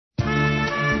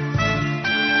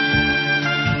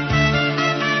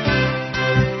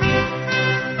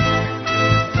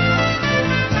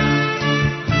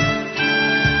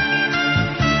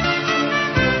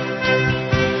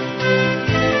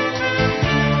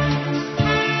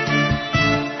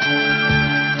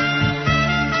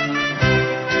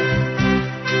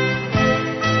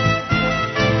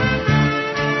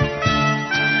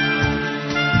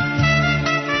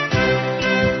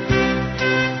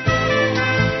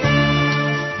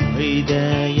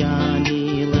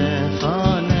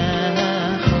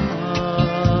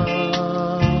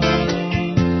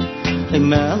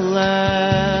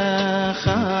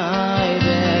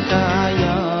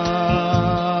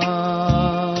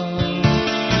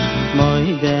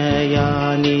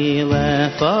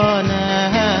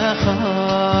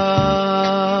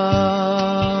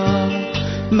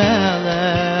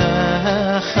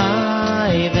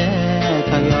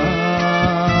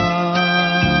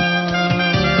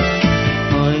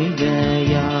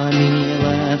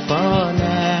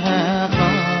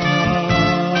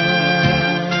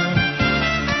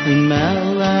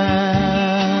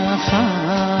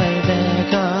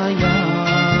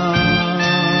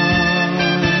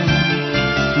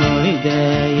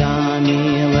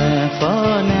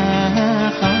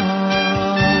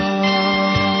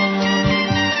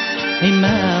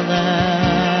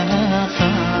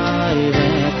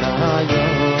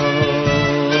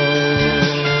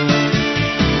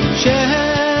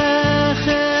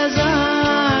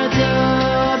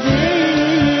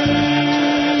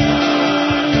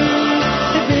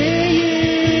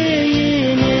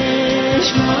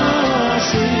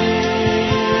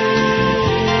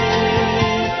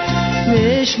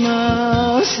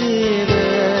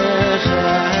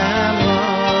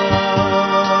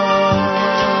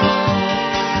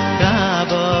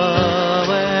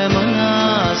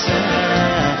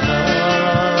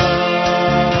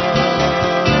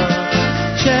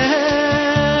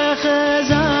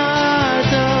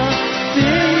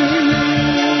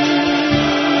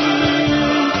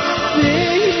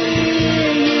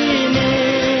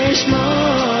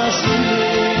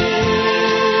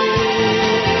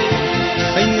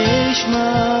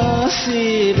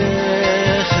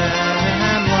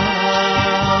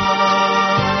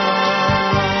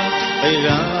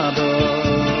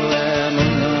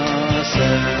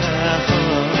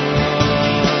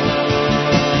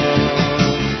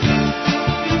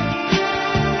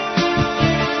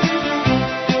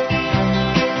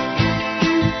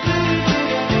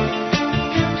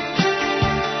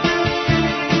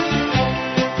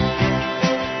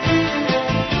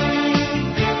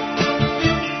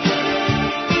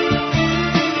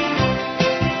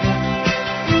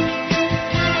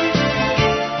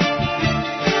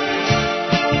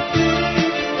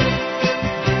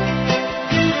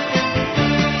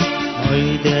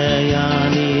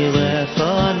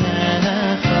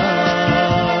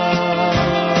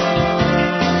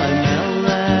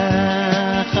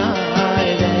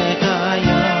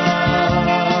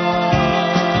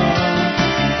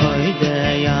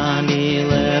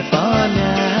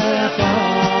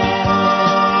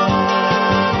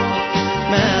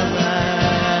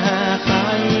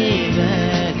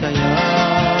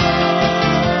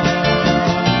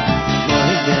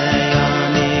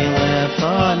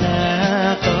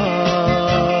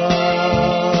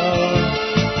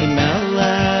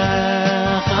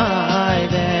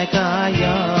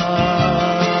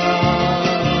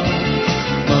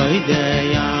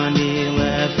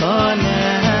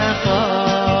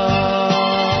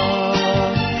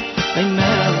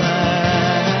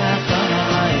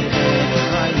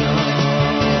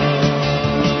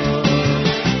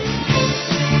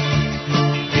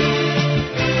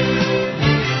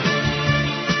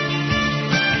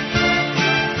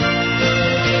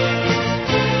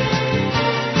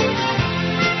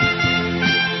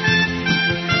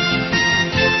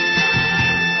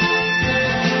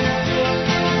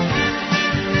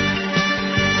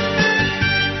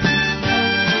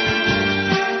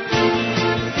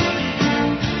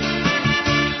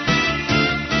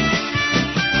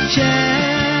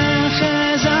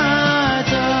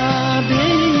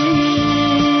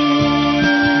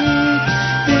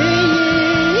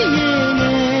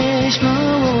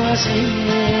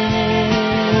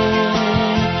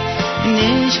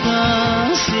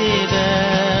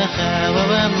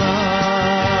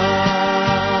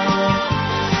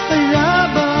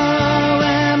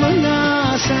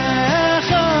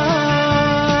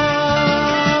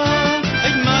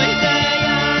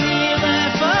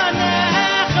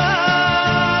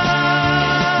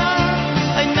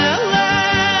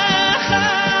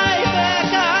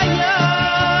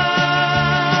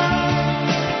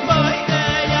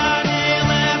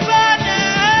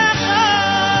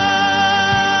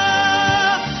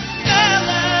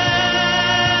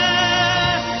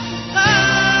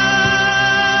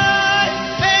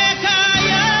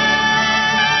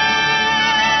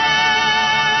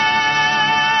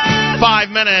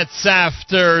Minutes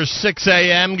after 6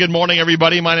 a.m. Good morning,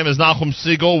 everybody. My name is Nachum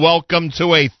Siegel. Welcome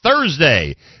to a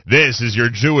Thursday. This is your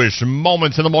Jewish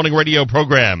Moments in the Morning radio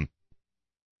program.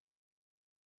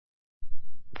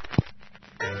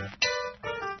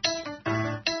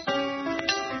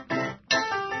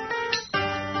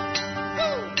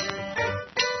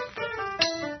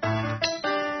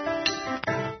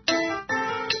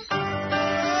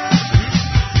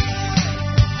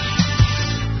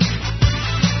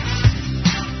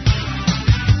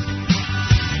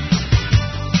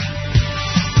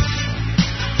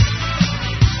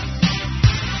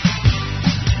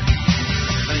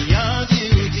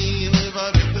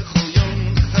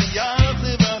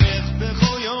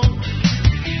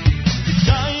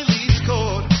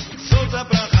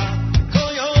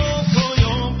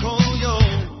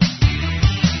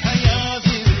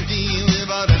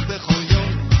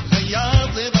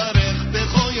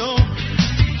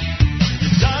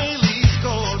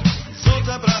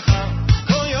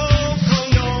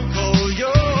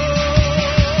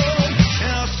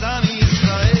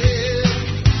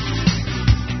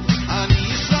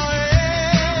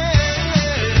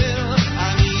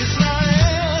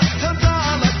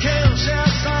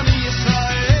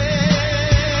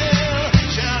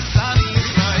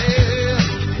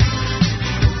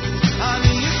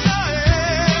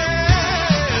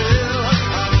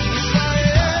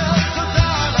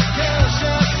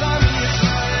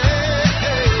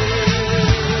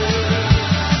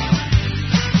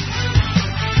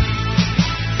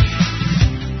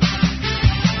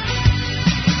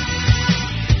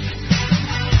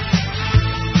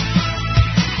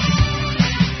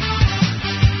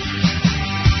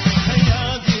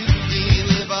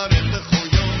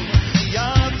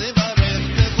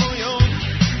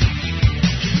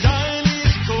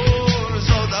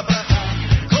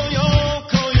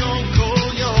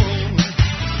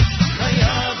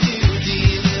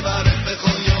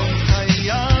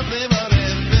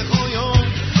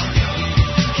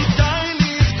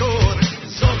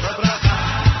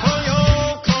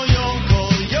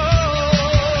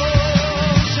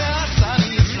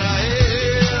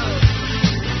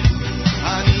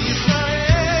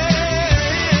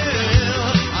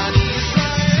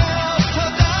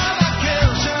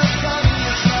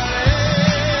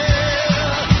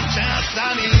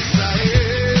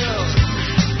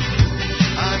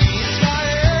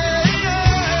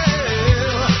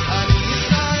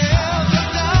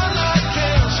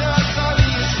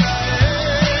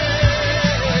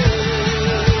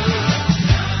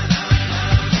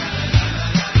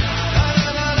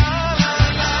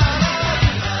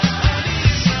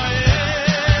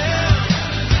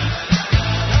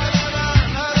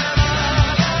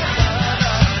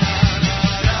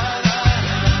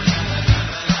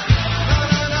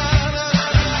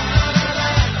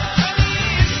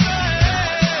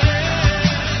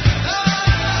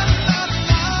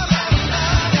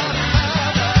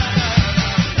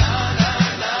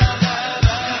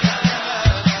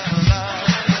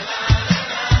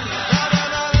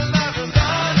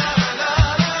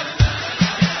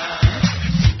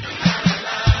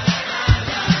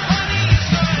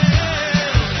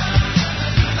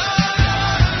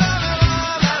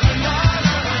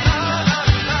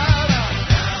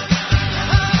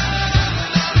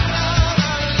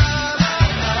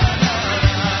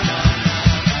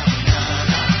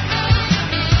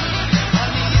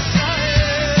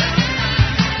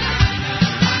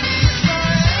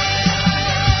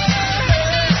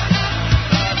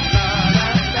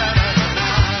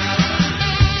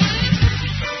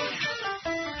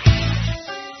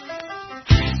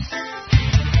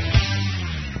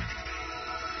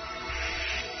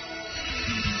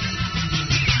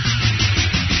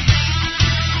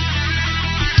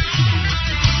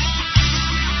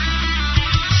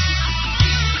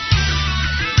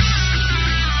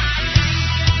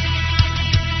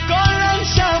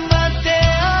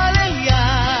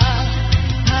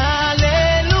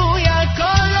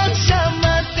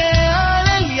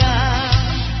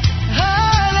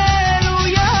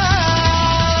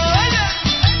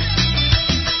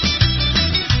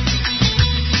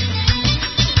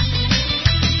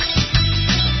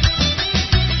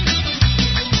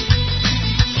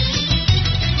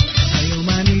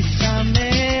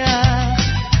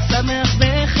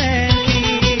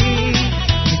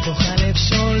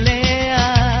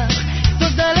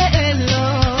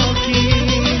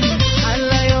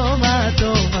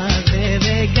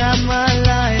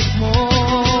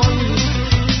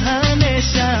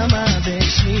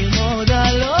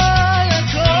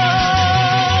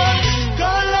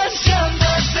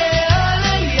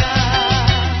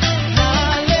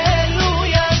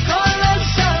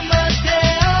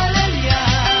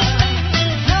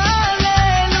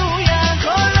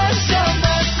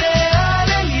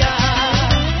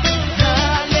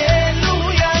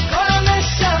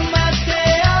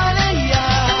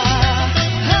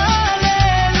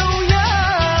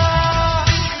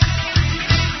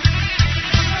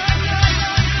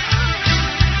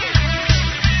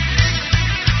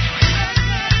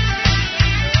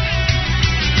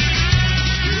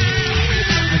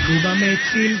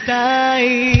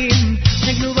 ובמצלתיים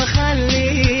נגנו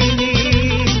בחלילים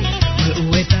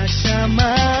ראו את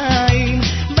השמיים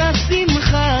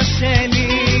בשמחה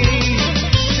שלי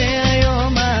זה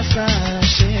היום עשה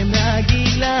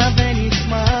שמגילה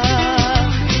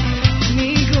ונשמח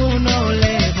ניגון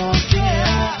עולה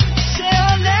בוקע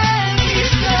שעולה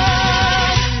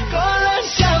נשמח כל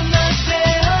השם נעשה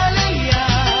עליה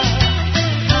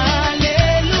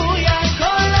הללויה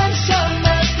כל השם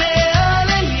נעשה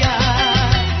עליה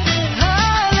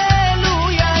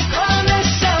הללויה כל השם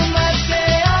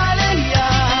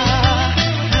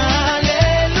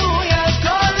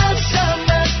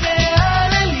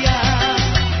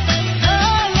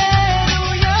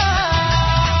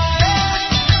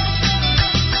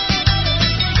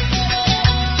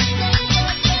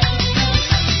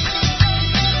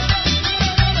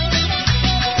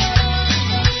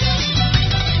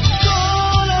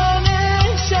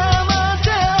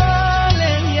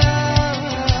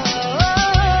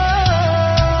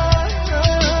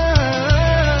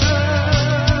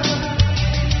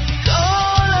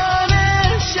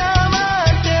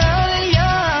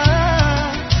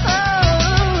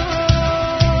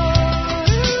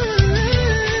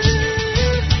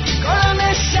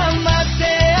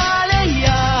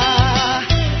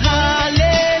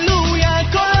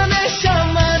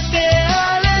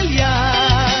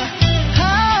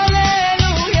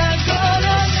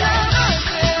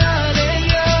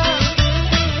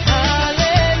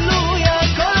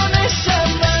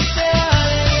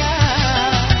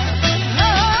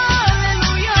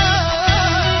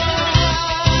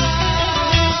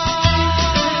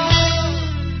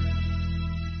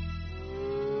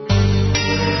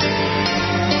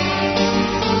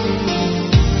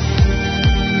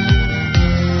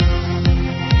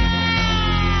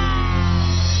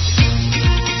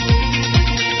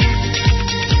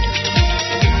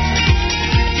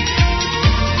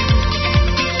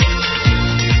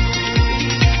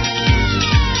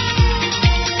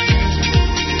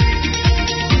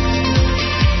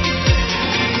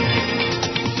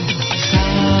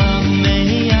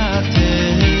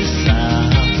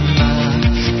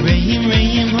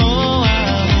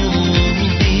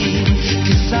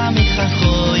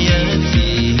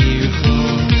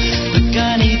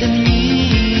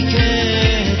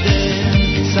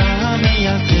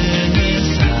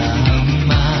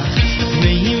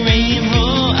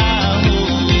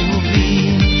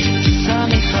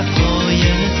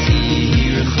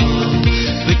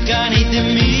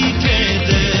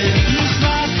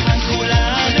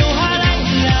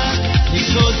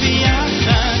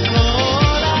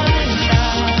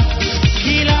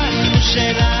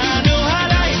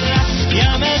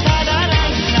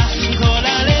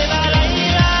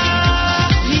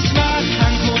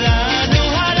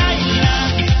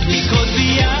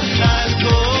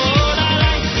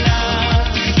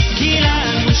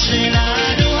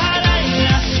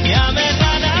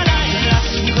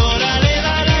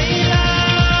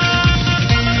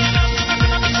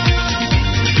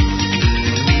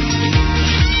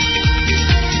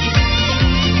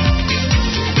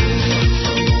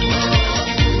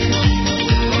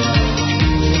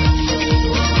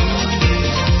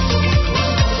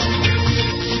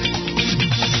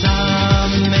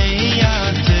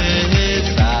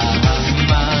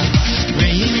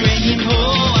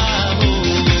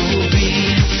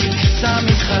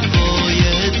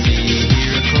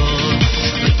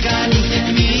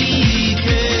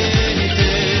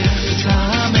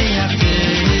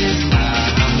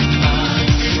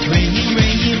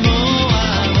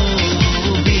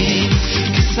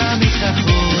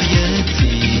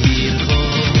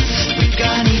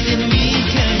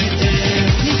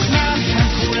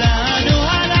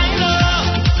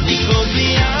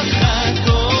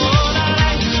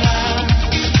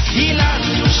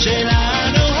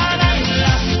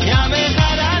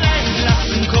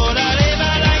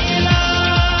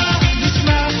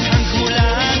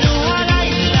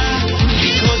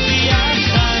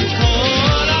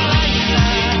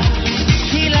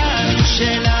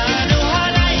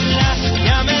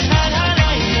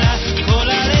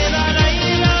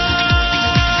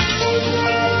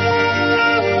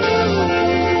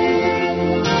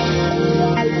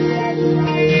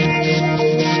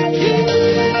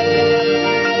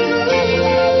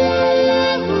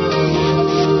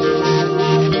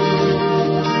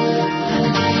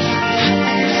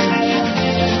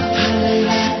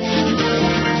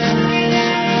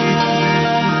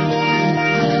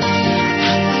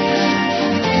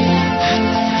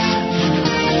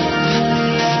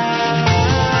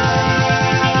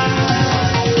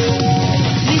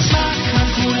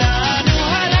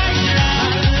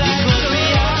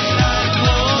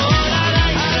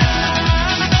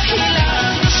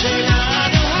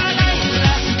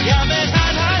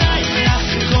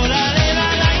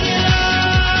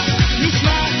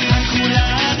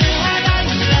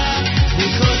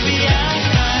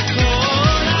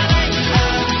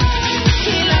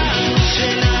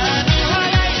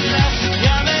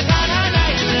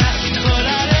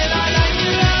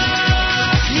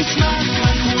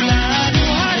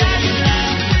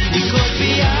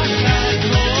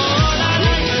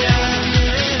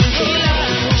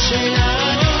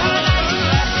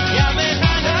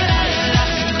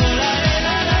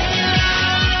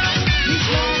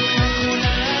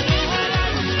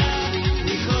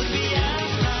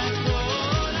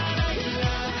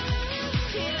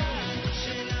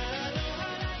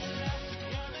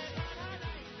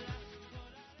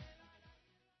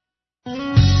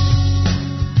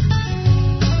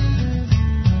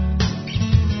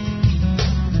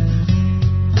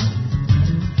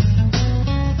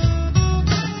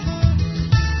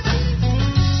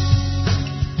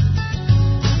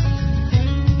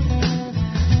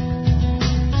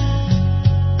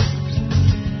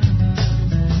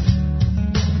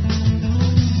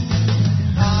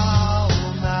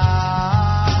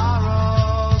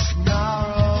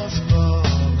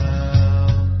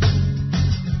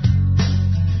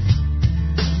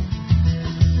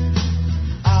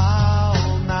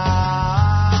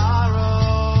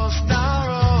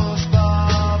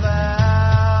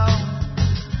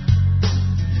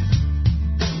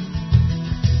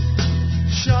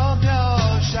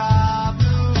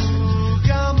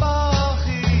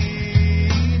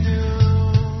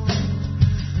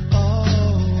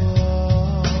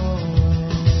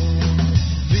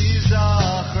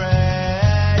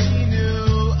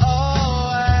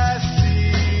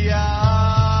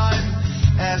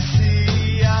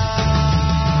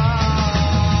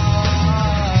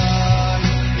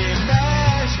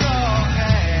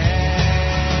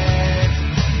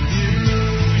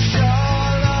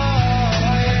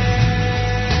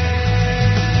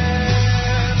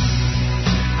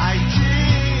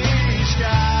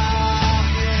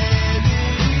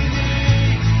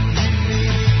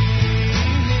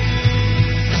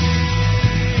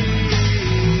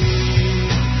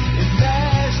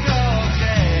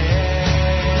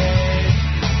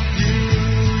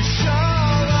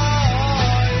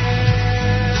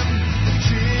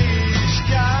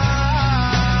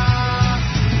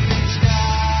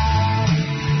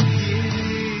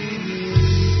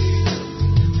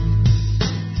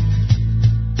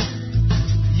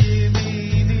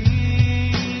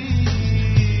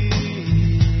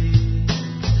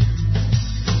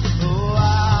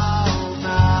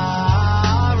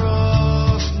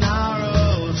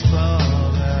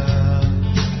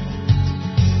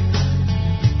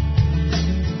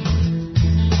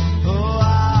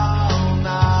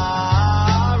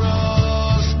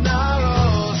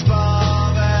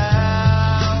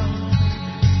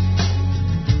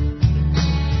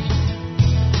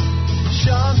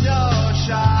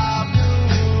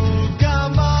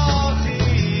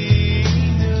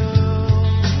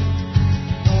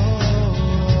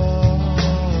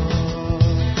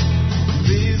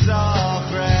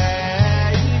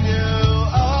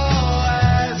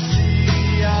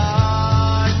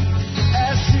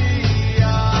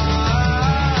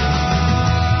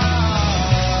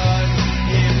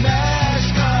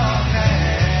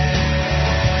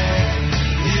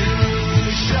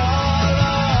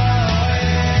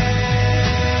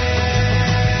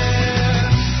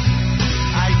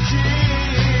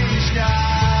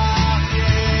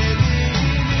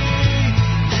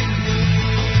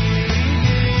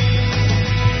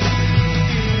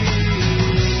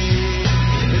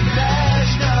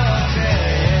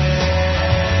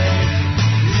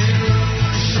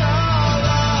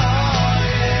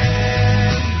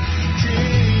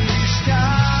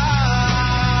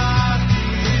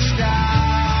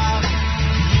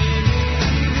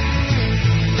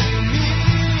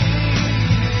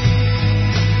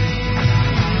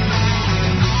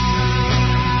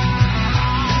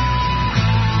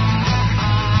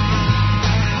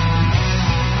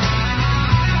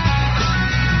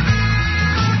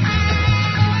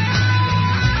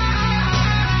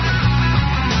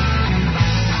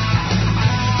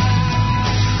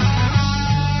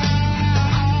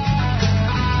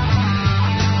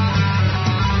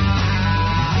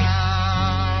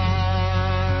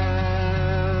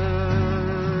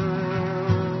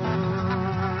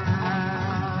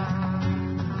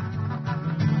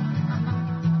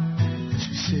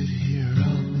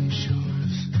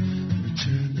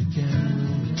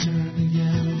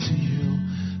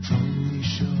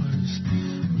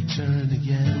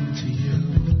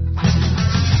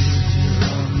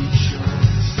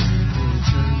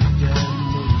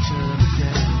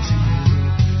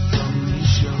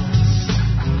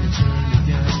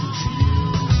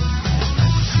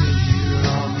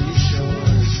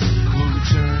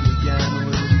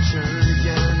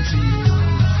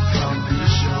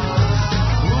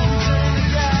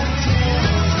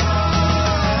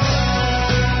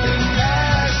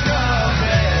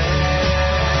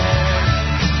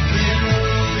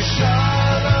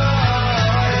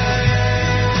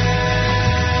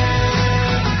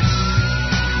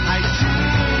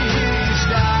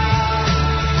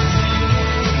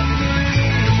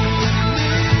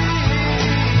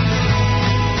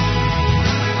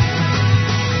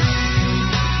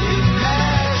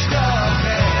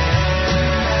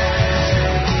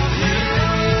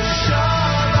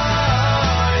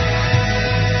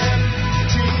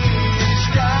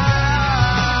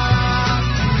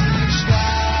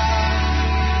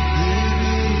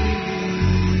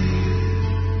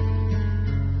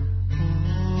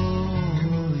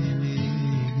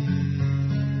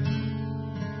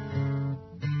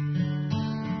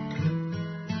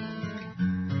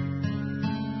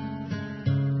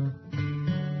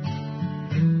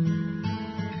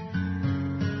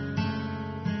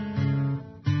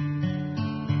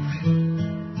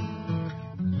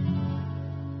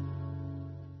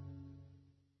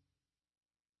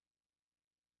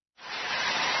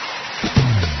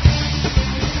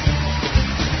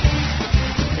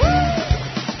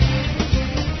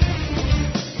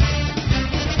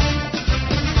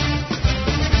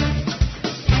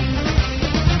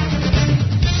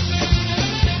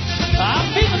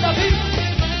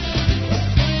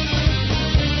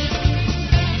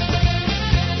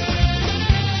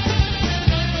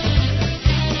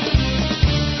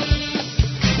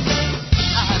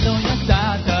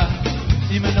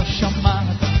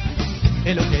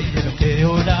אלוקי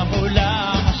עולם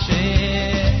עולם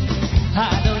אשר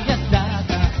הלא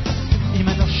ידעת אם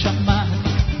לא שמעת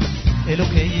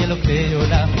אלוקי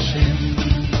עולם השם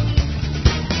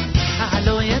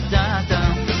הלא ידעת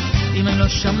אם לא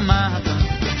שמעת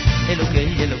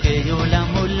אלוקי עולם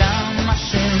עולם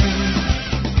השם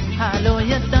הלא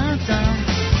ידעת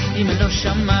אם לא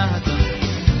שמעת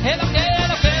אלוקי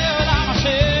עולם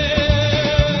השם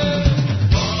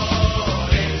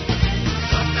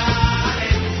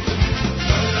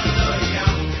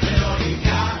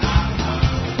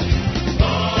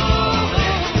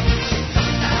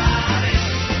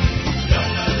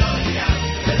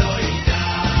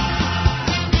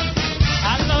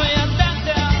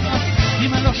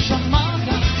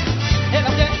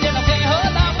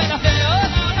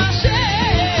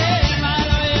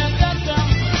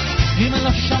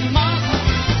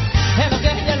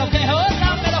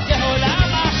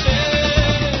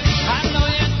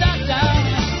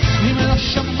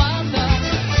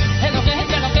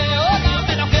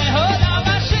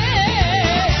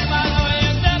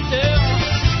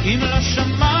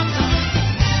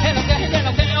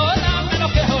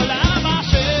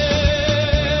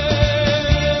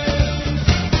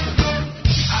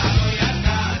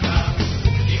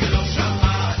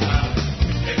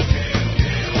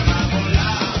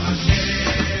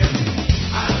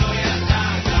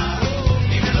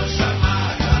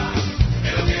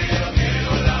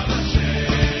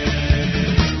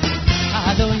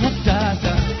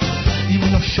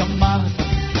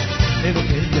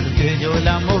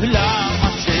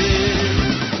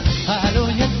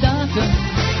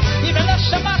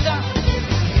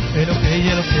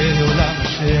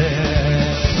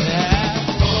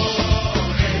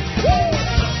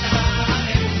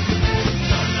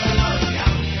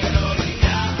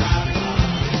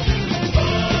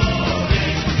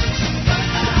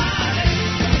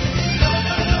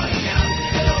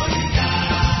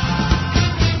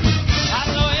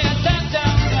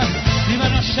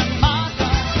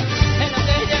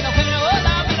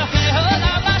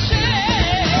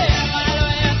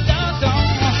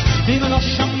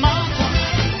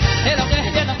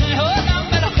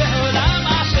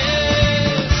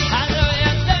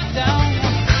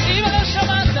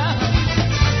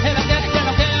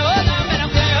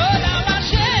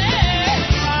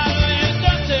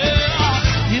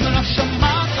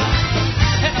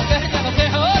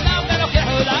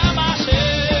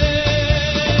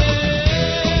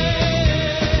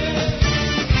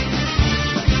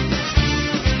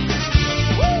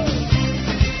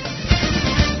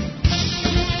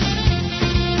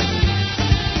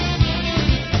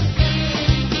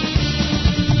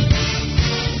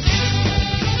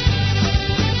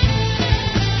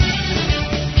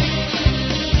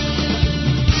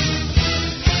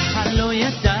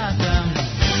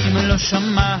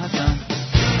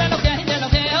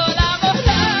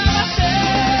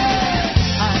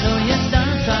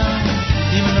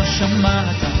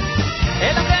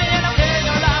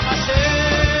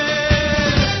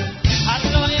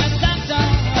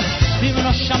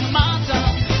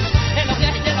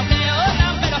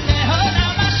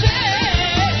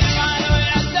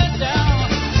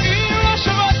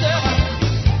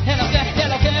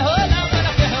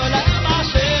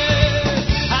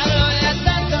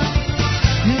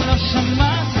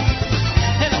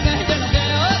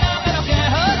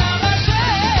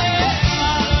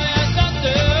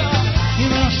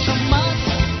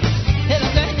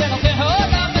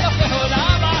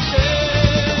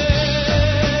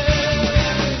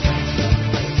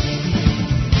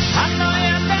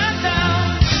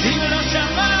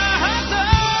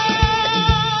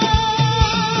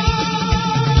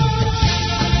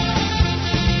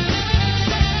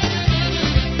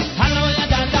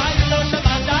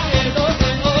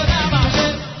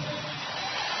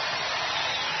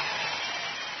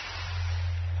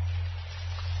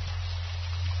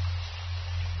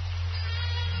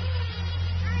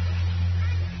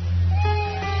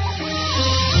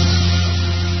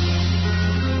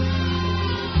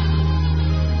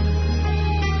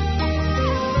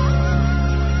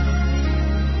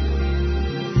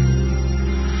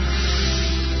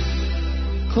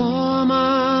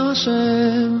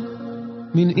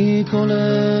מנעי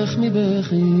קולך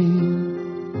מבכי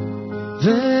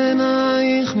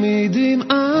ועינייך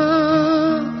מדמעה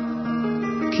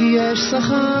כי יש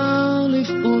שכר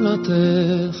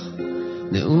לפעולתך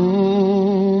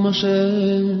נאום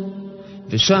השם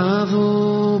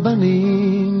ושבו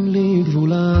בנים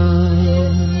לגבולה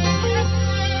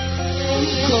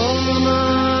כל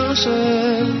מה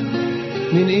השם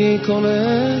מנעי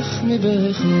קולך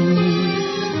מבכי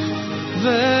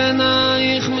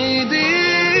ועינייך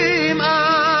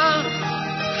מדמעה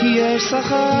יש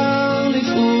שכר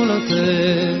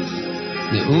לפעולתך,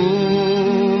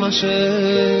 נאום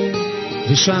אשר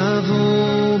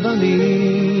ושבו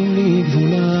בנים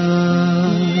לגבולם.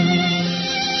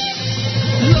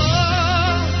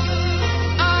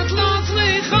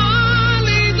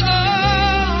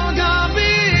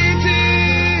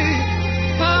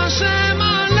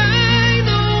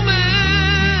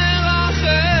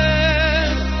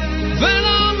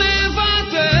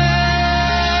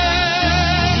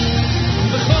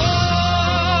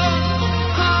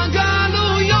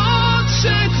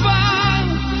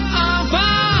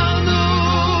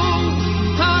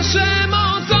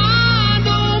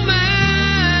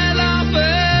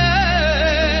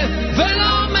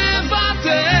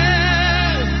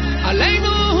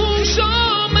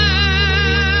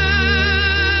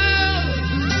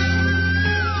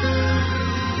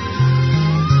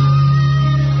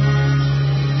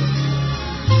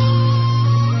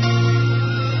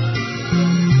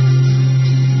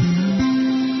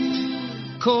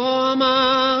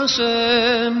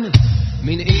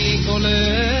 מנעי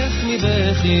קולך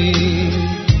מבכי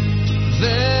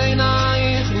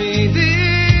ועינייך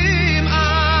מדמעה,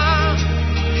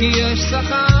 כי יש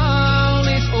שכר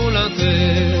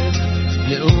לפעולתך,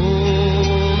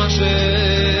 נאום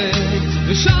אשר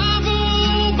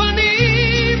ושבו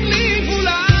בנים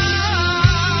לגבולם.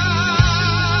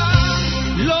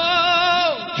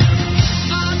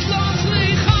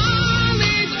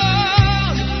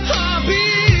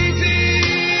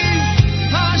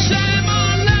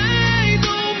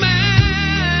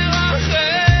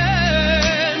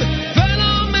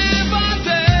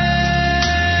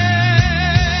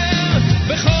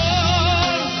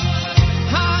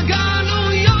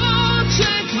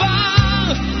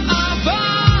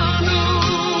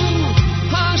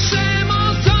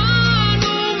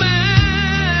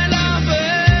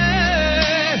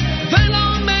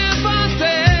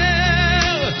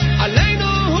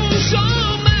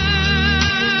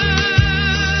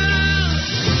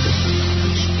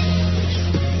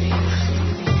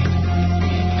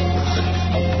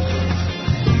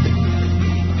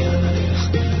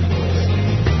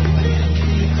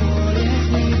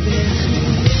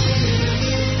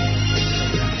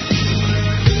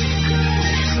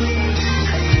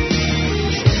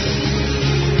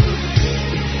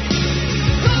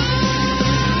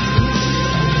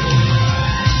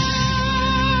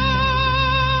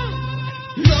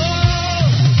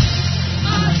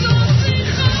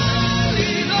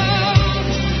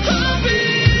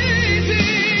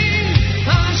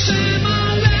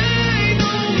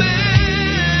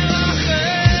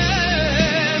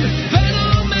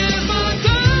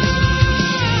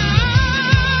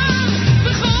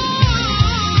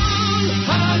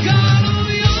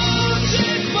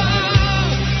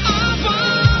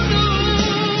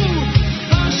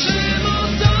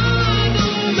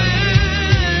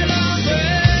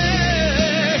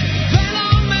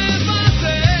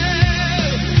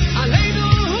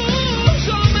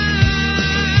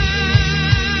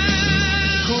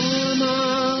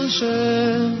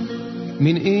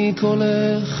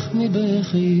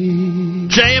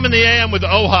 JM in the AM with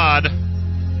Ohad.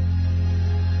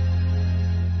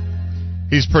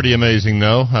 He's pretty amazing,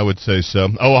 though. I would say so.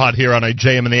 Ohad here on a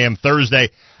JM in the AM Thursday.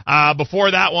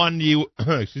 Before that one, you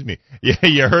excuse me,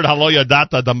 you heard Haloya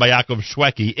Data done by Yaakov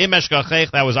Shweki. Imesh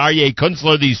Gachech, that was Aryeh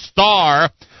Kunstler, the star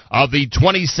of the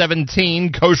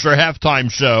 2017 Kosher Halftime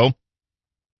Show,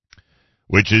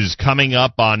 which is coming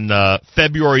up on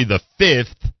February the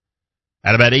 5th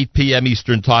at about 8 p.m.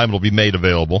 Eastern Time. It'll be made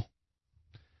available.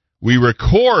 We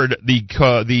record the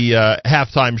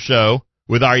halftime show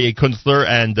with Aryeh Kunstler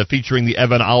and featuring the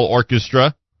Evan Al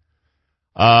Orchestra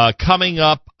coming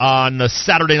up on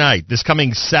Saturday night. This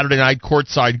coming Saturday night,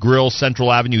 Courtside Grill,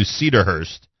 Central Avenue,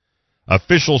 Cedarhurst.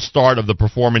 Official start of the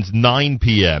performance, 9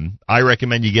 p.m. I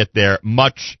recommend you get there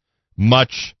much,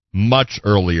 much, much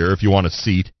earlier if you want a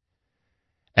seat.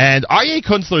 And Aryeh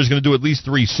Kunstler is going to do at least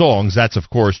 3 songs. That's, of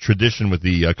course, tradition with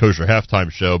the Kosher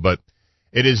Halftime Show, but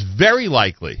it is very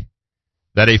likely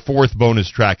that a 4th bonus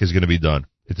track is going to be done.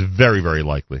 It's very, very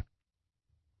likely.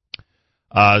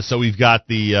 So we've got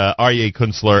the Aryeh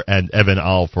Kunstler and Evan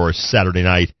Al for Saturday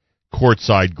night,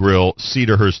 Courtside Grill,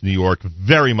 Cedarhurst, New York.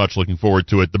 Very much looking forward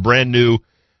to it. The brand new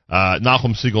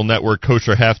Nachum Segal Network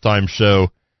Kosher Halftime Show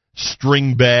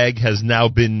String Bag has now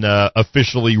been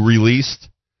officially released.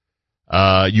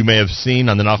 You may have seen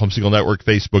on the Nachum Segal Network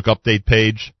Facebook update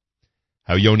page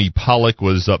how Yoni Pollack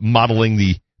was modeling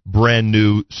the brand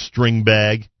new string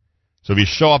bag. So if you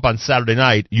show up on Saturday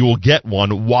night, you will get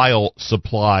one while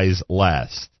supplies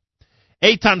last.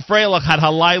 Eitan Freilich had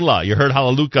Halayla. You heard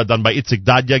Halaluka done by Itzik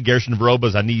Dadya, Gershon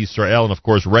Verobas, Ani Yisrael, and of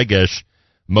course Regesh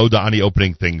Moda Ani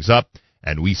opening things up.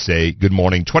 And we say good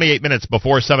morning. 28 minutes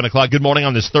before 7 o'clock. Good morning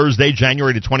on this Thursday,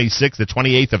 January the 26th, the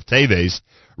 28th of Teves.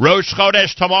 Rosh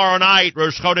Chodesh tomorrow night.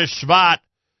 Rosh Chodesh Shvat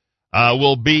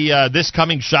will be this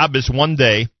coming Shabbos one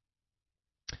day.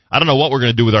 I don't know what we're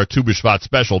going to do with our Tu B'Shvat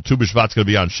special. Tu B'Shvat's going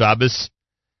to be on Shabbos.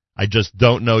 I just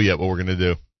don't know yet what we're going to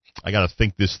do. I got to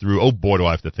think this through. Oh, boy, do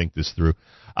I have to think this through.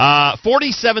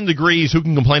 47 degrees. Who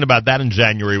can complain about that in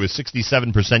January with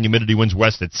 67% humidity, winds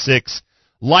west at 6.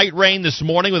 Light rain this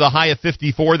morning with a high of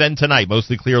 54. Then tonight,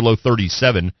 mostly clear, low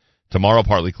 37. Tomorrow,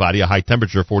 partly cloudy, a high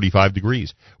temperature 45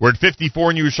 degrees. We're at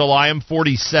 54 in Yerushalayim,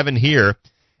 47 here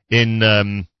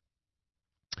in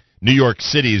New York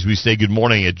City as we say good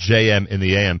morning at JM in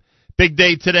the AM. Big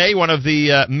day today. One of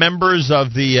the members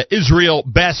of the Israel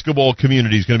basketball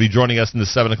community is going to be joining us in the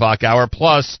 7 o'clock hour,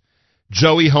 plus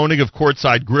Joey Honig of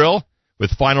Courtside Grill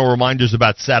with final reminders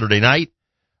about Saturday night.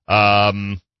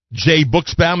 Jay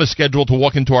Buchsbaum is scheduled to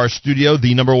walk into our studio,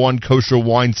 the number one kosher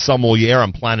wine sommelier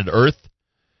on planet Earth.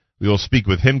 We will speak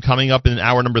with him coming up in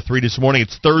hour number 3 this morning.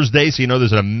 It's Thursday, so you know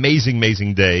there's an amazing,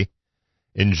 amazing day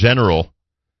in general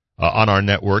on our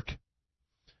network.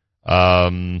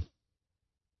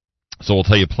 So we'll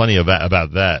tell you plenty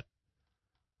about that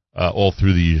all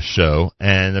through the show.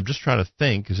 And I'm just trying to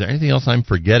think, is there anything else I'm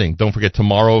forgetting? Don't forget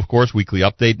tomorrow, of course, weekly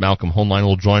update. Malcolm Hoenlein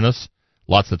will join us.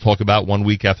 Lots to talk about 1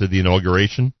 week after the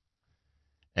inauguration.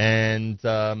 And,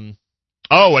 and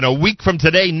a week from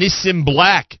today, Nissim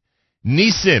Black.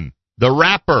 Nissim, the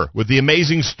rapper with the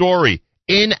amazing story,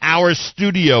 in our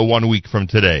studio 1 week from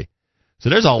today. So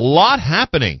there's a lot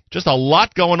happening, just a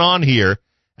lot going on here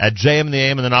at JM and the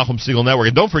AM and the Nachum Segal Network.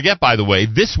 And don't forget, by the way,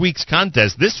 this week's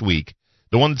contest, the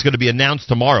one that's going to be announced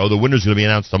tomorrow, the winner's going to be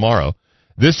announced tomorrow.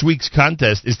 This week's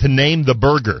contest is to name the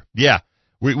burger. Yeah,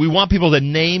 we want people to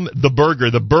name the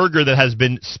burger that has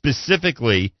been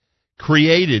specifically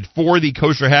created for the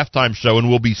Kosher Halftime Show and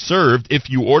will be served, if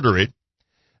you order it,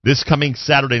 this coming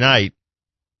Saturday night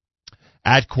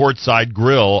at Courtside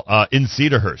Grill in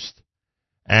Cedarhurst.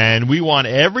 And we want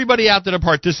everybody out there to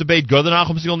participate. Go to the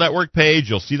Nachum Segal Network page.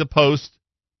 You'll see the post.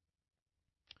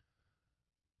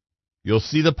 You'll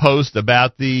see the post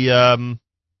about the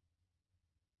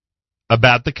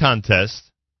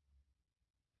contest.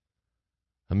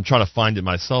 I'm trying to find it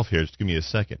myself here. Just give me a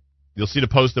second. You'll see the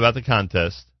post about the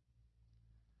contest.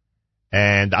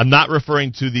 And I'm not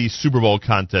referring to the Super Bowl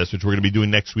contest, which we're going to be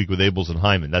doing next week with Abels and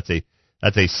Hyman. That's a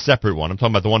separate one. I'm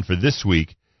talking about the one for this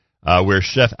week, where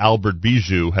Chef Albert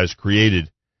Bijou has created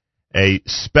a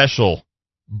special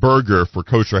burger for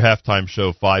Kosher Halftime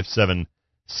Show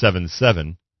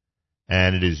 5777.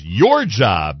 And it is your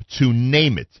job to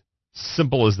name it.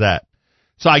 Simple as that.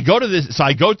 So I go to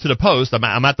the post.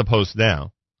 I'm at the post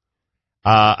now.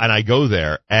 And I go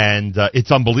there, and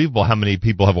it's unbelievable how many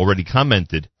people have already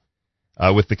commented,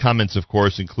 with the comments, of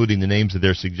course, including the names that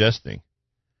they're suggesting.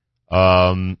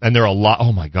 And there are a lot.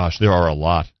 Oh, my gosh, there are a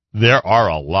lot. There are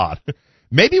a lot.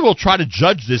 Maybe we'll try to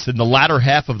judge this in the latter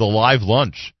half of the live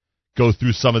lunch, go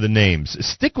through some of the names.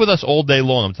 Stick with us all day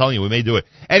long. I'm telling you, we may do it.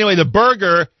 Anyway, the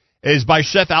burger is by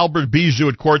Chef Albert Bijou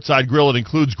at Courtside Grill. It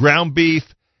includes ground beef,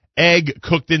 egg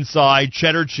cooked inside,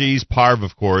 cheddar cheese, parve,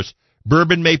 of course,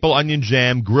 bourbon maple onion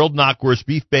jam, grilled knockwurst,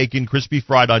 beef bacon, crispy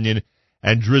fried onion,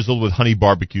 and drizzled with honey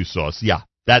barbecue sauce. Yeah,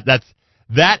 that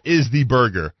is the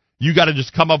burger. You got to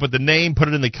just come up with the name, put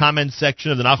it in the comments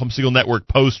section of the Nachum Segal Network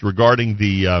post regarding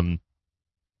the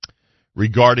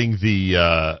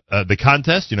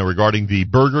contest, regarding the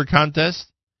burger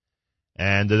contest,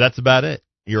 and that's about it.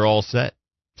 You're all set.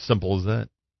 Simple as that.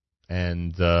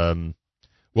 And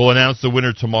we'll announce the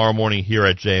winner tomorrow morning here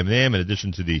at JMM. In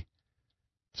addition to the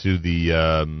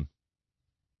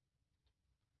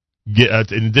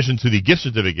gift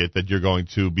certificate that you're going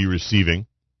to be receiving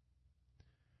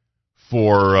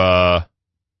for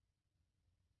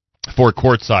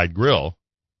Courtside Grill,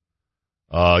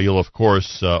 you'll of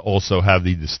course also have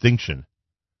the distinction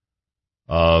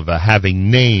of having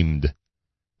named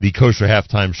the Kosher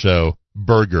Halftime Show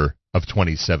Burger of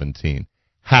 2017.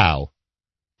 How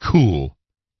cool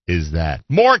is that?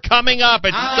 More coming up.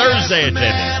 It's Thursday at 10.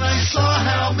 I saw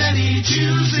how many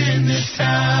Jews in this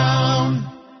town.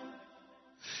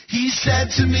 He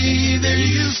said to me, there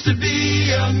used to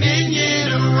be a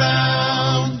million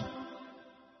around.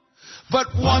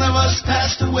 But one of us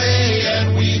passed away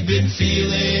and we've been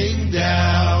feeling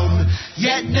down.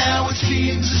 Yet now it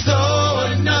seems as though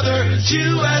another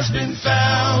Jew has been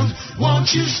found.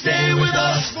 Won't you stay with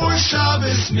us for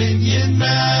Shabbos, Minyan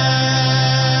Man?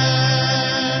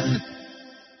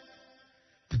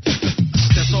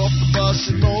 off the bus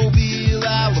in Mobile,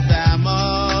 Alabama.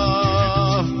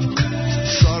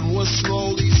 The sun was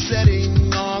slowly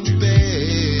setting on the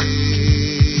bay.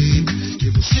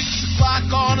 It was 6 o'clock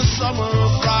on a summer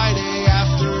Friday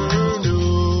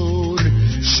afternoon.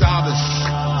 Shabbos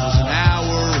was an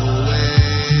hour away.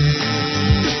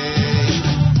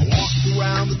 I walked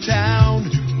around the town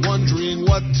wondering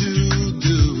what to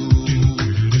do.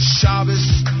 Shabbos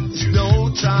is no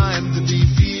time to be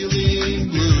feeling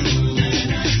blue.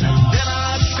 Then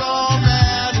I saw a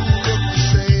man who looked the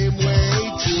same way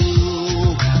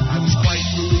too. I was quite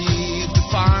relieved to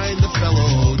find a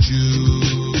fellow Jew.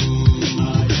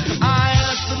 I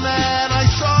asked the man I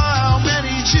saw how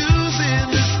many Jews in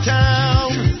this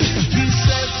town. He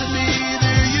said to me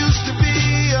there used to be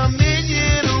a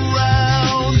million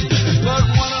around, but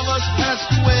one of us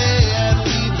passed away and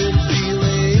we've been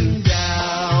feeling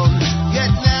down.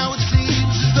 Yet now it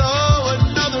seems as though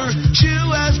another Jew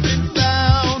has been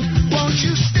found. Won't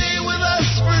you stay with us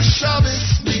for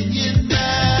Shabbos, Minyan Man?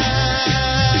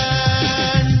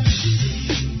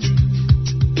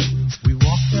 We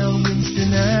walked down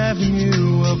Winston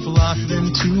Avenue, a block then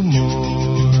 2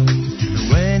 more. We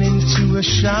went into a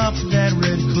shop that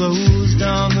read closed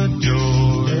on the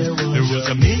door. There was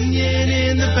a minion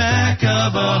in the back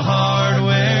of a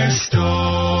hardware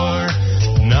store.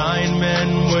 9 men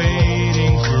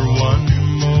waiting for one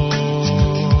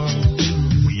more.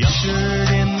 We ushered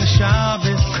in the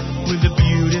Shabbos with a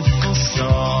beautiful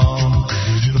song.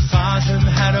 The Chazan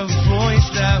had a voice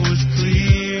that was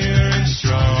clear and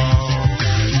strong.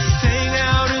 He sang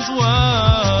out as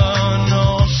one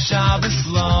all Shabbos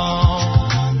long.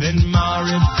 Then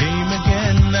Maariv came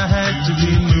again, I had to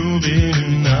be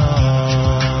moving on.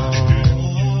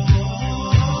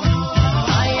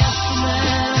 I asked the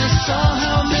man I saw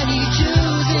how many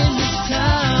Jews in this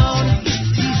town.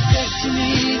 He said to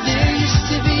me there used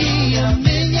to be a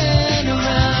million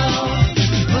around,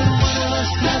 but one of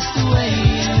us passed away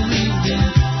and we've been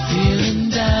feeling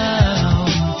down.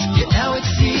 Yet now it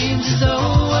seems as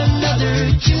though another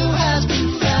Jew has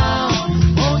been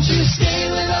found. Won't you stay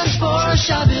with us for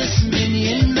Shabbos,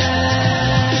 Minyan Man?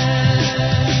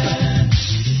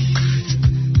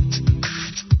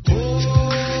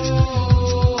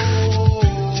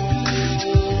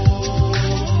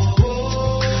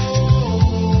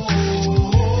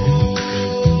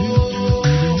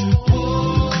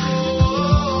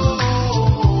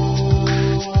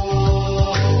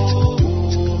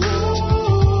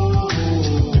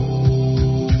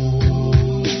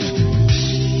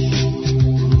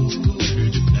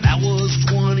 That was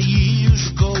 20 years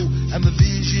ago, and the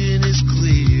vision is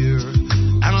clear.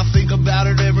 And I think about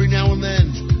it every now and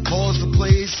then, cause the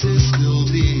place is still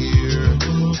dear.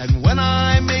 And when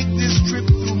I make this trip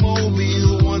through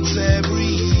Mobile once every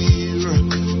year,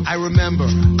 I remember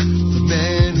the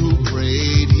men who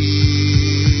prayed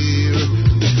here.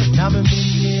 Now the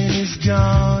million is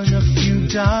gone, a few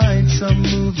died, some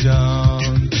moved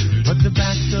on, but the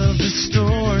back of the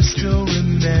store still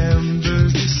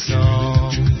remembers the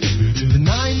song. The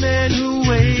 9 men who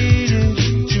waited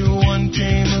till one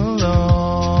came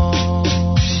along.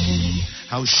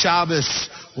 How Shabbos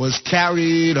was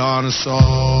carried on a song.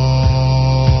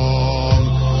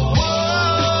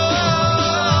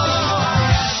 I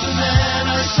asked the man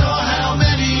I saw how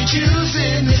many Jews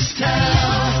in this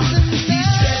town. He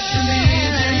said to me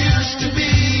there used to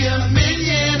be a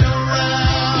million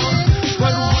around,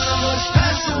 but one of us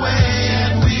passed away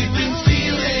and we've been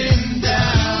feeling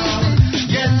down.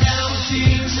 Yet now it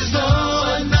seems as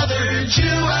though another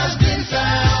Jew has been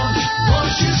found.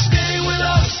 Won't you stay with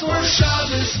us for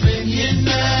Shabbos, Minyan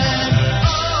Man?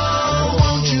 Oh,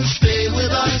 won't you stay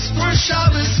with us for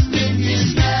Shabbos,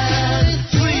 Minyan Man?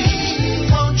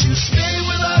 Please, won't you stay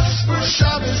with us for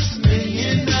Shabbos,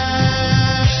 Minyan Man?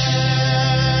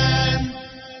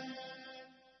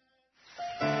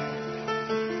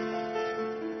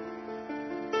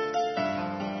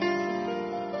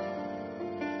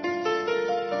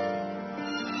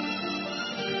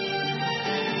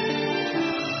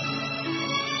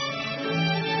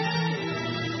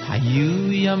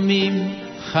 היו ימים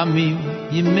חמים,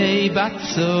 ימי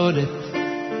בצורת,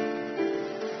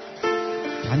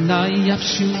 פניי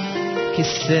יבשו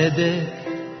כשדה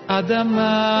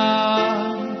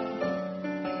אדמה.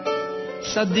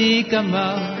 צדיק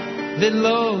אמר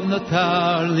ולא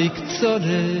נותר לי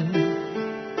קצורת.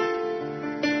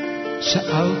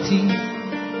 שאלתי,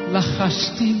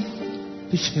 לחשתי,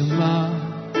 בשביל מה?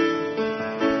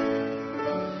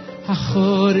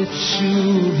 החורף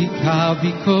שוב היכה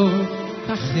בי כל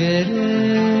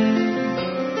אחרת.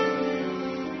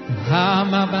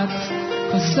 המבט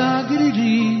כוסה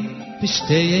גרירי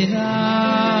בשתי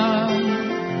עיניי.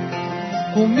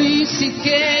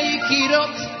 ומסדקי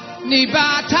קירות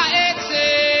ניבט העצב.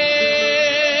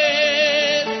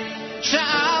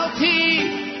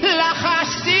 שאלתי,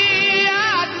 לחשתי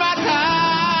עד מתי,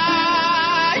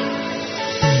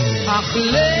 אך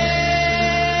ליתרת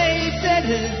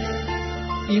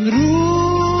עם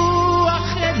רוח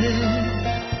אחרת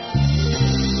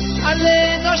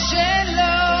עלינו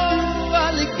שלו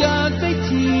על גג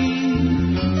ביתי.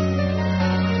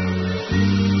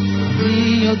 אני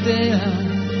יודע,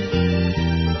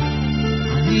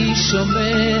 אני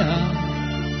שומע,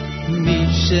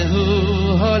 מישהו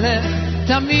הולך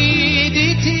תמיד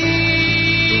איתי,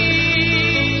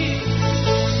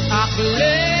 אך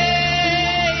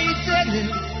ליתרת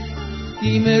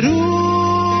עם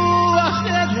רוח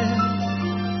אחרת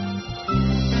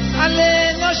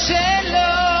עלינו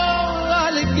שלו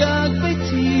על גג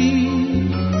ביתי.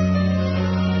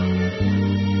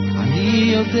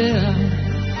 אני יודע,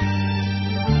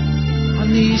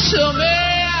 אני שומע,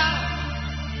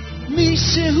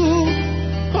 מישהו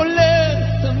הולך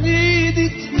תמיד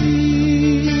איתי.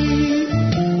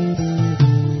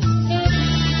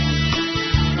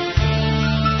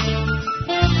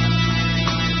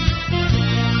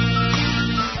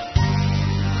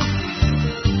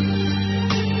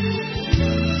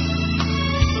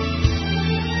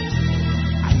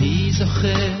 אני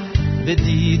זוכר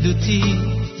בדידותי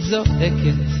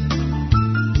זועקת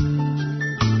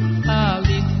על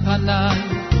פניי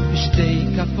בשתי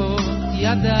כפות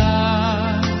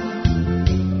ידיי,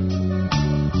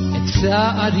 את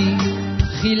צערי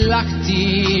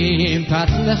חילקתי עם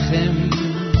פת לחם.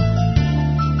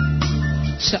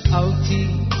 שאלתי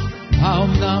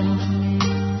האומנם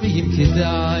ואם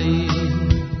כדאי,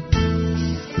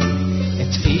 את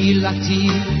תפילתי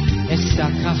אשא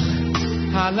כך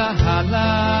הלאה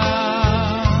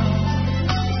הלאה,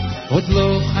 עוד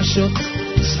לא חשות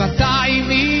שפתיים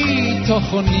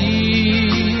מתוכני.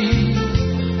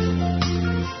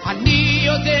 אני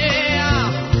יודע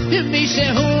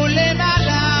מישהו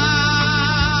למעלה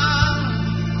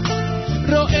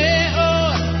רואה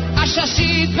אור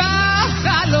עששית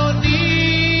בחלוני,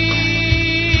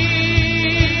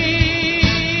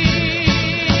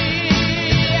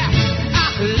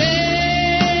 אך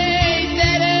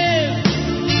ליתרת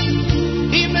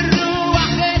עם רוח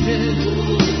אחרת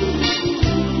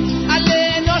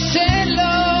עלינו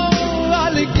שלו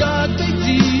על גג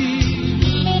ביתי.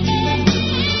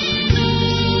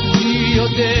 אני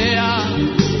יודע,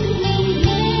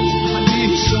 אני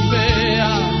שומע,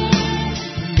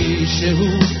 מישהו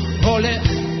הולך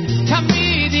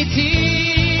תמיד איתי,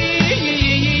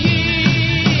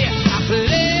 אך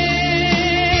ליתרת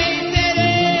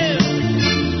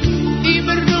עם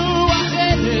רוח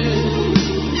אחרת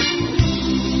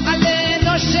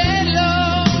עלינו שלו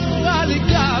על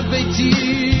גג ביתי.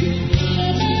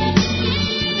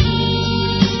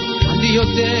 אני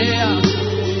יודע,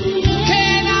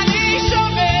 כן אני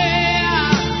שומע,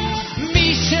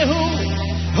 מישהו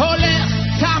הולך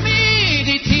תמיד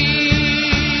איתי.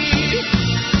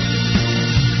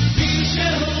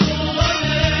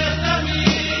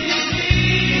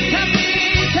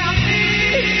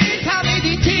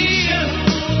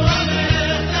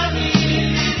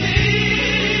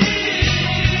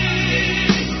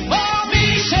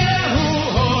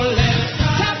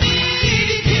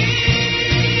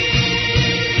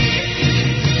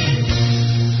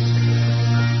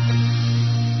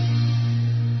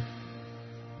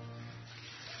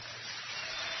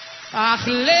 אך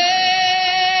ליתרת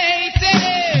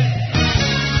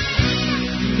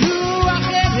רוח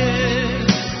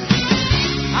אחרת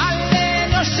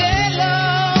עלינו שלו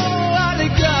על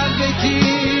גג ביתי.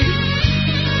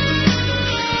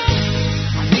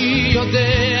 אני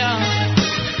יודע,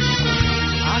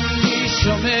 אני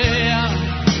שומע,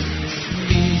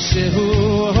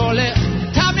 מישהו הולך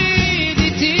תמיד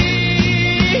איתי,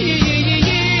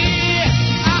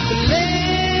 אך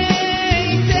ליתרת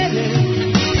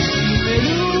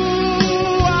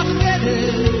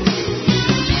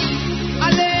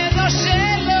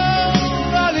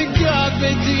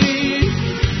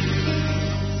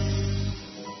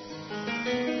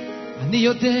אני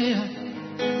יודע,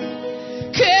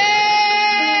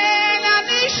 כן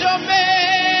אני שומע,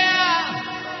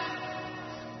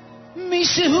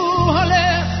 מישהו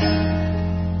הולך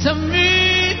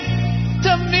תמיד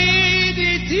תמיד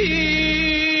איתי.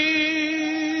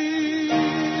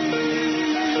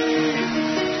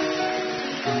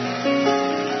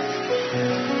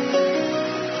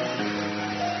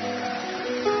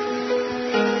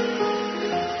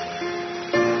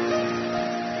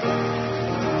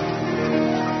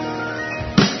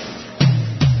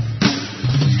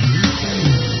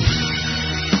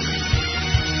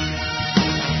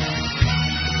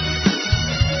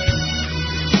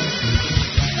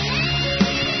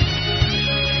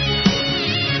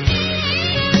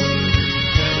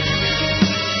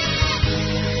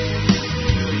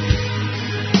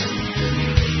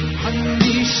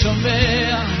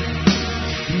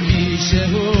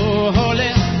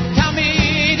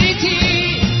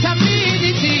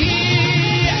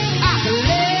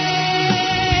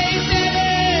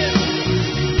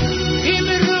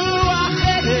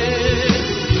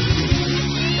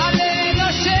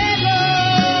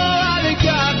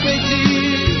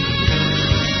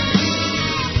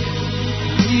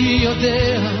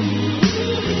 יודע,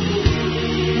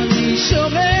 אני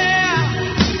שומע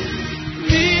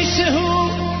מישהו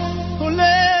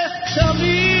הולך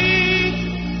תמיד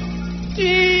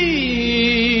איתי,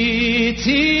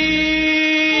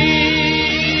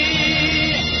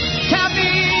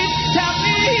 תמיד,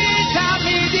 תמיד,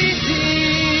 תמיד איתי.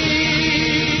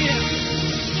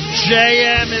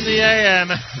 JM in the AM.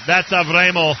 That's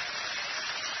Avremel.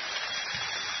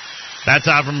 That's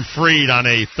Avram Fried on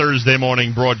a Thursday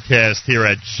morning broadcast here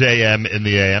at JM in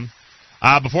the AM.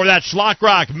 Before that, Shlock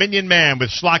Rock, Minion Man with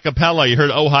Shlock Capella. You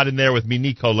heard Ohad in there with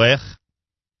Mini Kolech.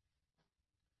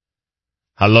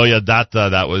 Haloya Data,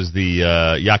 that was the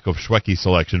Yaakov Shweki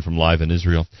selection from Live in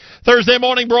Israel. Thursday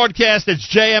morning broadcast, it's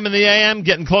JM in the AM,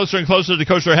 getting closer and closer to the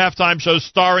Kosher Halftime Show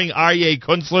starring Aryeh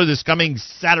Kunstler this coming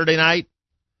Saturday night.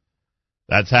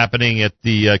 That's happening at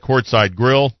the Courtside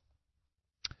Grill.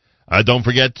 Don't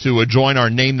forget to join our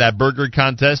Name That Burger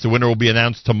contest. The winner will be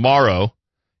announced tomorrow.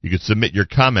 You can submit your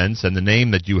comments and the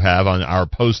name that you have on our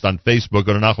post on Facebook.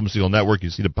 Go to Nachum Segal Network. You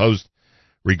see the post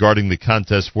regarding the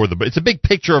contest for the. It's a big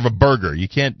picture of a burger. You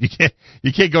can't go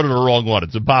to the wrong one.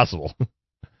 It's impossible.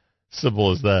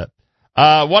 Simple as that.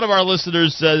 One of our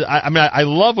listeners says, I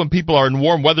love when people are in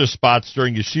warm weather spots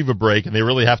during yeshiva break and they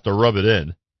really have to rub it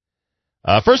in.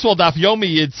 First of all, Daf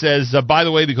Yomi, it says, by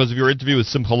the way, because of your interview with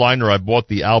Simcha Leiner, I bought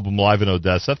the album Live in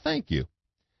Odessa. Thank you.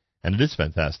 And it is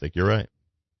fantastic. You're right.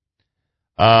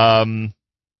 And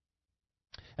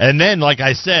then, like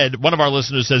I said, one of our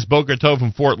listeners says, Boker Tov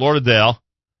from Fort Lauderdale,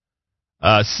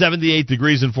 78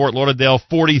 degrees in Fort Lauderdale,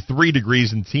 43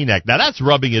 degrees in Teaneck. Now, that's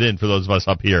rubbing it in for those of us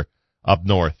up here, up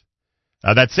north.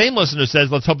 That same listener says,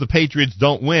 let's hope the Patriots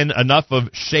don't win. Enough of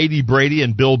Shady Brady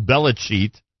and Bill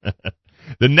Belichick.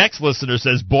 The next listener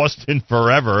says, Boston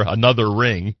forever, another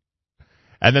ring.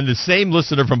 And then the same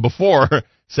listener from before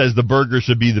says the burger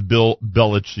should be the Bill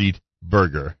Belichick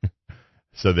burger.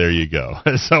 So there you go.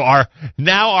 So our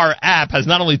app has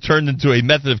not only turned into a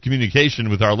method of communication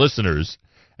with our listeners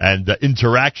and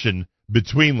interaction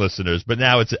between listeners, but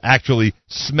now it's actually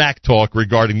smack talk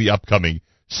regarding the upcoming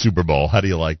Super Bowl. How do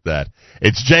you like that?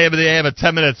 It's JM in the AM at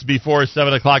 10 minutes before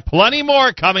 7 o'clock. Plenty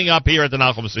more coming up here at the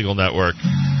Nachum Segal Network.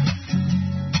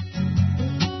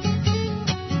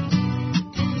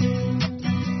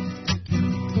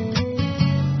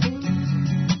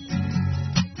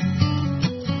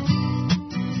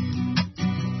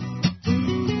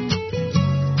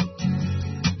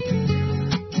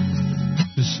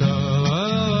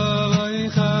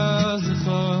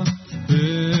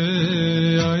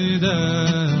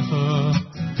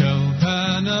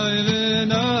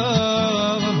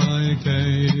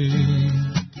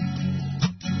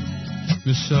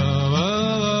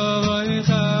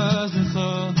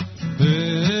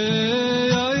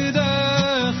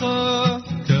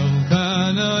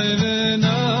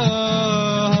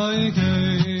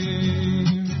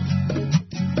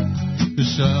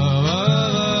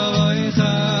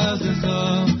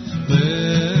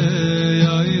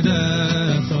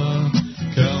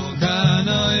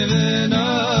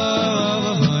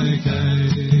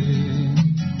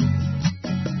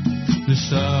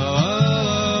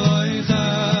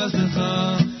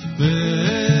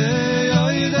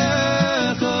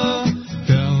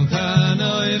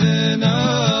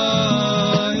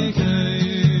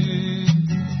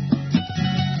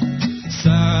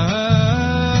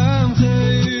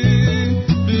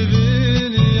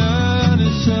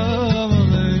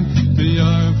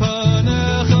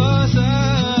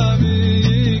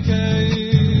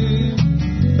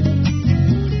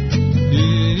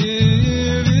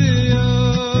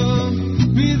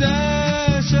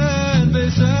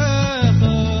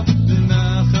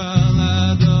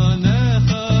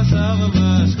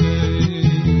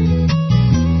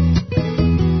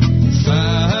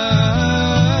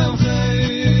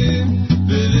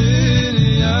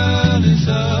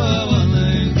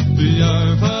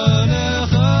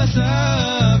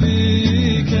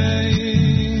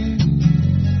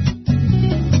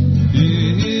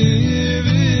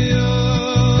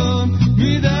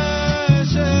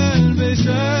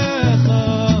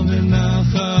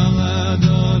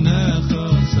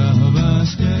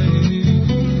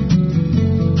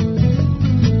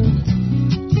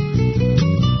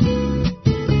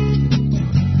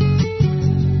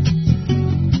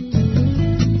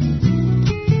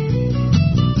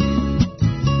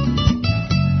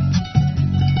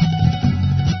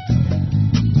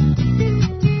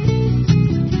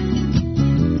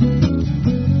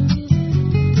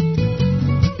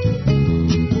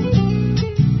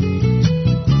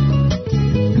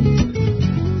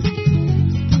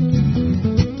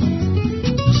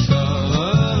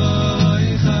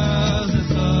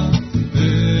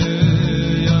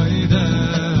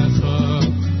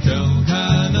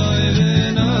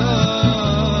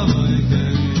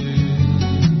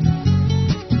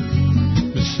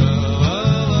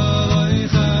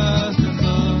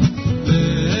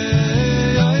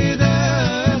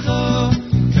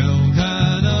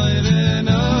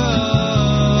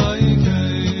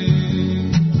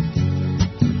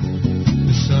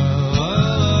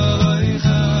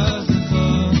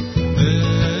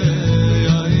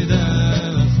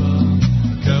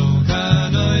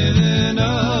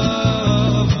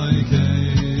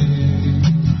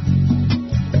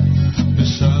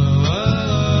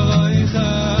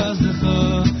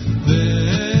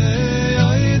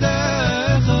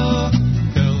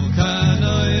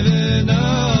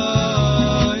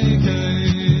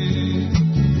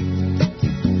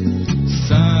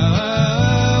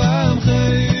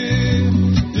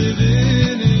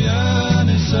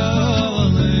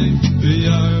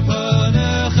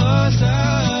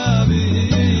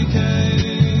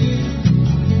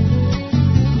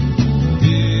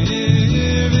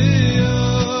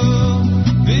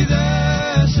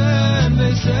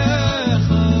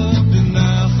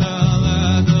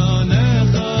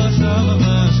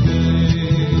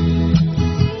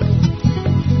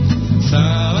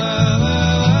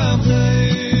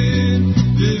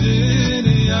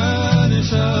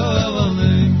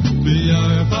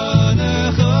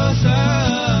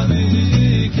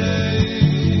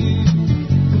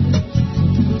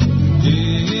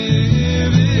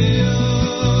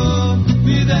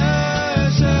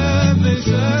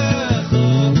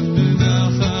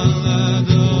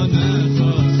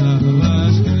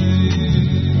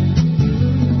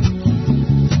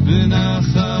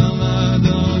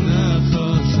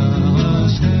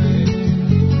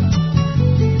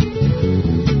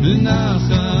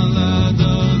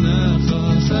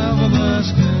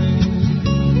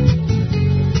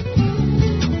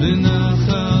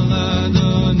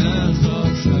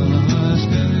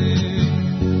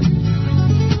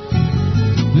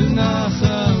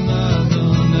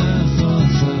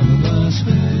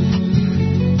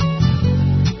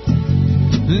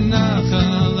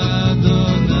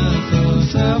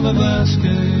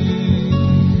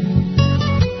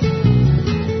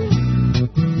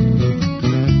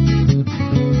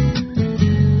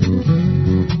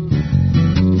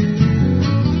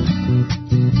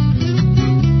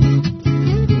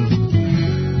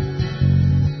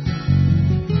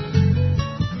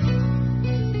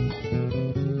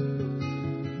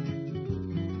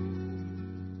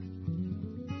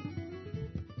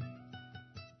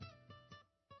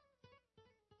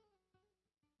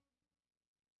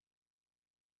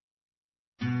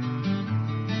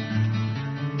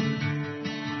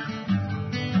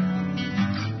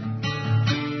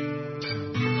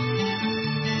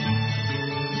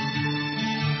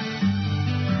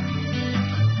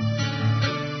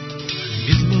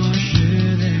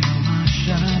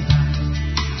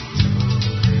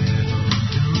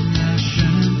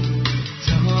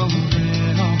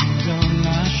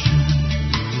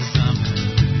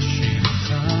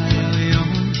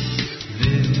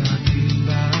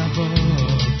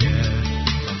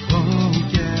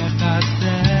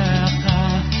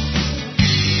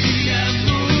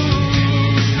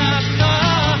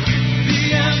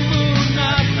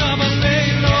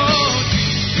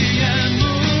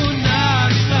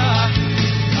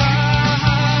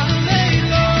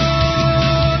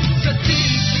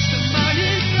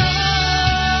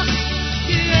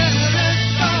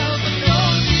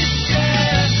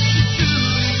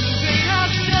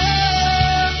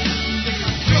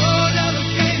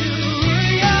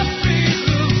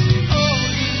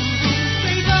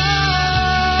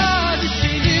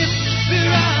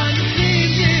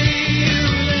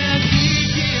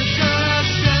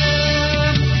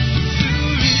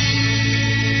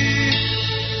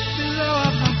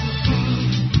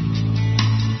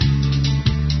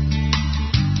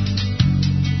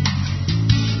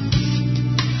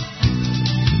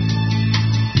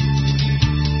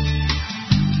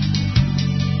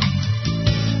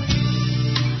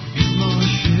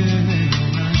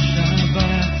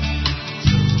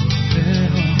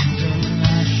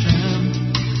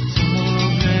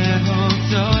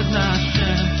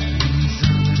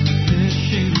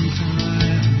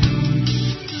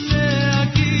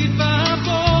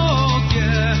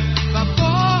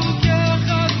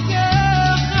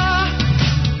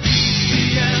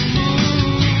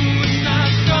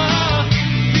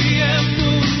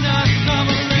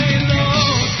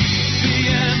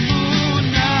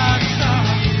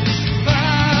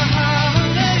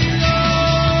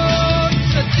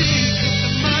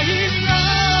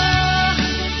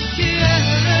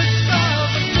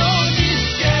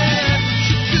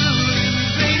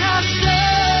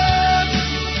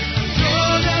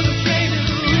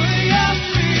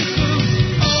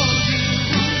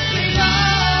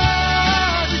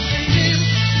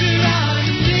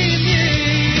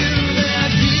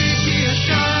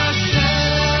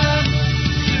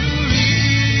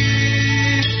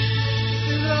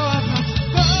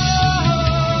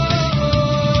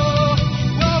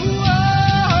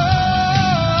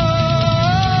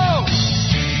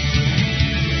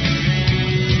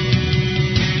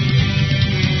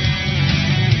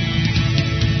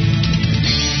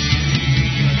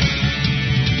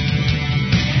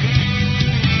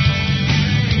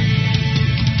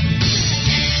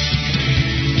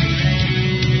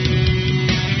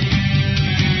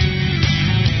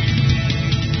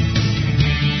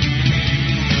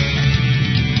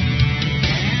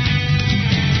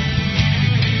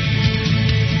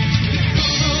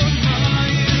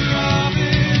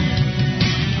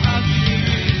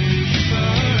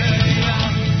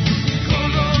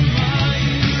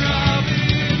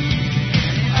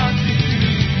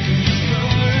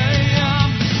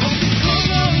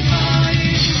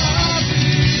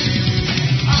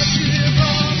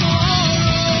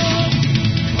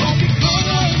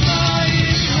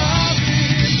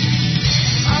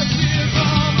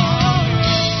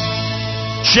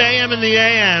 JM in the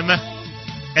AM.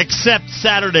 Except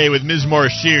Saturday with Mizmor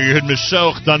Shir. You heard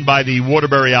Meshoch done by the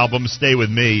Waterbury album, Stay With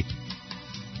Me.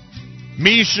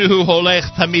 Mishu Holech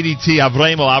Tamiditi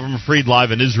Avram Fried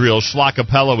live in Israel.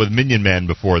 Shlakapella with Minion Man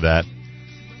before that.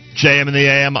 JM in the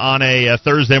AM on a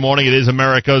Thursday morning. It is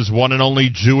America's one and only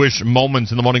Jewish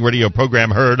Moments in the Morning radio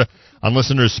program, heard on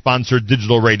listeners-sponsored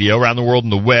digital radio around the world on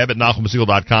the web at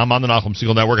NachumSegal.com, on the Nachum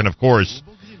Segal Network, and, of course,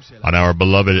 on our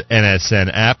beloved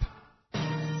NSN app.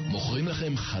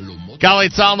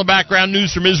 Galei Tzahal in the background.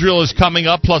 News from Israel is coming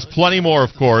up, plus plenty more,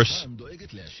 of course.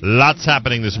 Lots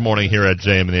happening this morning here at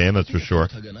JM in the AM, that's for sure.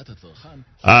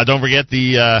 Don't forget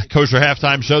the Kosher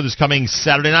Halftime Show this coming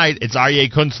Saturday night. It's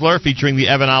Aryeh Kunstler featuring the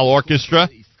Evan-Al Orchestra.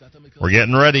 We're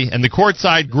getting ready. And the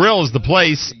Courtside Grill is the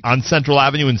place on Central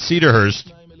Avenue in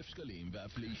Cedarhurst.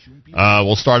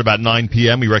 We'll start about 9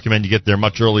 p.m. We recommend you get there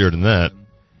much earlier than that.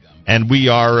 And we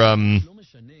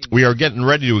are getting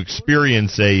ready to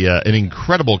experience an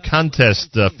incredible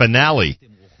contest finale.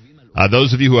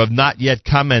 Those of you who have not yet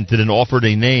commented and offered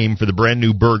a name for the brand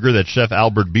new burger that Chef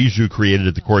Albert Bijou created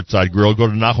at the Courtside Grill, go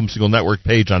to the Nachum Segal Network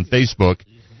page on Facebook.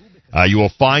 You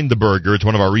will find the burger. It's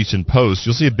one of our recent posts.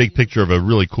 You'll see a big picture of a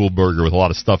really cool burger with a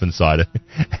lot of stuff inside it.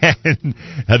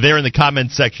 And there in the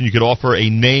comment section, you could offer a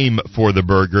name for the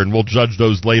burger, and we'll judge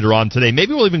those later on today.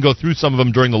 Maybe we'll even go through some of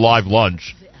them during the live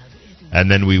lunch, and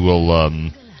then we will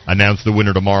announce the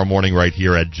winner tomorrow morning right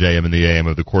here at JM in the AM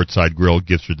of the Courtside Grill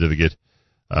gift certificate.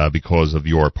 Because of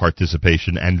your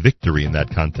participation and victory in that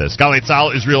contest. Galei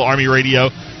Tzahal, Israel Army Radio,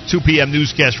 2 p.m.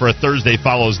 newscast for a Thursday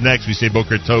follows next. We say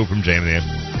Boker Tov from JM in the AM.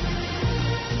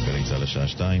 גלי צה"ל לשעה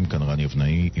 2, כאן רני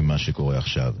אבנאי עם מה שקורה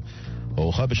עכשיו.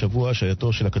 הוארכה בשבוע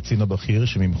השעייתו של הקצין הבכיר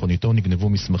שממכוניתו נגנבו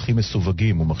מסמכים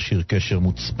מסווגים ומכשיר קשר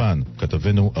מוצפן.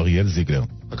 כתבנו אריאל זיגלר.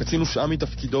 הקצין הושעה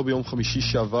מתפקידו ביום חמישי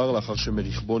שעבר לאחר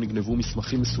שמרכבו נגנבו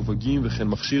מסמכים מסווגים וכן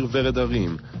מכשיר ורד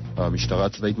הרים. המשטרה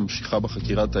הצבאית ממשיכה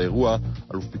בחקירת האירוע.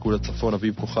 אלוף פיקוד הצפון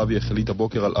אביב כוכבי החליט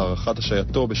הבוקר על הארכת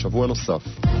השעייתו בשבוע נוסף.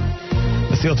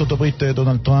 נשיא ארצות הברית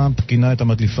דונלד טראמפ כינה את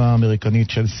המדליפה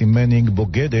האמריקנית צ'לסי מנינג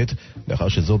בוגדת לאחר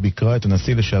שזו ביקרה את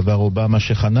הנשיא לשעבר אובמה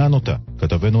שחנן אותה.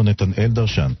 כתבנו נתנאל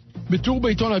דרשן. בטור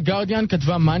בעיתון הגרדיאן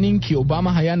כתבה מנינג כי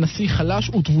אובמה היה נשיא חלש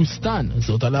ותבוסתן,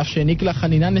 זאת על אף שהעניק לה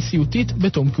חנינה נשיאותית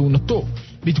בתום כהונתו.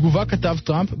 בתגובה כתב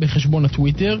טראמפ בחשבון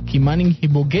הטוויטר כי מנינג היא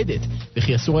בוגדת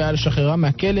וכי אסור היה לשחררה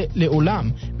מהכלא לעולם.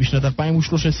 בשנת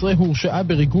 2013 הוא הורשעה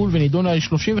בריגול ונידונה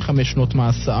ל-35 שנות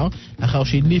מאסר לאחר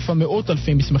שהדליפה מאות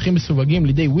אלפי מסמכים מסווגים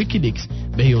לידי ויקיליקס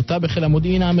בהיותה בחיל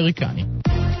המודיעין האמריקני.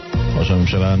 ראש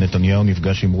הממשלה נתניהו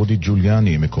נפגש עם רודי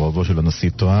ג'וליאני, מקורבו של הנשיא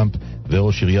טראמפ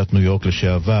וראש עיריית ניו יורק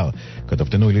לשעבר.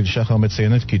 כתבתנו אליל שחר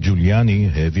מציינת כי ג'וליאני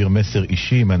העביר מסר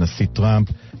אישי מהנשיא טראמפ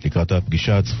לקראת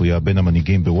הפגישה הצפויה בין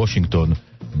המנהיגים בוושינגטון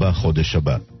בחודש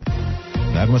הבא.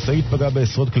 נהג משאית פגע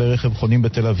בעשרות כלי רכב חונים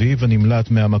בתל אביב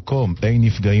ונמלט מהמקום. אין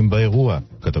נפגעים באירוע.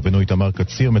 כתבנו איתמר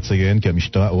קציר מציין כי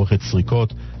המשטרה עורכת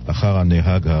סריקות אחר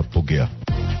הנהג הפוגע.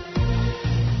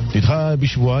 נדחה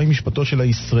בשבועיים משפטו של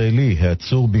הישראלי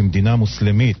העצור במדינה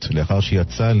מוסלמית לאחר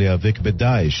שיצא להיאבק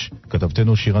בדאעש.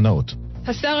 כתבתנו שירה נאות.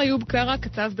 השר איוב קרא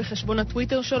כתב בחשבון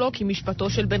הטוויטר שלו כי משפטו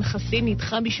של בן חסין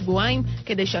נדחה בשבועיים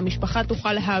כדי שהמשפחה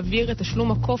תוכל להעביר את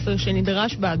תשלום הכופר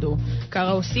שנדרש בעדו.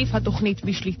 קרא הוסיף, התוכנית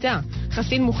בשליטה.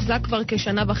 חסין מוחזק כבר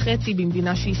כשנה וחצי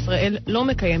במדינה שישראל לא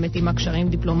מקיימת עם הקשרים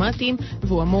דיפלומטיים,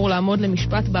 והוא אמור לעמוד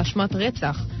למשפט באשמת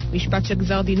רצח, משפט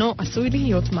שגזר דינו עשוי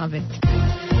להיות מוות.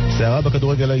 סערה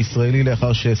בכדורגל הישראלי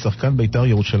לאחר ששחקן בית"ר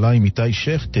ירושלים איתי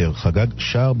שכטר חגג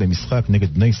שער במשחק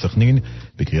נגד בני סכנין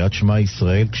בקריאת שמע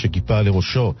ישראל כשכיפה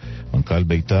לראשו. מנכ"ל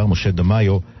בית"ר משה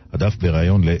דמאיו הדף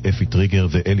בראיון לאפי טריגר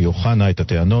ואלי אוחנה את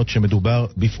הטענות שמדובר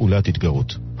בפעולת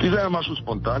התגרות. כי זה היה משהו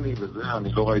ספונטני וזה, אני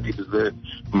לא ראיתי בזה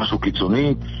משהו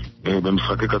קיצוני.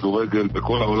 במשחקי כדורגל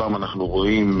בכל העולם אנחנו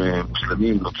רואים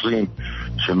מוסלמים, נוצרים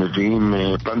שמביאים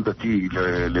פן דתי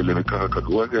למקר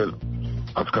הכדורגל.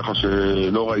 אז ככה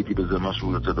שלא ראיתי בזה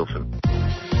משהו יוצא דופן.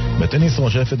 בטניס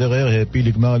רוג'ר פדרר העפיל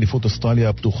לגמר אליפות אוסטרליה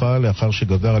הפתוחה לאחר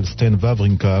שגבר על סטן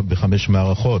וברינקה ב5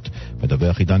 מערכות.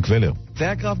 מדווח עידן קבלר. זה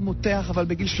היה קרב מותח, אבל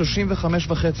בגיל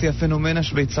 35.5 הפנומן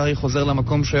השוויצרי חוזר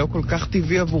למקום שהיה כל כך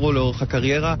טבעי עבורו לאורך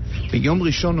הקריירה. ביום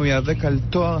ראשון הוא יאבק על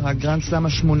תואר הגרנד סלאם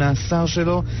ה-18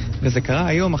 שלו, וזה קרה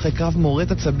היום אחרי קרב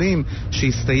מורת עצבים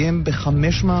שהסתיים ב5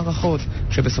 מערכות,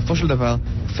 שבסופו של דבר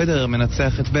פדרר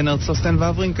מנצח את בן ארצו סטן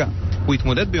וברינקה. הוא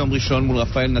התמודד ביום ראשון מול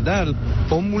רפאל נדל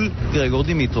או מול גרגור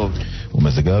דימיטרוב.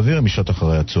 ומזג האוויר, משעת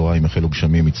אחרי הצהריים החלו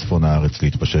גשמים מצפון הארץ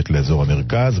להתפשט לאזור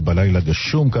המרכז, בלילה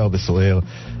גשום קר וסוער.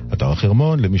 אתר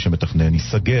החרמון למי שמתכנן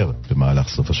ייסגר במהלך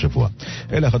סוף השבוע.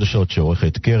 אלה החדשות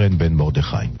שעורכת קרן בן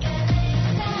מרדכי.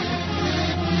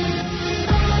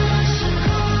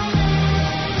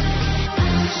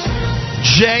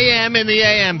 JM in the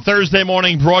AM Thursday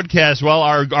morning broadcast. Well,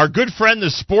 our good friend,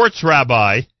 the sports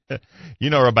rabbi,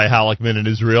 you know Rabbi Halakman in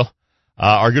Israel,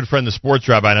 our good friend, the sports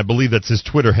rabbi, and I believe that's his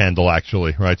Twitter handle,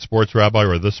 actually, right? Sports rabbi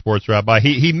or the sports rabbi.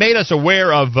 He made us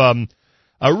aware of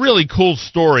a really cool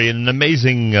story and an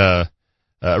amazing,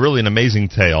 really an amazing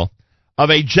tale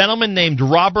of a gentleman named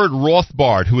Robert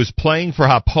Rothbart who is playing for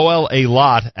Hapoel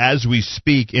Eilat as we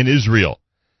speak in Israel.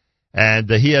 And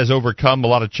he has overcome a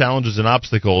lot of challenges and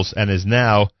obstacles and is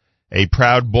now a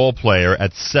proud ball player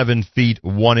at 7 feet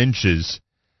 1 inches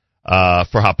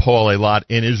for Hapoel Eilat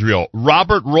in Israel.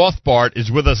 Robert Rothbart is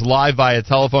with us live via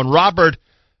telephone. Robert,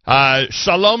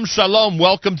 shalom, shalom.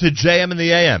 Welcome to JM in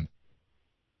the AM.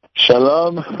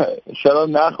 Shalom.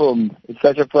 Shalom, Nachum. It's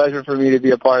such a pleasure for me to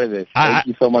be a part of this. Thank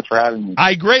you so much for having me.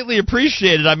 I greatly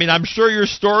appreciate it. I mean, I'm sure your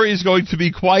story is going to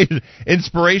be quite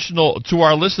inspirational to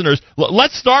our listeners.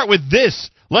 Let's start with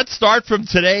this. Let's start from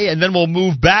today, and then we'll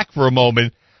move back for a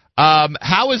moment.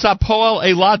 How is Hapoel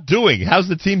Eilat doing? How's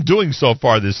the team doing so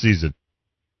far this season?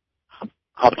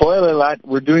 Hapoel Eilat,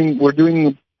 we're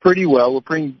doing pretty well.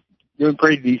 We're doing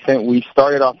pretty decent. We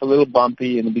started off a little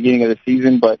bumpy in the beginning of the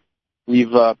season, but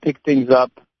we've picked things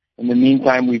up. In the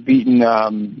meantime, we've beaten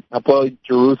Hapoel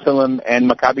Jerusalem and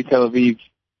Maccabi Tel Aviv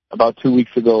about 2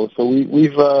 weeks ago. So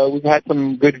we've had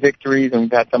some good victories, and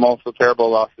we've had some also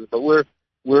terrible losses. But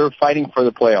we're fighting for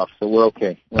the playoffs, so we're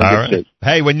okay. We're in good shape.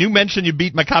 Hey, when you mention you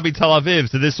beat Maccabi Tel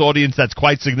Aviv, to this audience, that's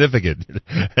quite significant.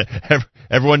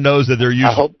 Everyone knows that they're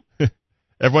usually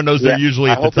everyone knows they're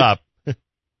usually at the top.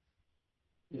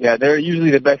 Yeah, they're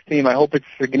usually the best team. I hope it's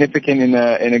significant in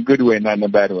a good way, not in a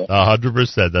bad way.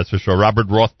 100%, that's for sure. Robert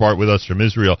Rothbart with us from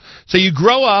Israel. So you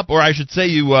grow up, or I should say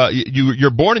you're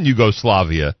born in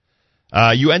Yugoslavia.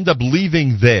 You end up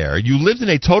leaving there. You lived in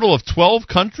a total of 12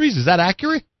 countries. Is that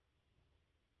accurate?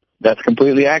 That's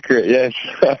completely accurate, yes.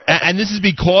 And this is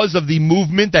because of the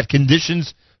movement that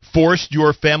conditions forced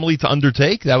your family to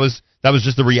undertake? That was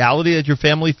just the reality that your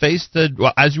family faced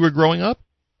as you were growing up?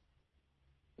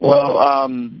 Well,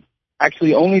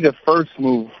 actually, only the first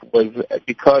move was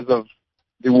because of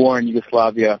the war in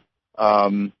Yugoslavia.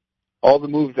 All the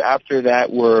moves after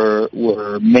that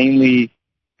were mainly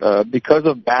because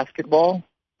of basketball,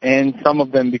 and some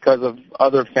of them because of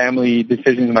other family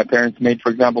decisions my parents made.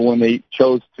 For example, when they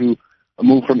chose to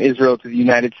move from Israel to the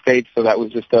United States, so that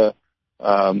was just a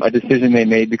decision they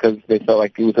made because they felt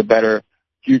like it was a better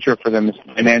future for them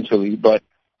financially. But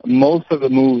most of the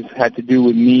moves had to do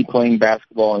with me playing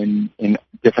basketball in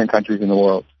different countries in the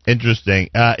world. Interesting.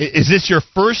 Is this your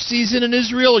first season in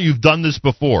Israel, or you've done this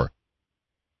before?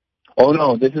 Oh,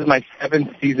 no, this is my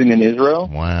 7th season in Israel.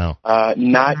 Wow.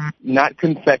 Not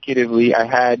consecutively. I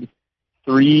had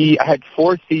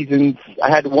 4 seasons.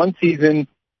 I had 1 season,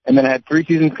 and then I had 3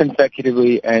 seasons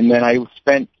consecutively, and then I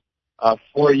spent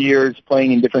 4 years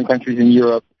playing in different countries in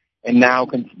Europe, and now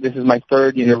this is my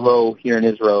 3rd in a row here in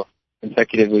Israel,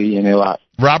 consecutively in Eilat.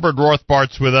 Robert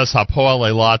Rothbart's with us, Hapoel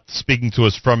Eilat, speaking to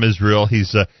us from Israel.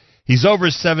 He's over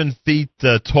 7 feet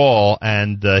tall,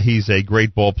 and he's a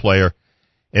great ball player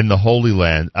in the Holy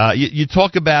Land. You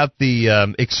talk about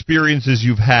the experiences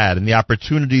you've had and the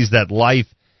opportunities that life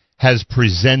has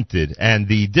presented and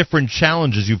the different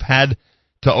challenges you've had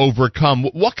to overcome.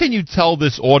 What can you tell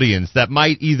this audience that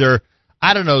might either,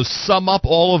 I don't know, sum up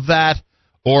all of that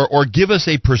or give us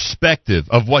a perspective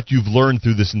of what you've learned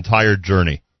through this entire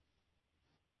journey?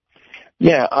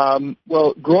 Yeah,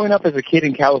 well, growing up as a kid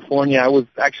in California, I was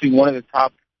actually one of the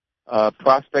top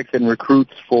prospects and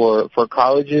recruits for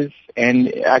colleges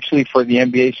and actually for the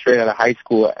NBA straight out of high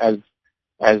school as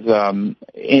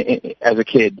a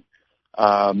kid.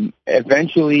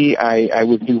 Eventually, I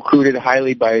was recruited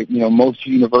highly by most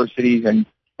universities, and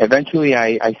eventually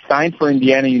I signed for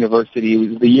Indiana University. It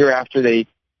was the year after they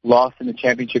lost in the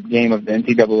championship game of the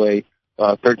NCAA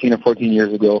 13 or 14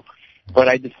 years ago. But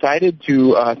I decided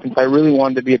to, since I really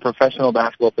wanted to be a professional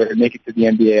basketball player and make it to the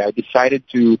NBA, I decided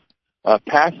to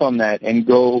pass on that and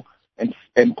go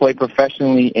and play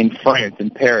professionally in France,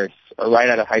 in Paris, right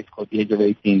out of high school at the age of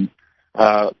 18.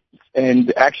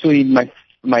 And actually,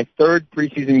 my 3rd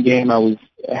preseason game, I was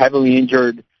heavily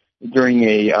injured during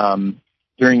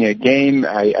a game.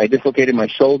 I dislocated my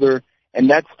shoulder, and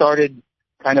that started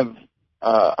kind of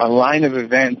a line of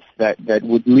events that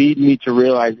would lead me to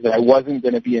realize that I wasn't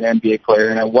going to be an NBA player,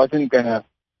 and I wasn't going to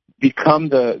become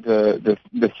the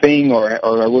thing, or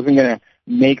I wasn't going to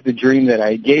make the dream that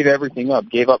I gave everything up.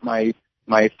 Gave up my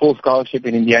full scholarship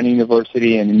in Indiana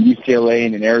University and in UCLA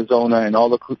and in Arizona and all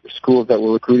the schools that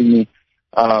were recruiting me.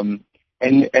 And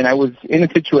I was in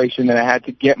a situation that I had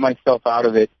to get myself out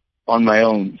of it on my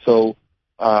own. So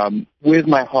with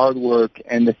my hard work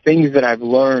and the things that I've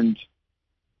learned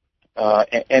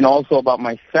and also about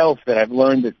myself, that I've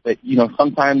learned that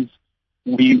sometimes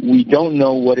we don't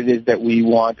know what it is that we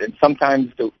want, and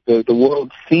sometimes the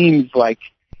world seems like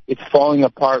it's falling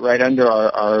apart right under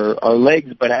our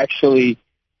legs, but actually,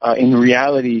 in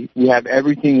reality, we have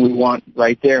everything we want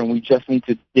right there, and we just need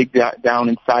to dig down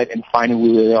inside and find who we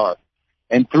really are.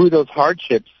 And through those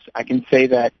hardships, I can say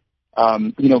that,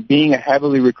 being a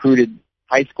heavily recruited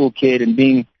high school kid and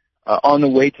being on the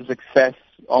way to success,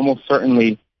 almost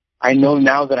certainly, I know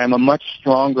now that I'm a much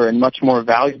stronger and much more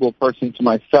valuable person to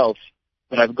myself,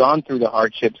 that I've gone through the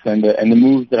hardships and the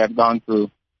moves that I've gone through.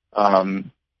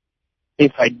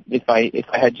 If I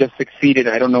had just succeeded,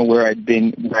 I don't know where I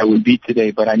would be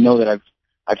today, but I know that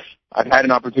I've had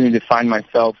an opportunity to find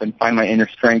myself and find my inner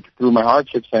strength through my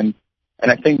hardships, and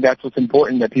I think that's what's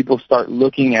important, that people start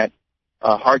looking at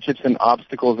hardships and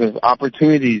obstacles as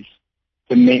opportunities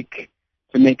to make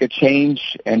a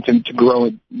change and to grow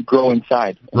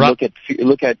inside. And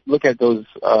look at those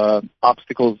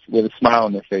obstacles with a smile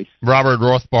on their face. Robert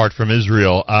Rothbart from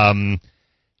Israel.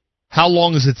 How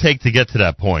long does it take to get to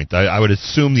that point? I would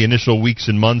assume the initial weeks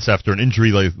and months after an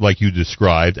injury like you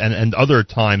described, and other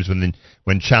times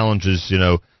when challenges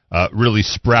really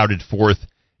sprouted forth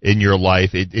in your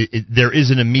life, there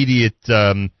is an immediate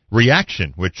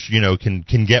reaction which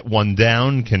can get one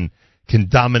down, can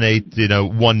dominate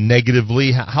one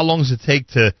negatively. How long does it take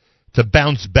to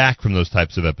bounce back from those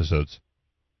types of episodes?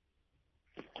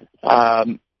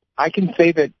 I can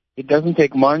say that it doesn't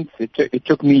take months. It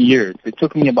took me years. It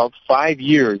took me about 5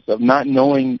 years of not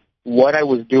knowing what I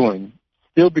was doing.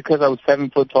 Still, because I was 7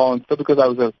 foot tall, and still because I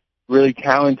was a really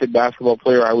talented basketball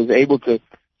player, I was able to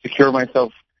secure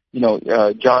myself,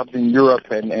 jobs in Europe,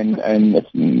 and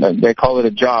they call it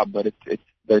a job, but it's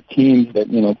their teams that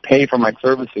pay for my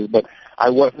services. But I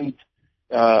wasn't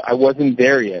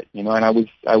there yet, and I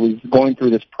was going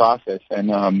through this process,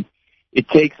 and it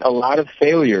takes a lot of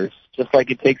failures. Just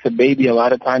like it takes a baby a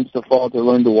lot of times to fall to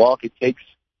learn to walk, it takes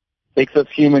us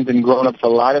humans and grown-ups a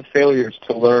lot of failures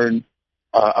to learn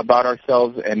about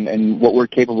ourselves and what we're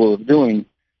capable of doing.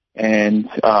 And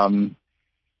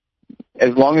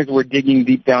as long as we're digging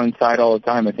deep down inside all the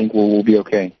time, I think we'll be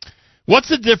okay. What's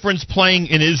the difference playing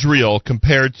in Israel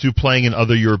compared to playing in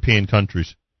other European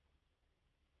countries?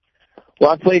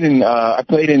 Well, I played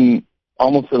in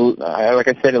almost, like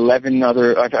I said, 11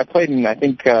 other. I played in, I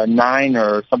think, 9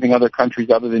 or something other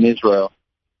countries other than Israel.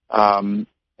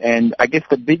 And I guess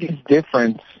the biggest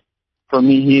difference for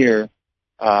me here,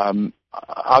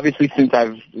 obviously, since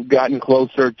I've gotten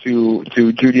closer to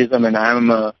Judaism and I'm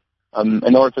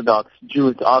an Orthodox Jew,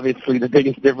 it's obviously the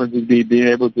biggest difference is being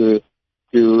able to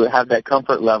have that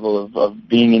comfort level of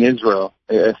being in Israel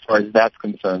as far as that's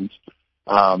concerned.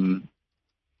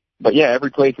 But yeah, every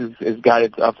place has got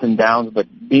its ups and downs, but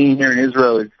being here in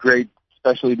Israel is great,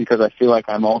 especially because I feel like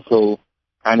I'm also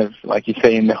kind of, like you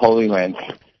say, in the Holy Land.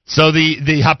 So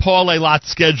the Hapoel Eilat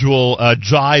schedule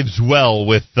jives well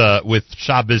with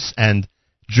Shabbos and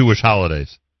Jewish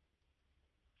holidays.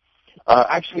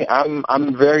 Actually,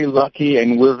 I'm very lucky,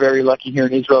 and we're very lucky here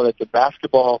in Israel that the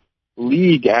basketball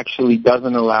league actually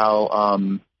doesn't allow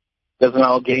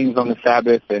games on the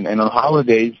Sabbath and on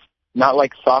holidays. Not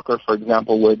like soccer, for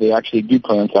example, where they actually do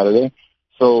play on Saturday.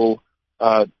 So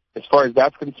as far as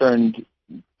that's concerned,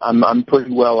 I'm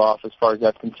pretty well off as far as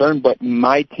that's concerned. But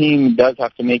my team does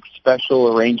have to make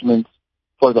special arrangements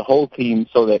for the whole team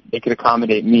so that they could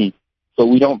accommodate me. So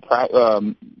we don't.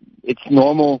 It's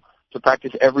normal to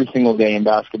practice every single day in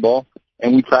basketball,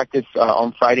 and we practice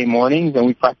on Friday mornings, and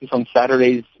we practice on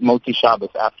Saturdays, Motzi Shabbos,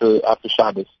 after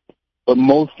Shabbos. But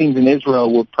most teams in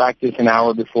Israel will practice an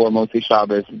hour before Motzi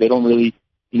Shabbos. They don't really,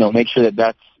 make sure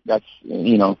that that's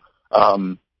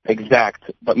exact.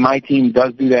 But my team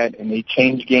does do that, and they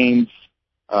change games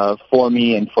for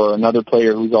me and for another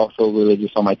player who's also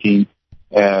religious on my team,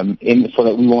 so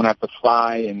that we won't have to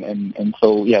fly. And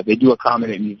so, yeah, they do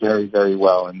accommodate me very, very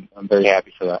well, and I'm very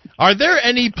happy for that. Are there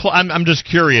any I'm just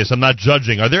curious. I'm not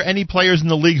judging. Are there any players in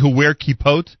the league who wear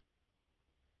kippot?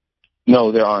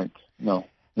 No, there aren't. No.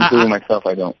 Including myself,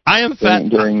 I don't. I am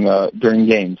during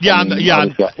games. Yeah,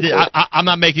 I'm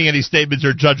not making any statements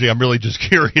or judging. I'm really just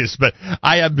curious, but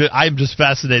I am just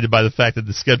fascinated by the fact that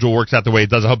the schedule works out the way it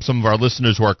does. I hope some of our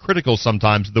listeners who are critical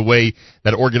sometimes of the way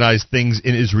that organized things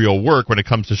in Israel work when it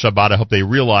comes to Shabbat, I hope they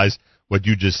realize what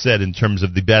you just said in terms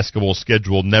of the basketball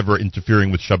schedule never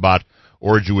interfering with Shabbat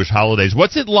or Jewish holidays.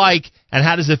 What's it like, and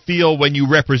how does it feel when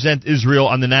you represent Israel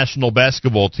on the national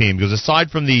basketball team? Because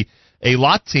aside from the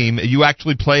Eilat team, you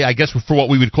actually play, I guess, for what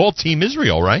we would call Team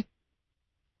Israel, right?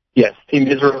 Yes, Team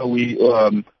Israel. We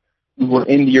were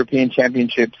in the European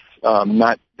Championships,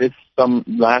 not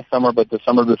last summer, but the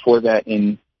summer before that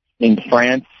in in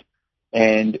France,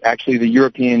 and actually the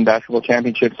European Basketball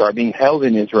Championships are being held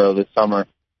in Israel this summer.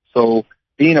 So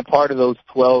being a part of those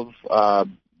 12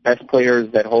 best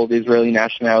players that hold Israeli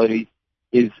nationality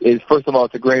is first of all,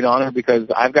 it's a great honor because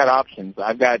I've got options.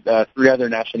 I've got 3 other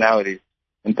nationalities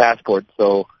and passports.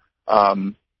 So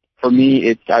for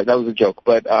me, that was a joke,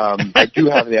 but I do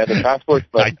have the other passports.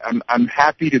 But I'm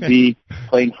happy to be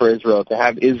playing for Israel, to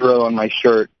have Israel on my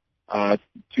shirt,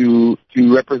 to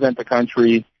represent the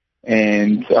country.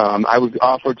 And I was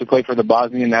offered to play for the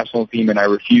Bosnian national team, and I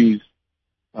refused.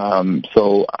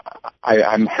 So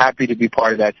I'm happy to be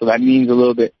part of that. So that means a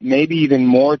little bit, maybe even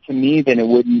more to me than it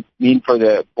would mean for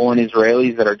the born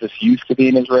Israelis that are just used to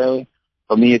being Israeli.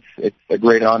 For me, it's a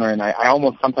great honor, and I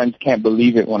almost sometimes can't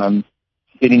believe it when I'm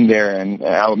sitting there and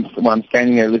when I'm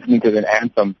standing there listening to the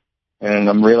anthem, and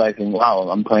I'm realizing, wow,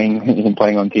 I'm playing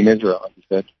on Team Israel, like you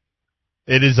said.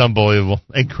 It is unbelievable,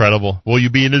 incredible. Will you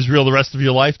be in Israel the rest of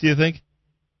your life, do you think?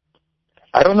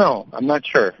 I don't know. I'm not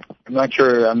sure.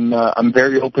 I'm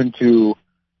very open to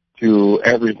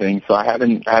everything, so I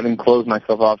haven't closed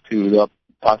myself off to the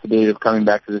possibility of coming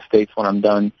back to the States when I'm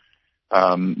done.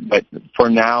 But for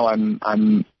now,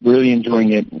 I'm really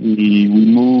enjoying it. We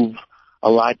move a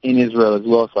lot in Israel as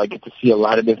well, so I get to see a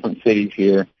lot of different cities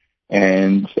here,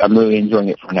 and I'm really enjoying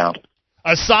it for now.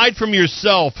 Aside from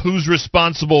yourself, who's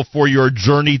responsible for your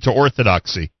journey to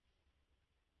Orthodoxy?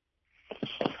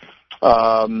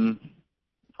 For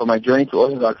my journey to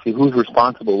Orthodoxy, who's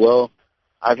responsible? Well,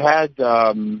 I've had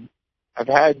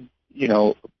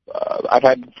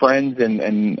friends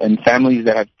and families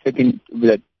that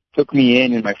took me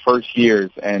in my first years,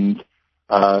 and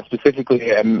specifically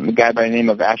a guy by the name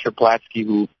of Asher Platsky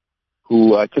who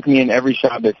took me in every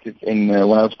Shabbos when I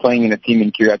was playing in a team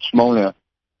in Kiryat Shmona,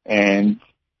 and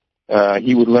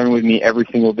he would learn with me every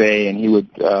single day, and he would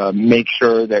make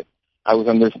sure that I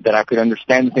could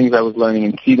understand the things I was learning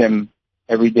and see them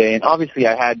every day. And obviously,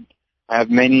 I have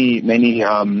many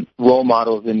role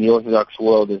models in the Orthodox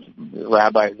world as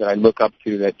rabbis that I look up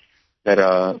to, that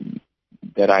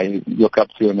I look up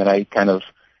to, and that I kind of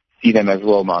see them as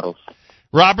role models.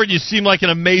 Robert, you seem like an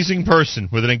amazing person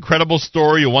with an incredible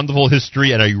story, a wonderful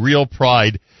history, and a real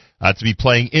pride to be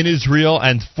playing in Israel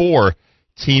and for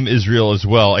Team Israel as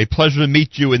well. A pleasure to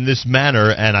meet you in this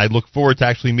manner, and I look forward to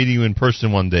actually meeting you in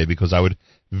person one day because I would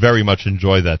very much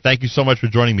enjoy that. Thank you so much for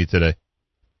joining me today.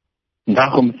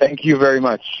 Nahum, thank you very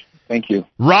much. Thank you.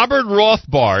 Robert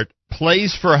Rothbart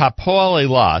plays for Hapoel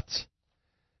Eilat,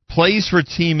 plays for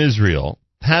Team Israel,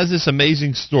 has this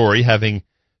amazing story, having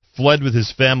fled with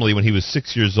his family when he was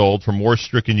 6 years old from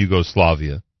war-stricken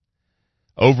Yugoslavia,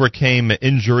 overcame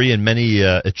injury and many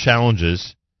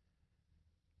challenges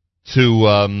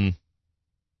to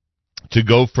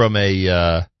go from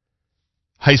a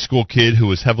high school kid who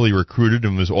was heavily recruited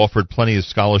and was offered plenty of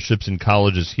scholarships in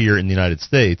colleges here in the United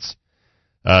States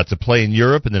to play in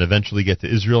Europe and then eventually get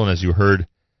to Israel, and as you heard,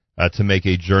 to make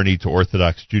a journey to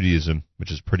Orthodox Judaism,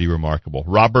 which is pretty remarkable.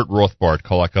 Robert Rothbart,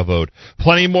 Kol HaKavod.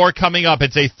 Plenty more coming up.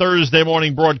 It's a Thursday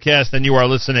morning broadcast, and you are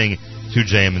listening to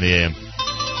JM in the AM.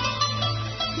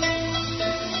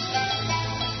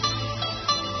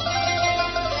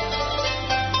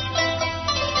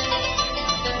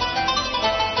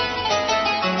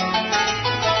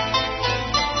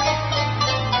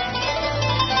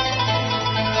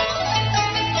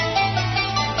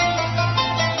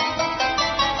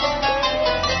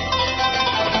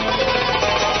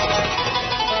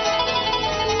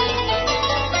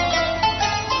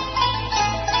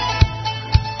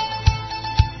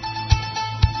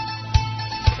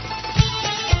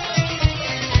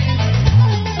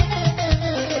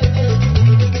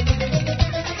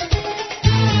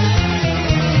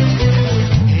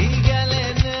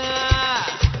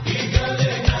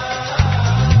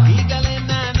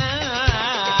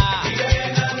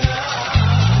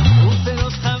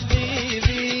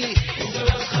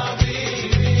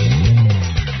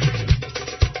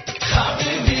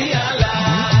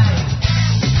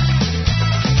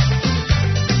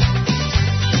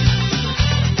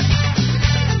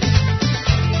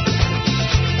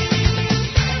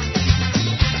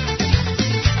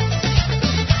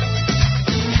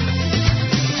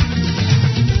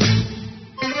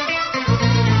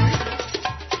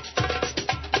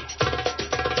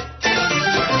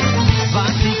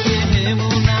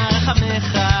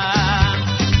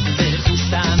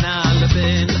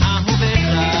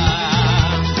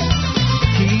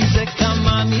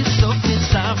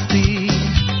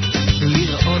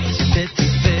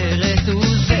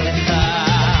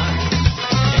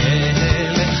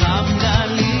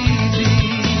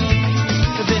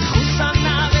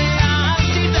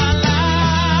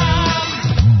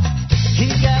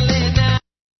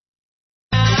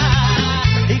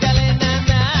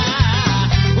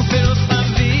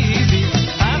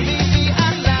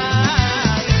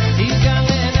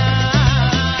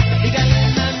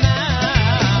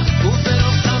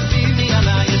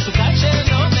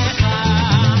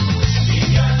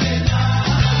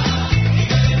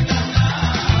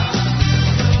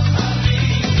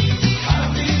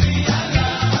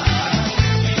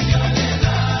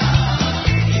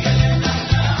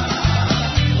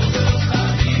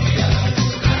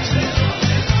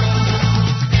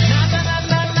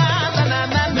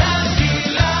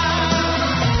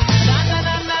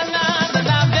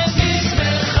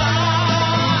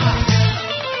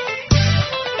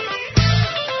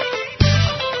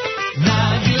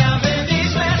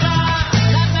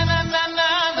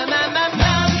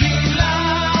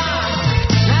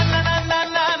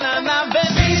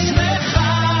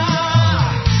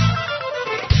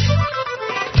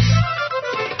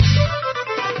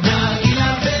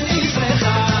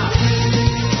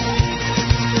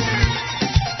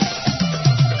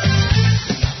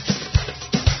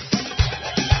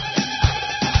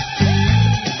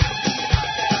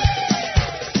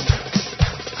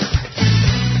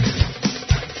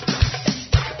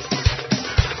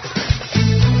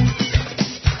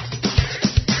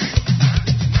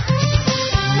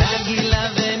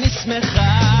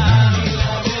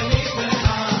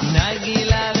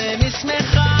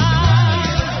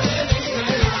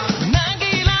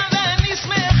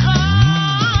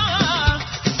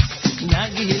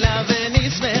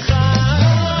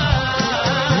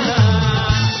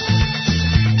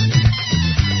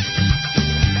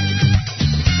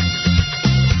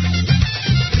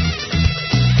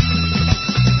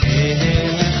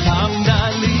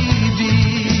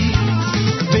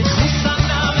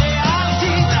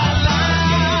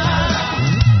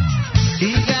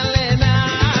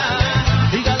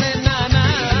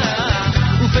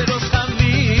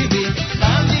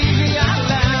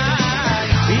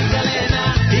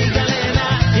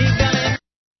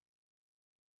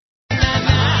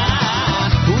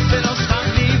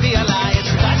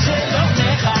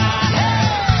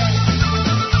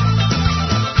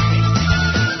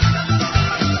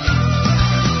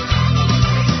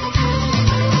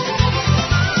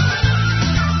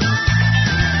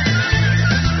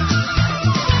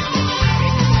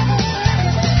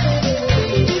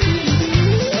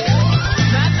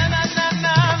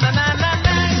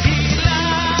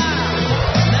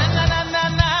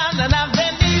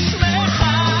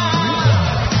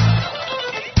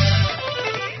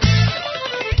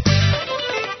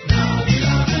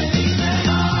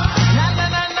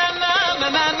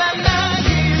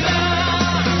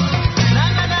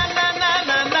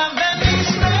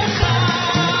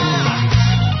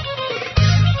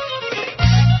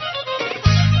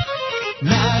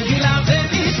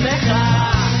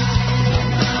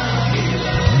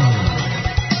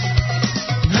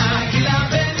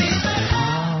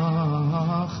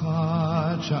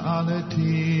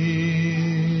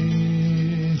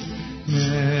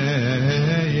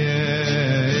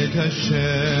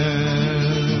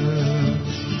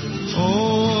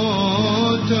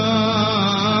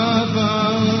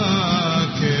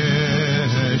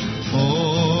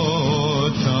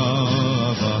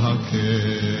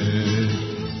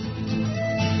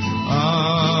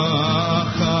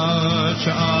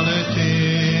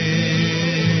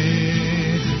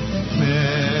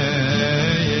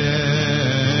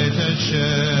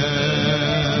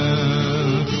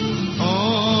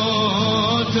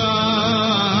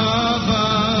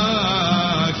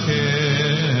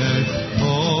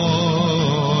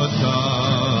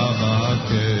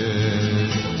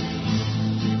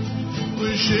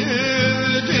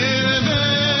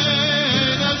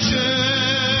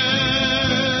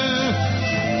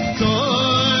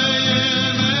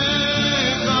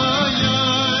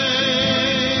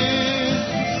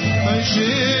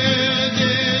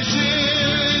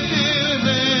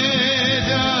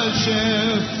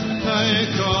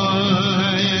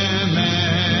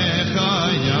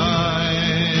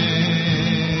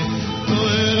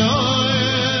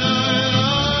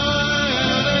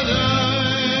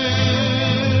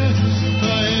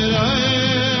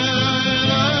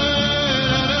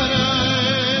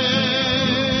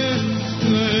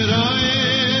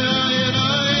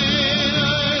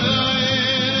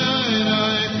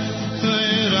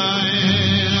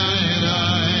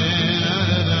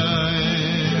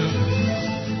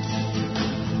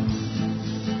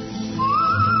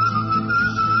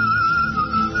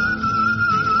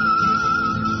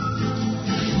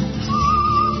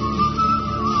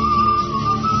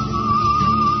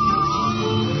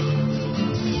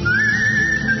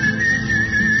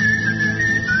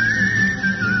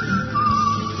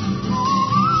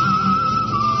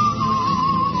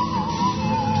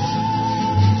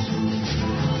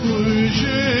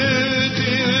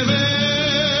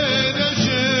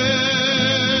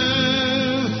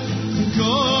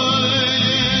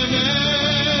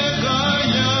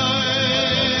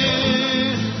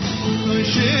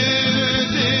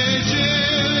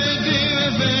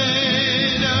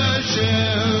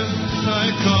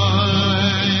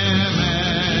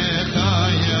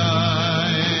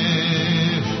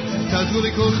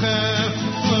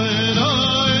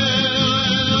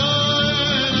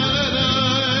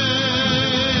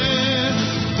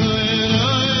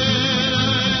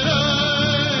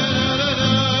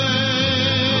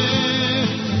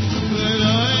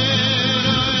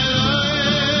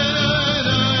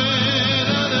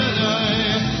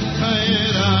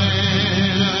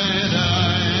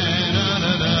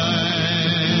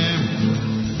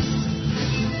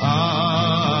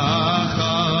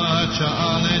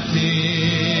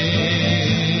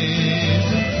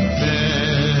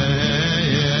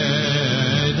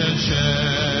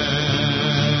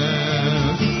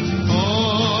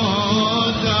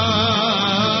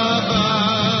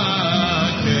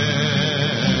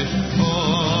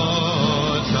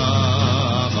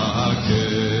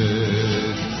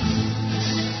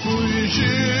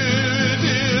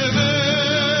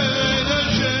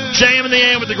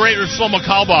 The great Shlomo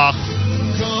Kalbach.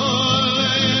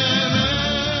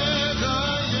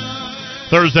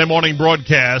 Thursday morning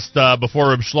broadcast.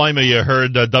 Before Reb Shlomo, you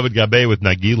heard David Gabe with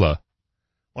Nagila. I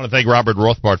want to thank Robert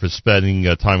Rothbart for spending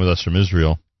time with us from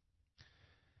Israel.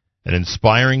 An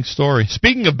inspiring story.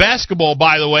 Speaking of basketball,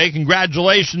 by the way,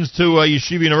 congratulations to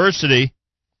Yeshiva University.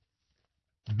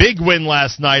 Big win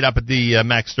last night up at the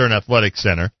Max Stern Athletic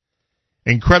Center.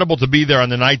 Incredible to be there on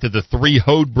the night that the three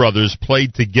Hode brothers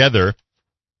played together.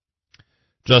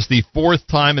 Just the fourth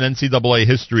time in NCAA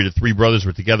history the three brothers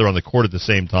were together on the court at the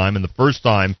same time, and the first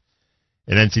time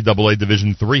in NCAA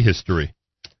Division III history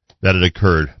that it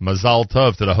occurred. Mazal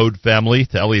tov to the Hode family,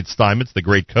 to Elliot Steinmetz, the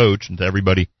great coach, and to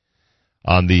everybody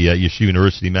on the Yeshiva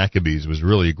University Maccabees. It was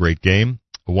really a great game,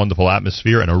 a wonderful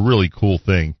atmosphere, and a really cool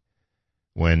thing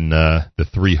when the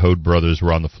three Hode brothers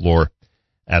were on the floor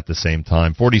at the same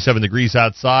time. 47 degrees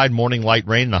outside, morning light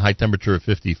rain, and a high temperature of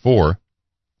 54.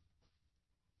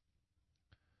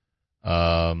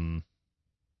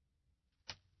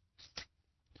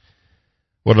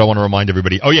 What did I want to remind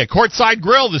everybody? Oh, yeah, Courtside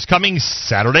Grill this coming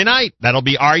Saturday night. That'll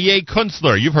be Aryeh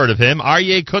Kunstler. You've heard of him.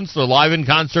 Aryeh Kunstler live in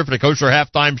concert for the Kosher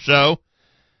Halftime Show.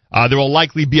 There will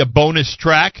likely be a bonus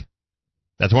track.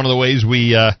 That's one of the ways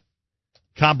we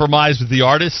compromise with the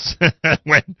artists.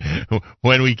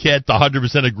 when we can't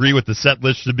 100% agree what the set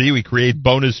list should be, we create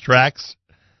bonus tracks.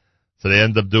 So they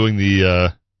end up doing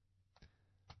the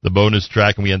bonus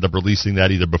track, and we end up releasing that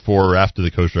either before or after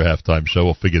the Kosher Halftime Show.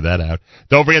 We'll figure that out.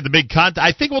 Don't forget the big contest.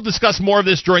 I think we'll discuss more of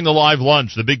this during the live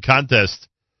lunch, the big contest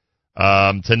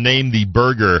to name the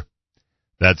burger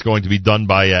that's going to be done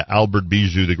by Albert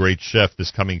Bijou, the great chef,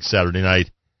 this coming Saturday night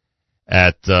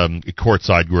at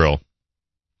Courtside Grill.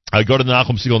 Go to the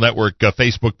Nachum Segal Network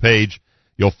Facebook page.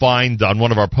 You'll find on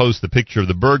one of our posts the picture of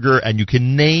the burger, and you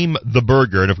can name the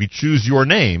burger. And if we choose your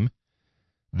name,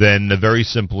 then very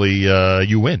simply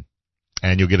you win,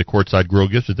 and you'll get a Courtside Grill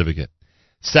gift certificate.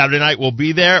 Saturday night we'll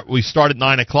be there. We start at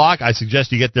 9 o'clock. I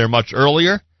suggest you get there much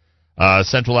earlier.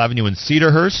 Central Avenue in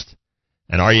Cedarhurst.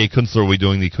 And Aryeh Kunstler will be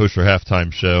doing the Kosher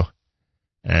Halftime Show.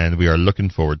 And we are looking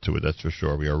forward to it, that's for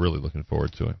sure. We are really looking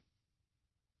forward to it.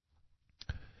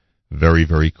 Very,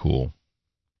 very cool.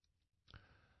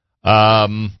 A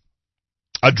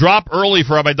drop early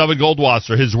for Rabbi David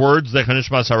Goldwasser. His words, Zecher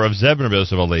Nishmas Harav Zev Rabbi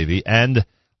Yosef Alevi, and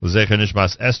Zecher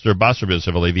Nishmas Esther Bas Rabbi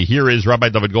Yosef Alevi. Here is Rabbi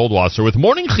David Goldwasser with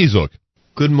Morning Chizuk.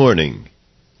 Good morning.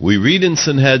 We read in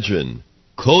Sanhedrin,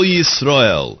 Kol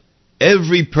Yisrael,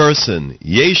 every person,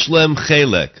 Yesh Lem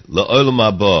Chelek La'olam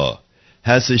Haba,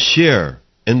 has a share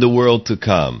in the world to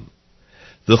come.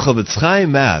 The Chavetz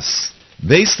Chaim asks,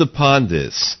 based upon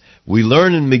this, we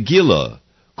learn in Megillah,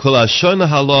 Kol Hashon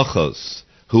Halachos,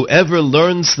 whoever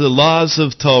learns the laws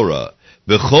of Torah,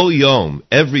 B'chol Yom,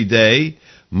 every day,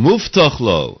 Muftach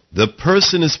Lo, the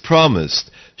person is promised,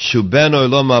 Shuben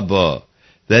Olam Haba,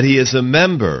 that he is a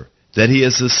member, that he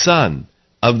is a son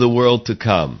of the world to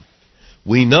come.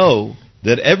 We know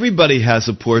that everybody has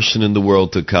a portion in the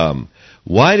world to come.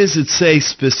 Why does it say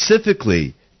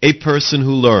specifically a person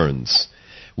who learns?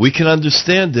 We can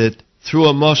understand it through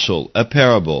a mashal, a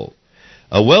parable.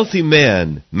 A wealthy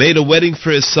man made a wedding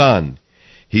for his son.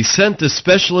 He sent a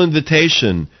special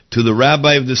invitation to the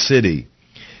rabbi of the city.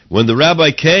 When the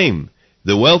rabbi came,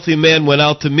 the wealthy man went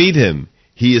out to meet him.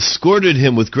 He escorted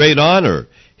him with great honor.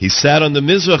 He sat on the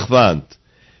Mizrach Vant,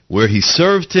 where he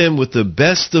served him with the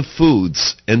best of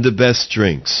foods and the best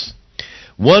drinks.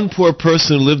 One poor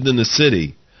person who lived in the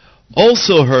city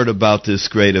also heard about this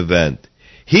great event.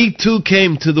 He too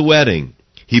came to the wedding.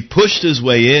 He pushed his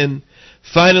way in.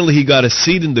 Finally, he got a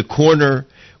seat in the corner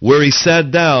where he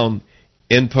sat down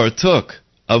and partook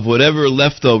of whatever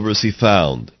leftovers he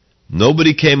found.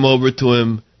 Nobody came over to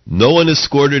him. No one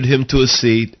escorted him to a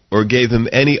seat or gave him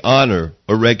any honor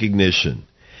or recognition.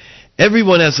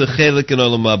 Everyone has a chelik in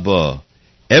Olam Haba.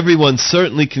 Everyone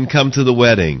certainly can come to the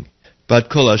wedding. But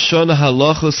Kol Hashon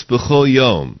Halachos B'chol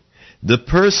Yom, the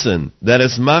person that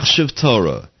is machshav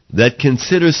Torah, that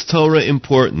considers Torah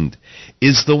important,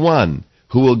 is the one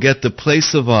who will get the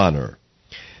place of honor.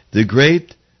 The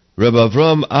great Reb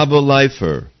Avram Abba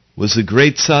Leifer was a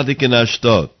great tzaddik in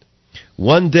Ashdod.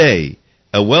 One day,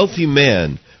 a wealthy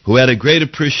man who had a great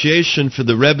appreciation for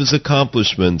the Rebbe's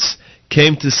accomplishments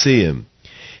came to see him.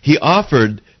 He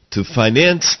offered to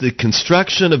finance the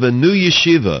construction of a new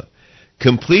yeshiva,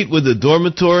 complete with a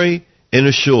dormitory and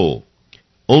a shul.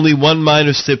 Only one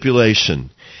minor stipulation.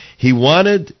 He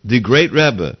wanted the great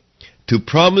Rebbe to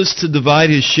promise to divide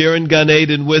his share in Gan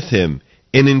Eden with him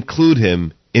and include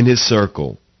him in his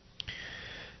circle.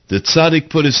 The tzaddik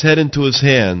put his head into his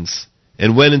hands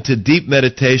and went into deep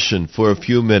meditation for a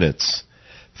few minutes.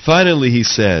 Finally he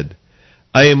said,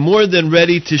 I am more than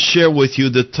ready to share with you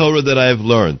the Torah that I have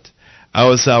learned.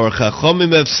 Our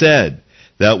Chachomim have said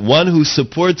that one who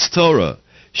supports Torah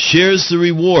shares the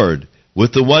reward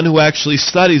with the one who actually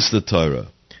studies the Torah.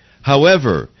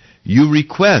 However, you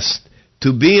request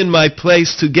to be in my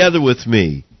place together with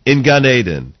me in Gan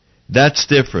Eden. That's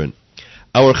different.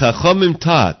 Our Chachomim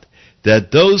taught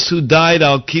that those who died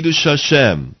al Kiddush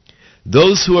Hashem,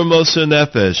 those who are Moser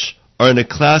Nefesh, are in a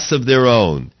class of their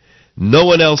own. No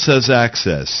one else has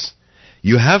access.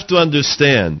 You have to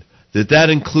understand that that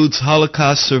includes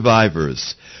Holocaust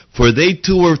survivors, for they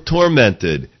too were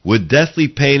tormented with deathly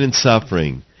pain and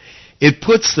suffering. It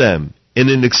puts them in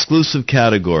an exclusive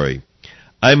category.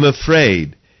 I'm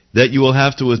afraid that you will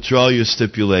have to withdraw your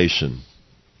stipulation.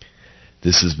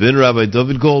 This has been Rabbi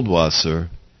David Goldwasser,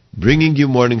 bringing you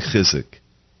Morning Chizuk.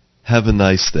 Have a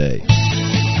nice day.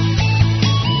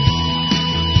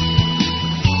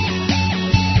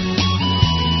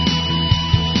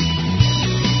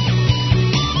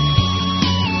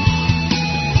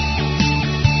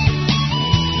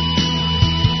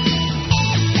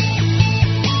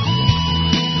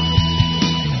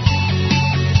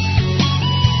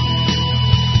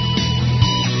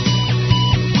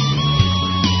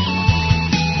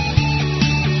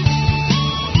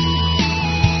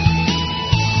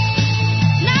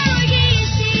 Now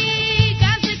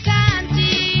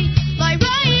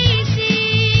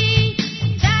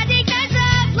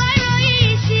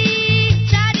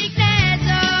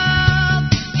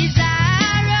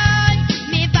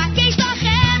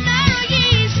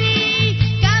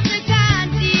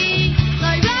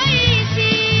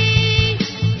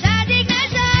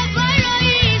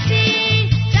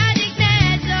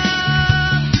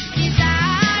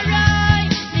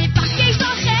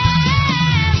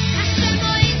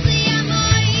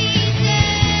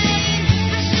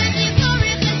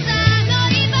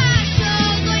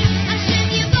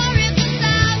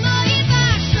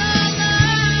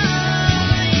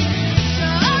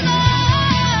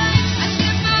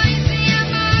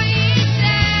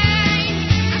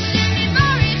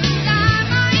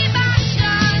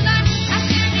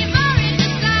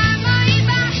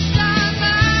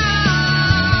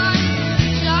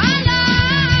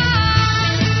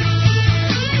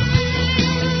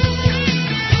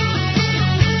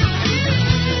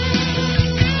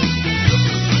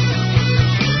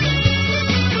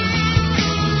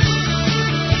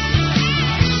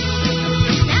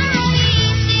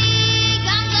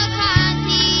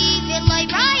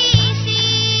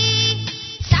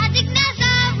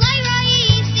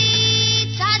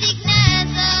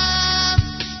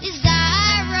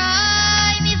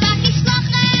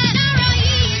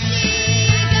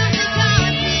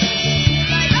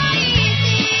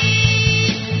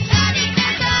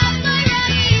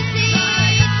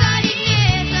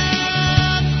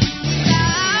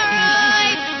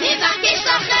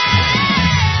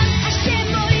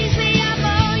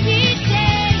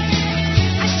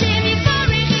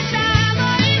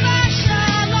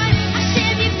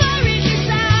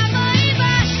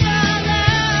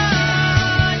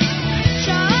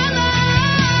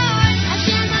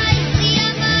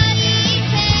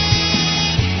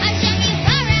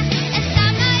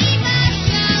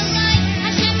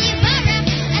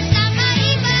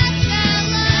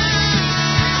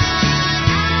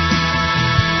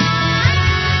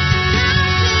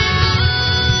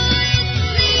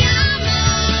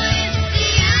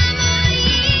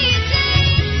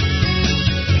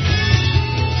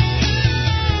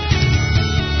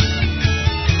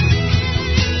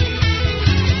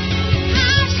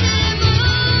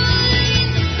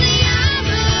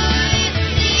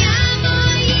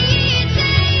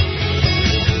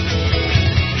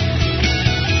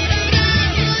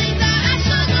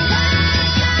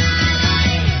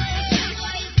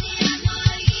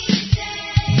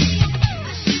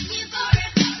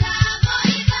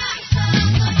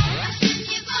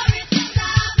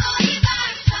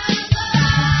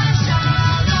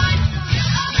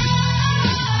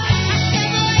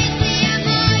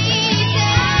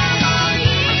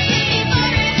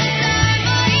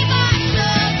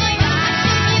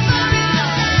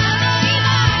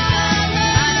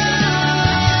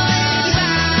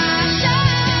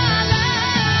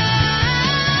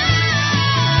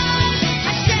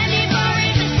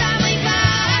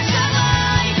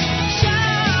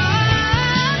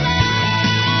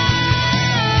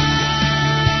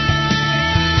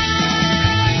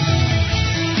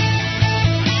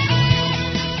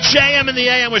JM in the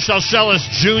AM with Shalshelis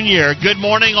Jr. Good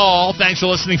morning, all. Thanks for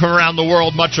listening from around the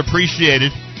world. Much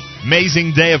appreciated.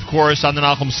 Amazing day, of course, on the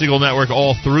Nachum Segal Network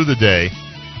all through the day.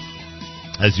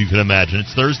 As you can imagine,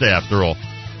 it's Thursday after all.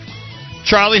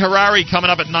 Charlie Harari coming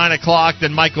up at 9 o'clock.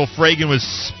 Then Michael Fragan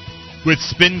with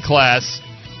Spin Class.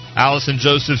 Allison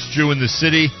Joseph's Jew in the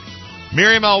City.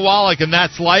 Miriam L. Wallach, and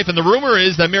That's Life. And the rumor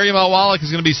is that Miriam L. Wallach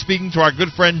is going to be speaking to our good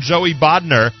friend Joey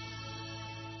Bodner,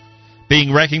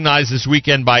 being recognized this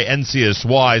weekend by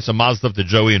NCSY. So mazel tov to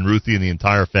Joey and Ruthie and the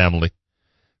entire family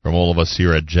from all of us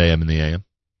here at JM in the AM.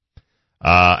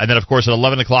 And then, of course, at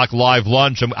 11 o'clock, live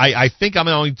lunch. I think I'm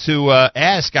going to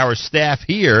ask our staff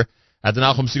here at the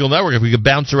Nachum Segal Network if we could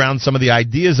bounce around some of the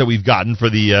ideas that we've gotten for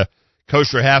the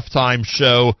Kosher Halftime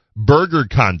Show Burger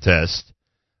Contest.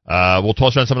 We'll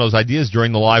toss around some of those ideas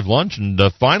during the live lunch. And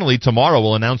finally, tomorrow,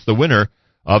 we'll announce the winner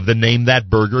of the Name That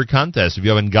Burger Contest. If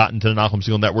you haven't gotten to the Nachum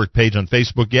Segal Network page on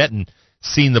Facebook yet and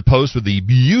seen the post with the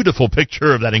beautiful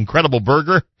picture of that incredible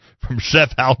burger from Chef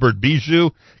Albert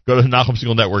Bijou, go to the Nachum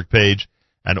Segal Network page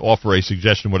and offer a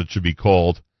suggestion what it should be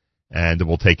called, and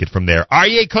we'll take it from there.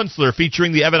 Aryeh Kunstler,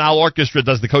 featuring the Evan Al Orchestra,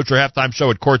 does the Kosher Halftime Show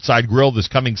at Courtside Grill this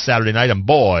coming Saturday night, and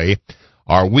boy,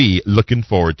 are we looking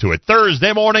forward to it.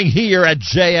 Thursday morning here at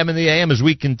JM in the AM as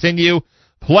we continue.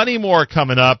 Plenty more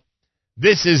coming up.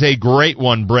 This is a great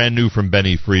one, brand new from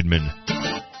Benny Friedman.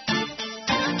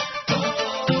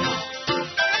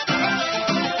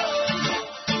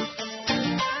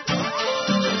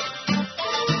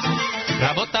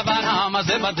 רבות אברהם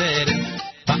הזה בדרך,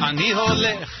 ואני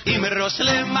הולך עם ראש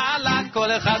למעלה,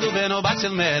 כל אחד ובנו בת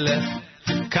של מלך.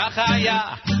 ככה היה,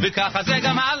 וככה זה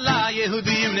גם עלה,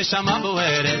 יהודים נשמה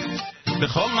בוערת.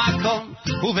 בכל מקום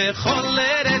ובכל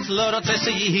ארץ, לא רוצה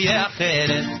שיהיה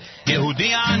אחרת.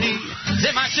 יהודי אני, זה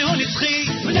משהו נצחי.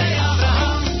 בני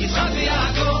אברהם, יצחק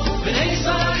ויעקב, בני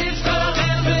ישראל יבחר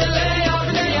רחל ולאה.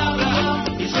 בני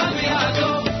אברהם, יצחק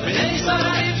ויעקב, בני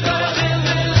ישראל יבחר רחל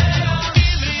ולאה.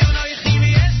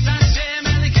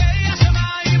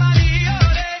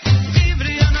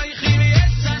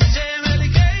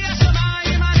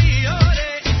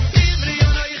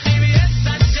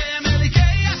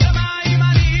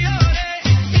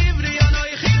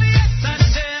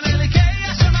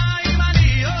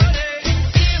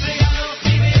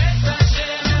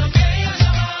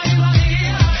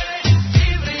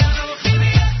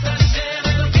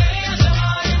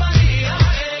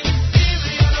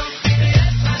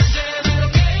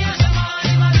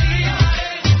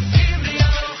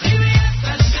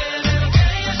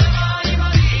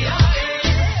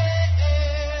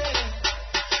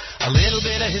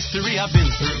 I've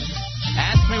been through.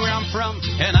 Ask me where I'm from,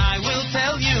 and I will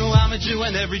tell you I'm a Jew,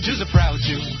 and every Jew's a proud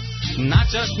Jew. Not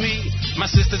just me, my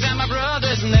sisters and my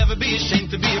brothers. Never be ashamed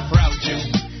to be a proud Jew.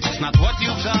 It's not what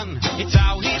you've done, it's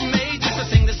how He made you to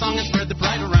sing the song and spread the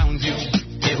pride around you.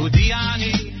 Yehudi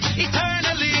ani,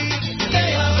 eternally.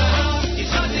 Bnei Avraham,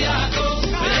 Yitzchak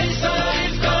v'Yaakov, Bnei Yisrael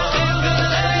yivkor el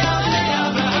v'leah. Bnei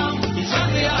Avraham, Yitzchak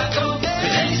v'Yaakov,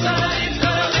 Bnei Yisrael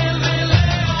yivkor el v'leah.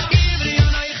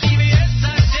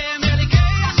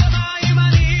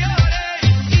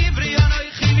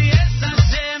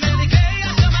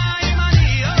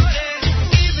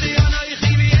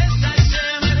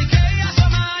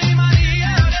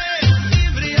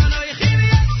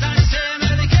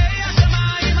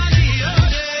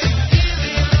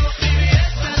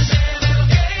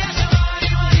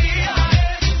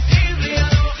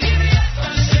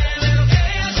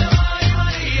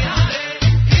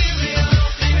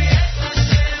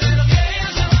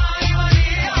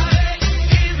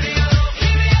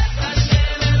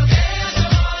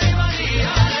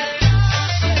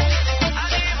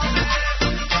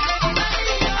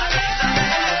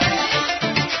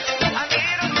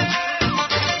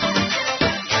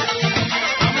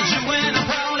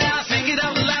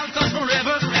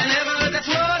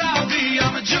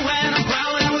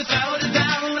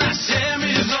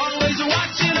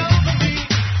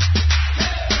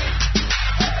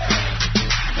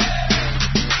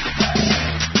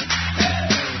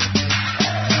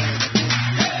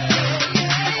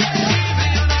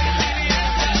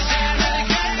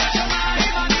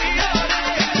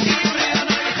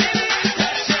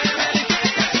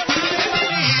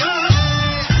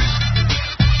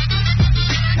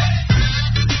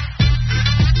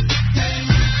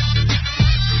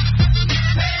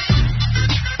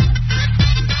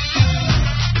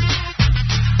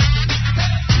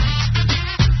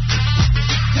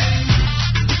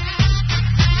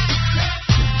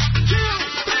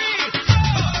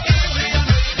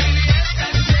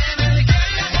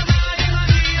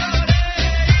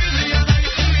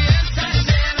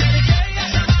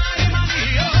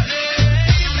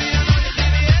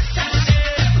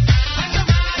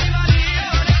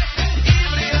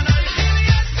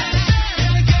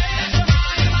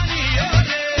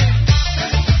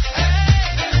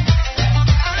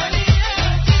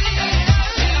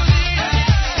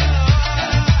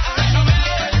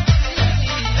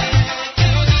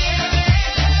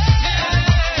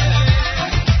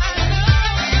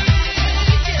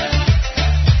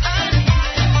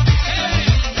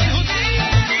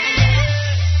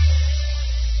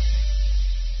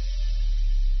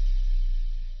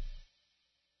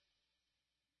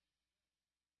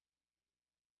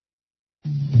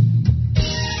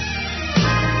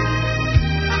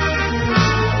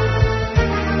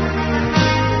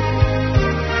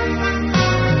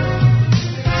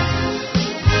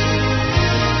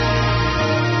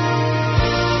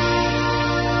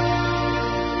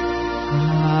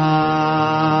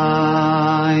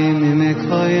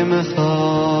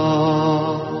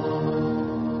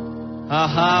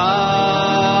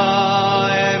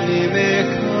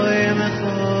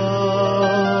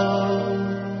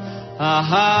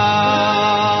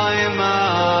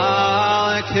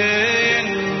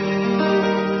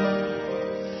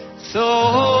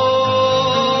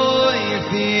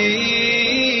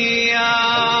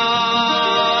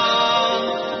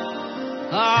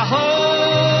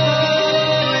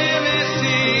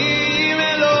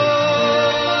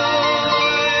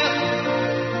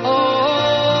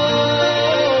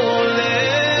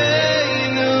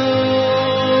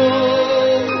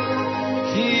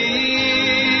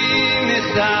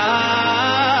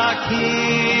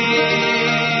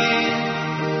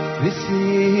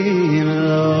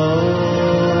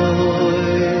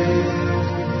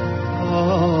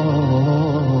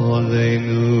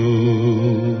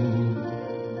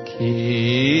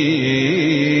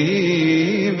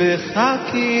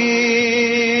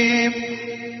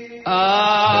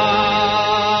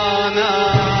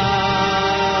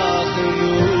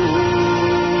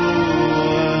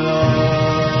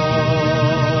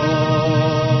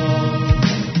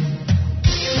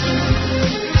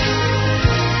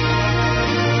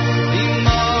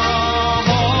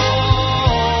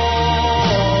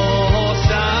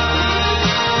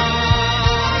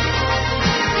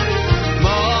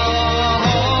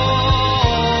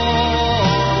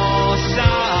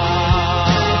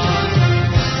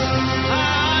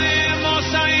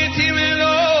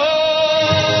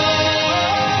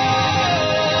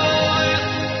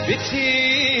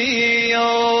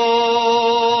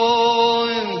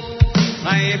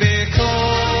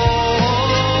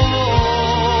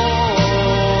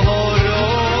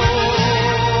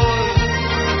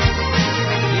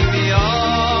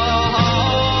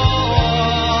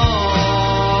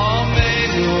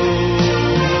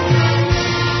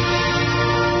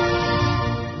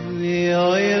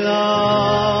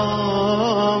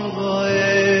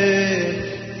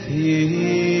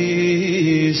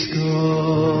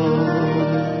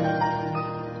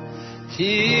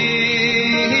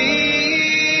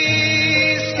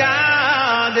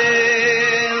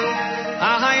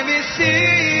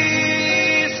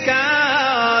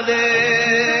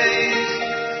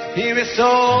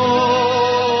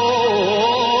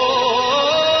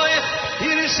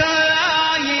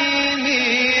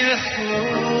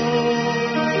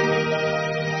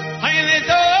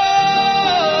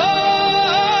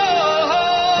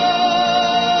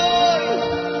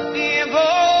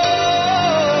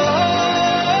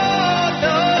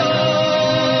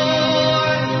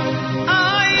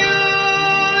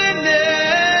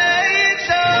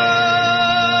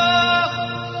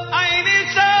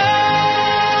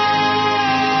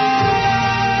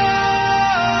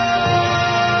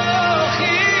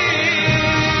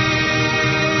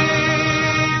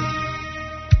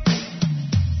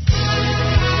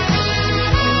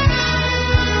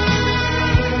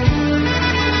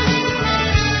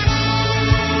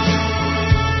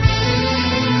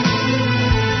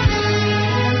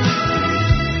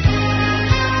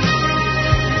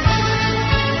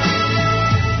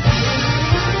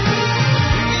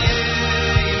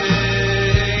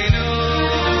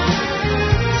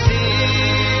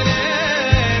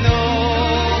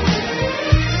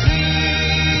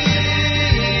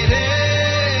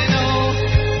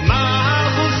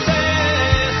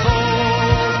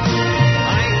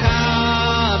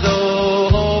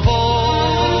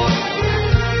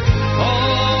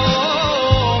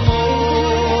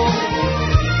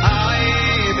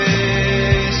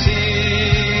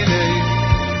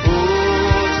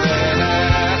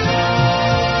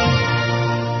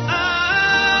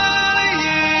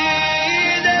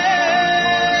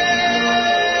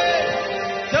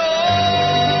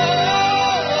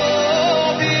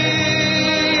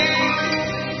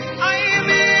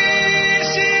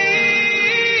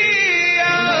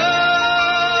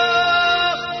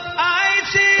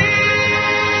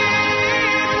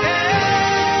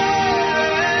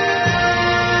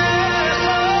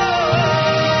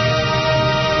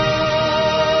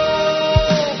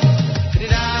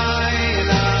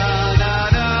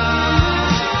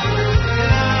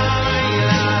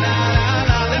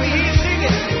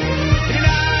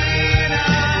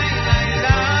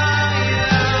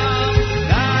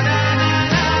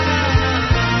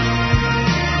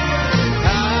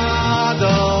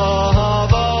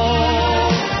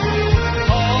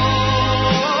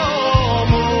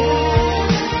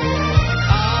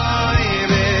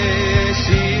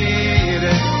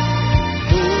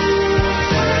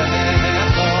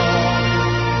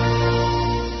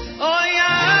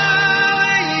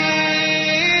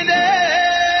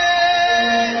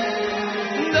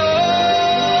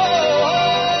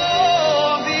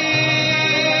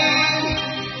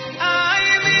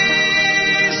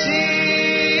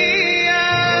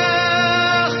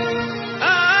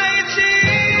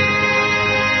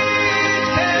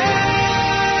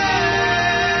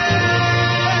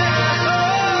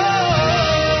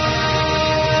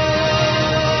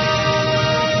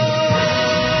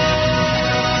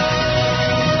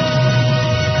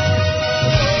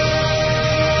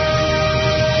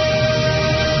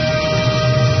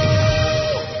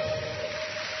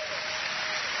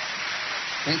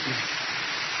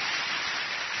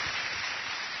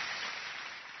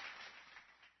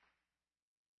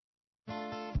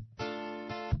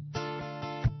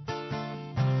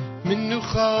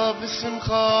 Menucha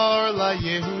v'simcha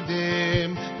LaYehudim,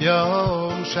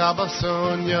 Yom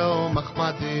Shabbason, Yom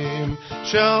Achmadim,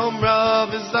 Shomra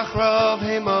v'zachrov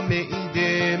hema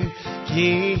me'idim, Ki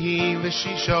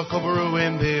v'shisha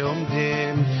kovruim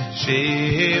be'omdim,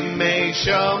 Shemei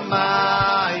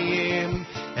Shamayim,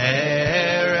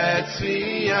 Eretz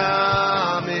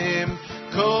v'yamim,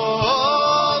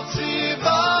 Kol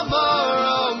tzivah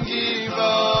morom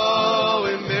givo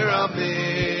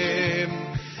imiramim,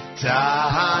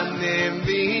 Tahanim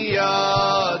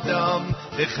v'yadam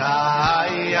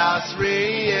v'chayas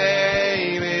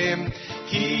re'emim,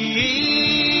 Ki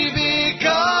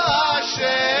v'kashem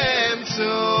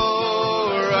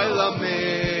tzur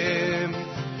olamim,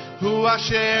 Hu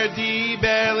asher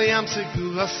diber li'am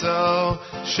segulaso,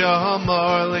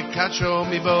 Shamar l'kacho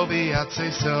mivo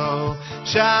v'yatzeso,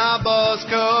 Shabbos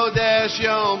kodesh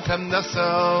yom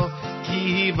kamdaso,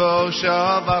 Kivo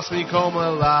shavas mikom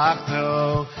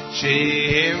elachto,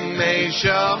 Shemei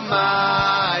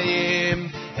shamayim,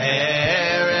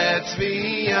 Eretz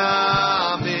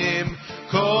v'yamim,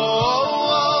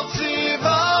 Kol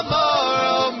tzivah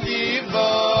morom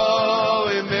givo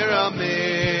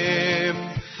imiramim,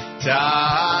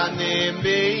 Tanim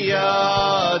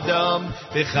b'yadam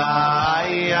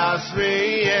v'chayas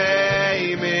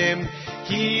re'emim,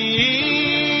 Ki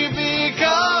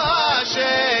v'kashem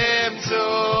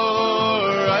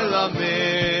tzur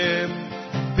olamim,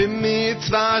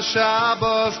 B'mitzvah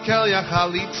Shabbos kel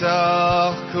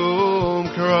yachalitzach, Kum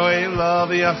kroi lo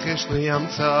v'yachish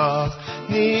liyamtzach,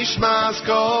 Nishmas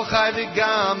kol chai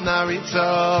v'gam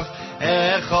naritzach,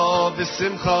 Echo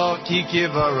v'simcha ki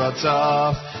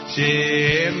kivarotzach,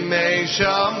 Shemei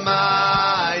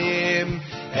shamayim,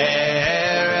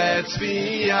 Eretz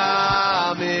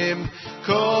v'yamim,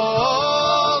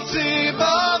 Kol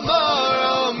tzivah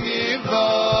morom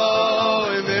givo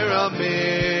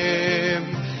imiramim,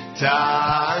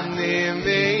 Tanim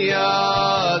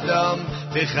v'yadam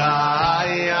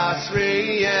v'chayas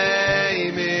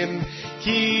re'emim,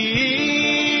 Ki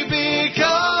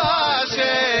b'kashem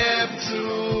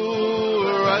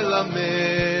tzur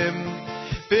olamim,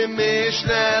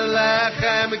 B'mishne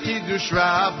lechem kiddush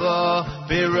rabba,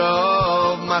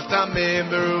 B'rov matamim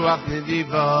b'ruach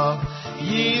nediva,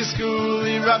 Yizku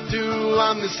lirabtu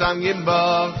am nisangim ba,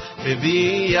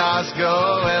 B'viyas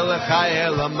goel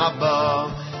echayel amabba,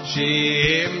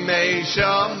 Shemei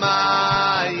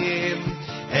shamayim,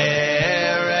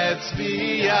 Eretz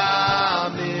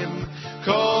v'yamim,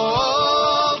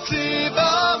 Kol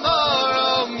tzivah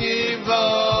morom givo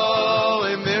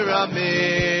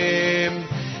imiramim,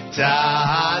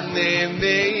 Tahanim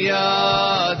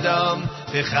v'yadam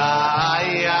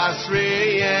v'chayas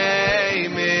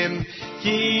re'emim,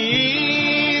 Ki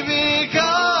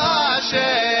v'kashem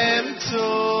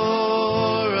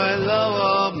tzur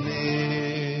olamim.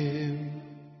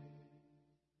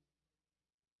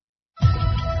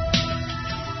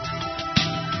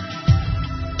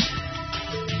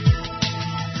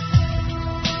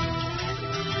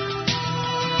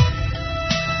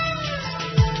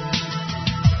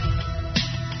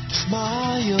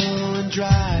 Smile and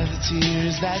dry the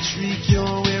tears that shriek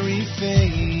your weary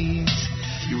face.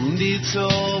 Your wounded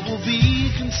soul will be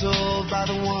consoled by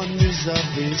the wonders of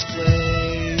this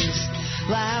place.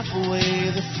 Laugh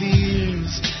away the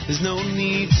fears, there's no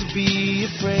need to be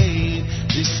afraid.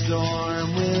 This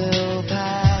storm will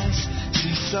pass,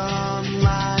 see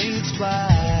sunlight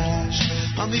splash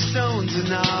on these stones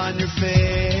and on your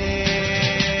face.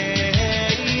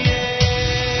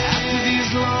 After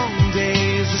these long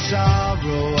days of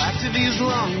sorrow, after these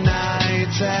long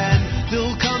nights, and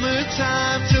there'll come a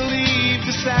time to leave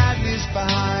the sadness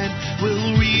behind.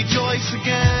 We'll rejoice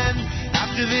again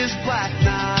after this black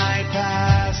night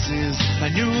passes. A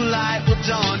new light will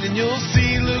dawn and you'll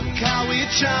see, look how it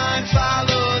shines.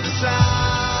 Follow the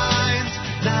signs.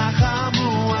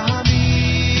 Nachamu Ami,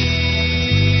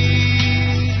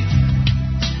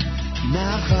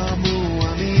 Nachamu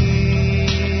Ami.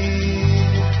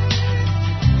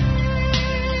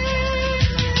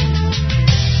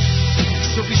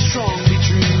 So be strong, be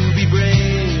true, be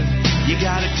brave. You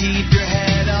gotta keep your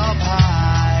head up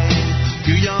high.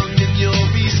 You're young and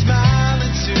you'll be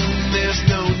smiling soon. There's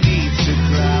no need to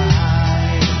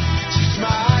cry. So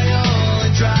smile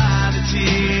and dry the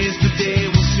tears. The day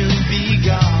will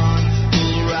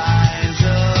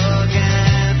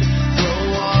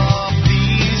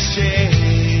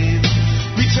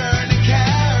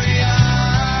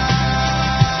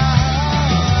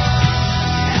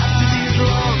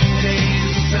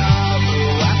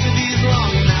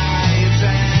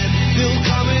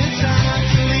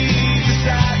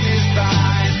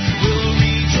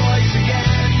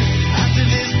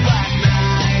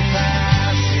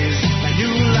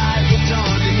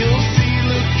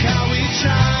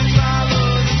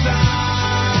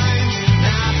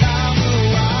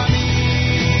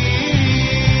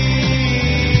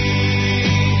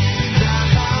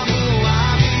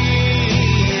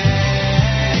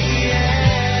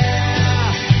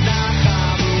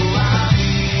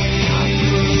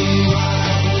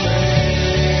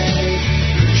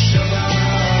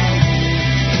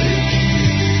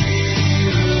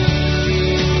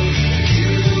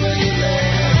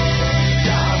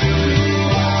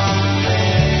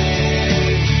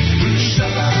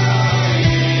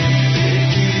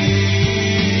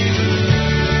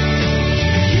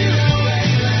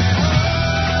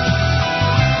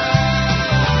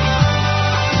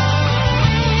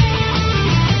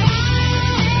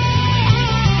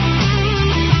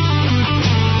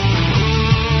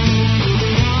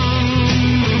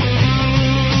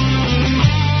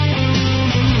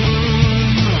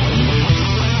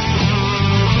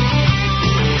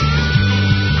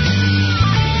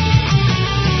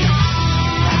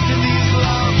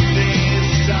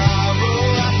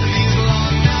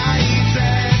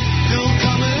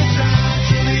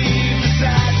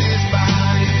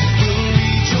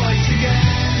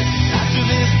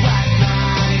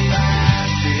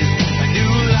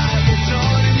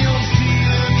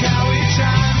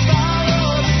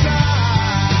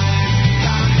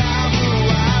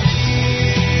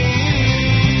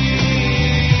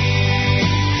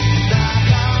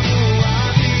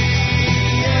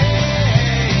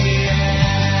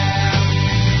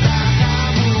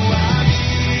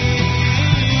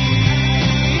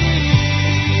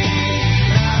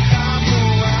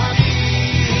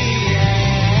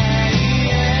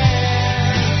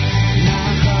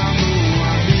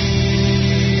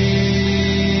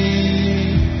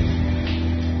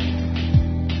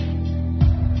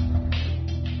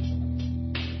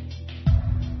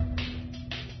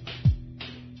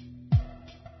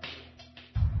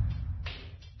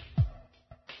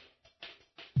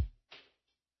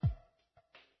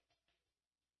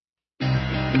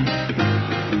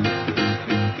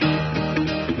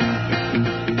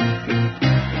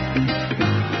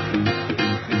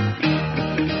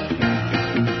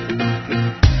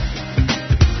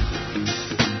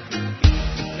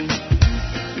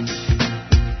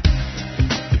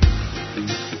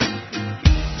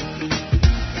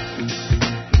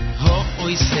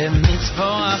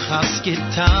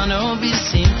Gitano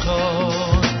bisimcho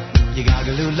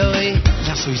Yegagalu loy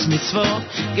Lasuis mitzvo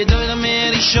Gedoy la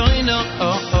meri shoyno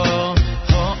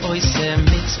Oise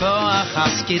mitzvo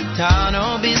Achas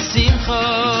gitano bisimcho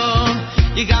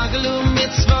Yegagalu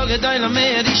mitzvo Gedoy la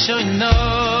meri shoyno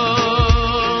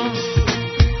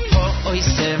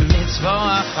Oise mitzvo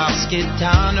Achas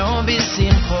gitano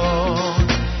bisimcho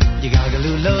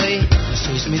Yegagalu loy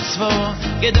Lasuis mitzvo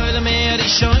Gedoy la meri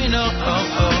shoyno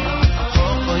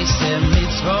Oise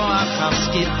mitzvo achas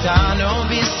gitano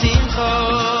bisimcho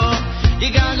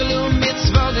Yigagalu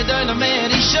mitzvo gedoy la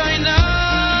meri shoyno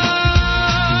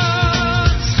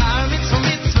Schar mitzvo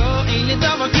mitzvo ein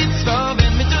lidava kitzvo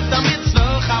Ben mitut ha mitzvo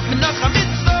chaf menoch ha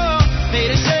mitzvo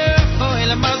Meir esher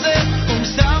poel amaze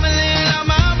Umstam elel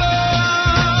amabo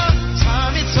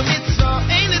Schar mitzvo mitzvo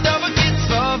ein lidava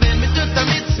kitzvo Ben mitut ha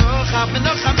mitzvo chaf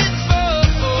menoch ha mitzvo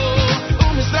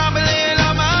Umstam elel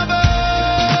amabo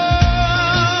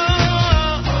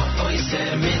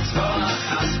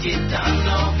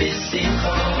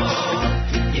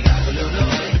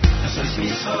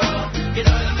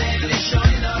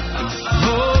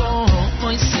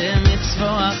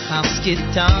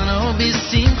Gitano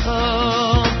bisimcho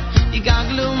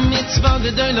Yigaglu mitzvah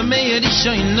gedoy la meir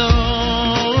ishoyno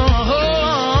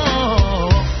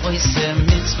Oise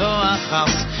mitzvah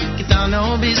achas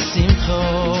Gitano bisimcho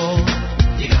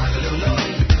Yigaglu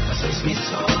loy Asois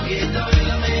mitzvah gedoy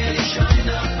la meir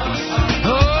ishoyno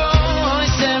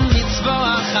Oise mitzvah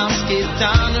achas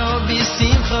Gitano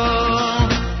bisimcho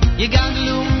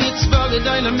Yigaglu mitzvah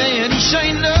gedoy la meir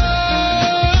ishoyno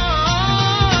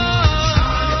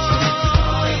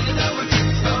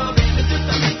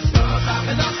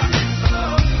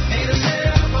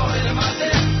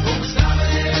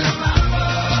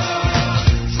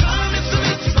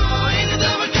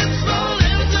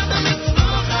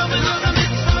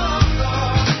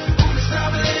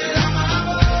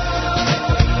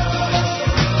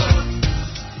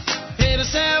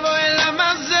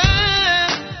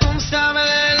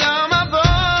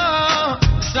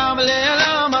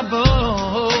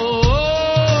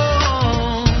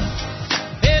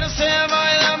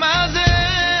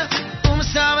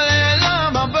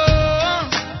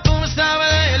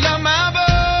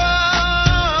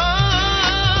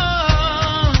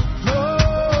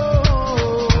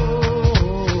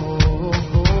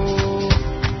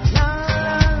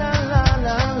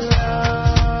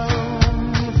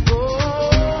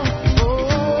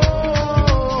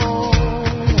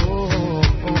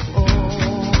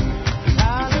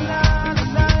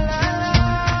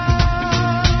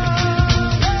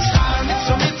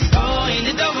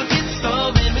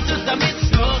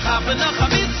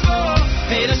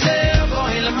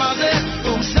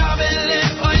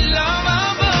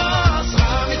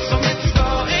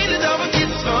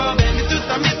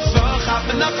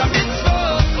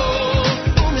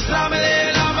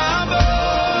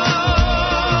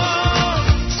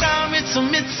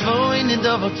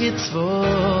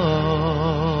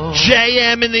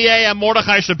JM in the AM,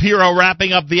 Mordechai Shapiro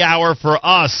wrapping up the hour for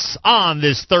us on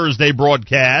this Thursday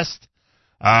broadcast.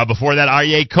 Before that,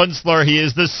 Aryeh Kunstler, he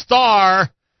is the star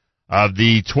of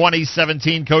the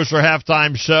 2017 Kosher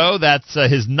Halftime Show. That's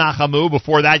his Nachamu.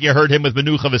 Before that, you heard him with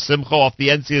Menucha V'Simcha off the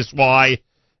NCSY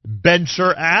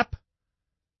Bencher app.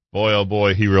 Boy, oh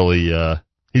boy, he really,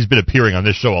 he's been appearing on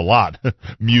this show a lot,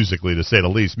 musically to say the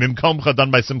least. Mimkomcha,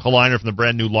 done by Simcha Liner from the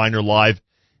brand new Liner Live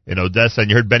in Odessa. And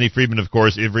you heard Benny Friedman, of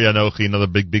course, Ivri Anochi, another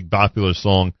big popular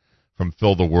song from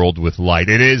Fill the World with Light.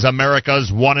 It is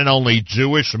America's one and only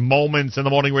Jewish Moments in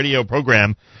the Morning radio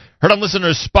program. Heard on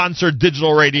listeners-sponsored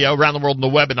digital radio around the world on the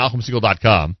web at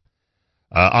NachumSegal.com,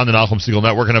 on the Nachum Segal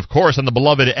Network, and, of course, on the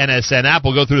beloved NSN app.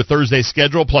 We'll go through the Thursday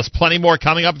schedule, plus plenty more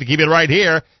coming up to keep it right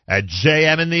here at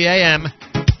JM in the AM.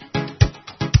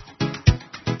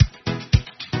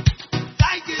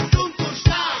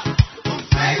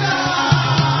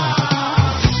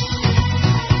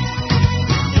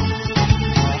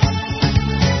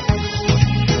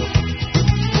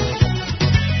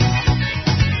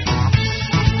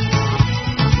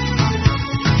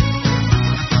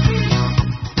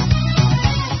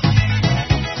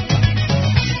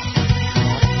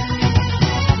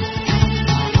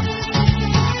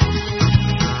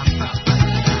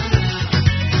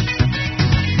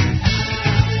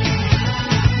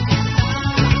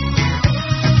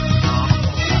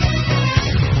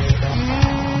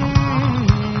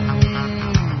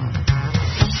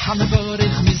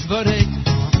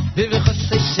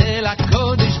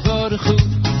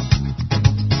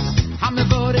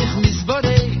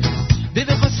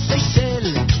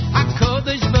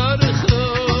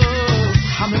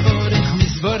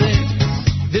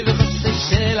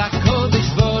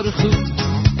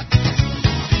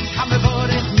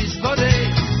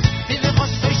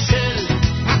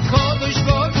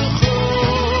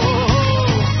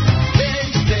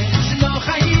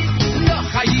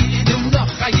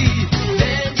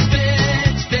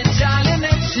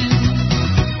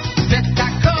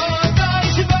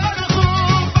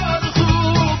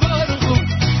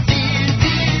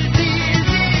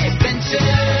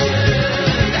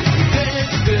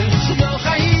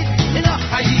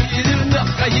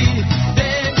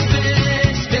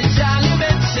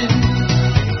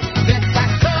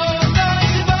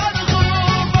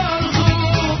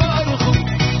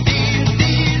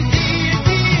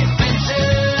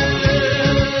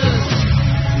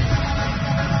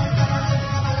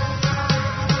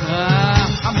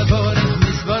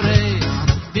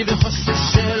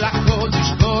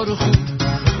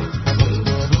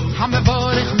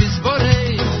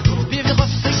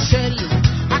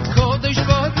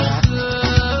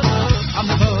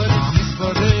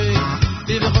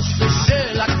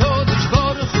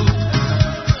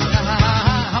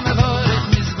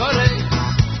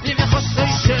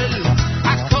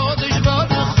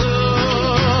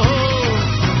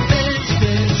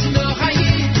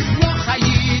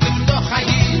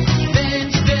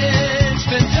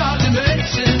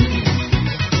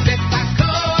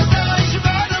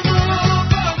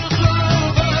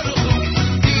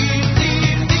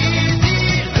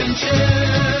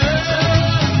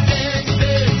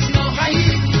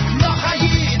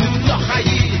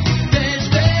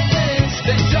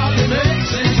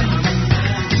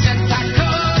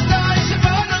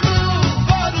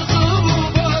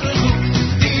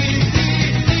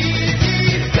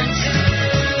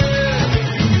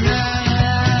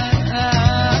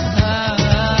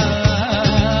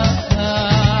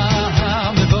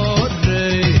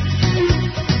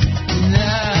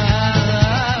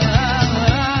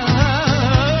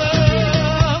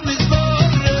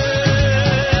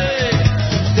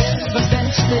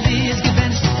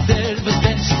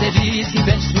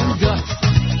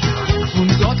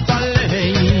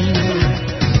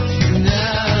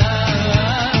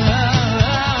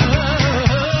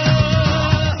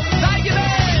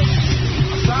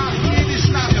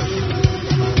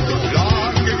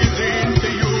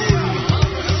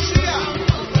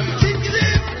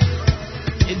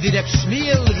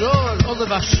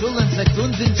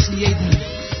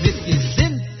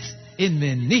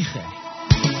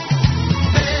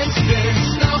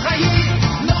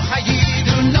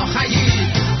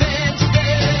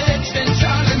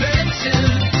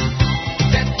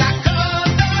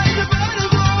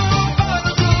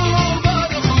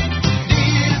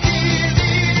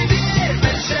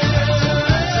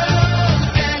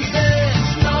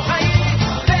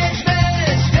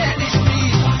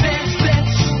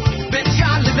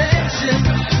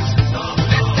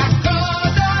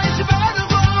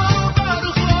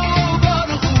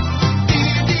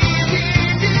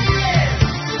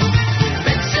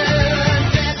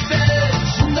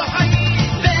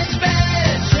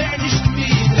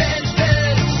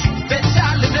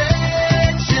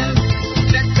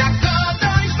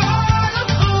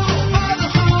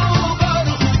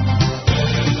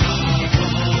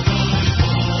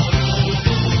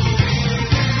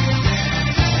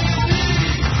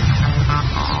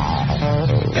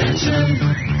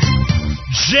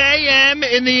 JM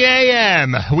in the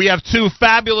AM. We have two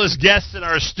fabulous guests in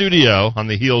our studio on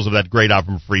the heels of that great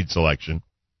Avram Fried selection.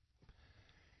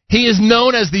 He is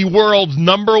known as the world's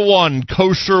 #1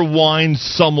 kosher wine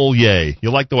sommelier.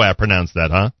 You like the way I pronounce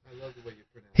that, huh? I love the way you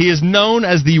pronounce it. He is known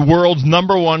as the world's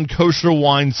 #1 kosher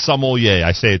wine sommelier.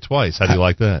 I say it twice. How do you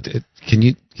like that?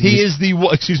 He is the...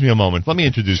 Excuse me a moment. Let me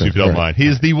introduce you if you don't mind. He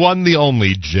is the one, the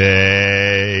only,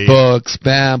 Jay.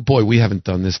 Buchsbaum. Boy, we haven't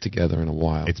done this together in a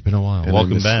while. It's been a while.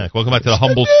 Welcome back. Welcome back to the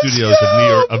humble studios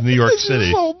of New York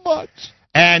City. So much.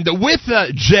 And with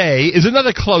Jay is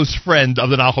another close friend of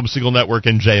the Nachum Segal Network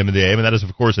and JM in the AM, and that is,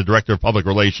 of course, the Director of Public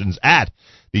Relations at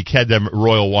the Kedem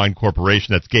Royal Wine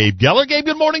Corporation. That's Gabe Geller. Gabe,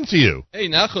 good morning to you. Hey,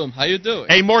 Nachum, how you doing?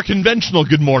 A more conventional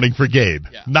good morning for Gabe.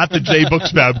 Yeah. Not the Jay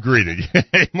Buchsbaum greeting.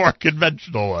 A more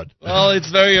conventional one. Well,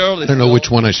 it's very early. I don't know which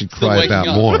one I should cry about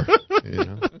more. You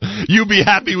know? You be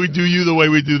happy we do you the way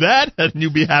we do that, and you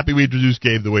be happy we introduce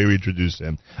Gabe the way we introduce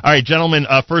him. All right, gentlemen,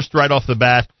 first right off the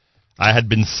bat, I had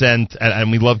been sent,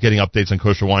 and we love getting updates on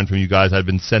kosher wine from you guys, I had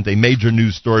been sent a major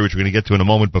news story, which we're going to get to in a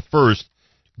moment, but first,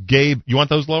 Gabe, you want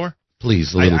those lower?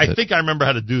 Please, a little bit. I think I remember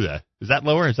how to do that. Is that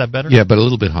lower? Is that better? Yeah, but a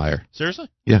little bit higher. Seriously?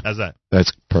 Yeah. How's that?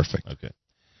 That's perfect. Okay.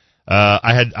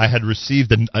 I had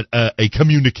received a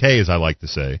communique, as I like to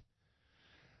say,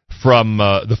 from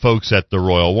the folks at the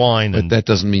Royal Wine. But that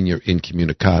doesn't mean you're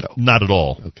incommunicado. Not at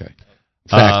all. Okay. In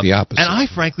fact, the opposite. And I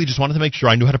frankly just wanted to make sure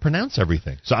I knew how to pronounce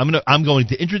everything. So I'm going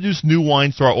to introduce new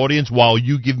wines to our audience while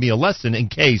you give me a lesson in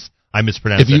case I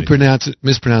mispronounce anything. If you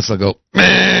mispronounce it, I'll go,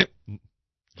 meh.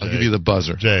 I'll Jay, give you the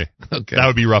buzzer. Jay. Okay. That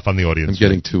would be rough on the audience. I'm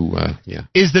getting too, yeah.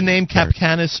 Is the name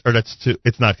Capcanis, or that's too,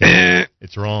 it's not Capcanis.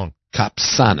 It's wrong.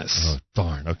 Capsanis. Oh,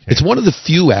 darn, okay. It's one of the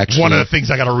few, actually. One of the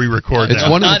things I got to re-record it's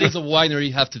now. That is a winery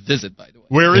you have to visit, by the way.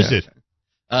 Where is it?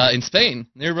 In Spain,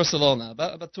 near Barcelona.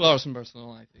 About 2 hours from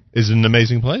Barcelona, I think. Is it an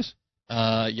amazing place?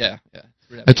 Yeah.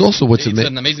 It's also it's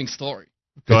an amazing story.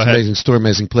 Go ahead. Amazing story,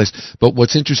 amazing place. But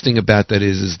what's interesting about that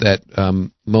is that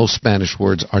most Spanish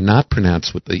words are not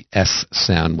pronounced with the S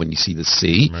sound when you see the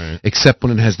C, right, except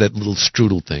when it has that little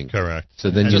strudel thing. Correct.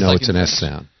 So then you know like it's an S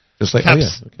sound. Just like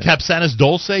Capsanis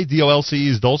Dulce, D-O-L-C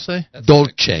is Dulce?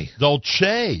 Dolce.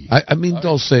 Dolce. I mean,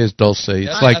 Dulce is Dulce.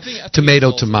 It's like I think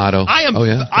tomato, tomato. I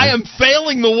am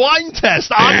failing the wine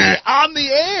test on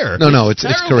the air. No, it's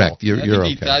correct. You're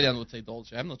okay. Italian would say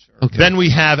Dolce. I'm not sure. Okay. Then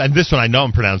we have, and this one I know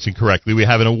I'm pronouncing correctly, we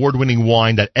have an award-winning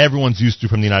wine that everyone's used to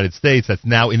from the United States that's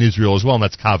now in Israel as well, and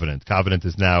that's Covenant. Covenant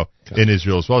is now in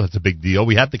Israel as well. That's a big deal.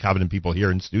 We had the Covenant people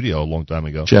here in studio a long time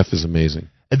ago. Jeff is amazing.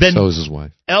 And then So is his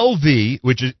wife. LV,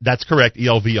 that's correct,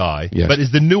 ELVI. Yes. But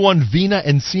is the new one Vina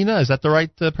Encina? Is that the right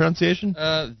pronunciation?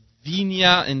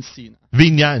 Vinya Encina.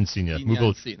 Vina Encina. Vinya Move a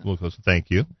Encina. little closer.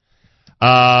 Thank you.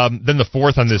 Then the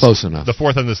fourth on this. Close enough. The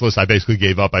fourth on this list, I basically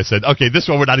gave up. I said, okay, this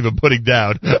one we're not even putting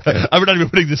down. We're not even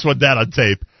putting this one down on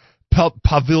tape.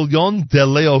 Pavillon de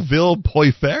Léoville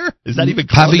Poifer? Is that even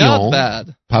close? Pavillon. Not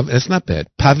bad. That's not bad.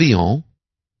 Pavillon.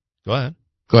 Go ahead.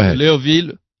 Go ahead.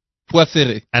 Léoville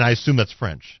Poiferé. And I assume that's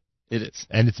French. It is.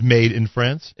 And it's made in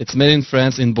France? It's made in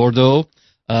France, in Bordeaux.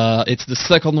 It's the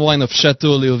second wine of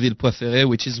Château Léoville Poiferé,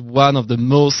 which is one of the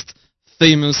most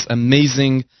famous,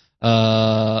 amazing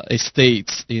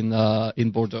estates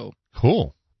in Bordeaux.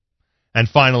 Cool. And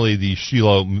finally, the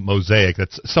Shiloh Mosaic.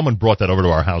 Someone brought that over to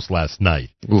our house last night.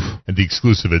 Oof. And the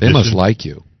exclusive They edition. must like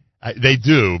you. They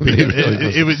do.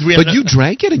 But you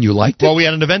drank it and you liked it? Well, we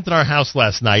had an event in our house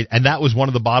last night, and that was one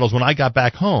of the bottles. When I got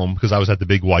back home, because I was at the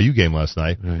big YU game last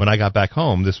night, Right. when I got back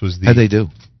home, this was the... How'd they do?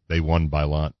 They won by a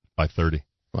lot, by 30.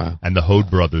 Wow. And the Hode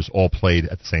brothers all played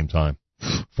at the same time.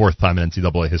 Fourth time in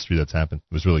NCAA history that's happened.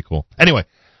 It was really cool. Anyway,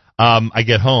 I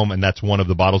get home, and that's one of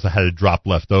the bottles that had a drop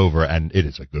left over, and it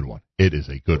is a good one. It is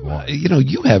a good one. You know,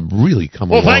 you have really come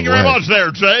a Well, long thank you very way. much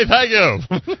there, Jay. Thank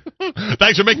you.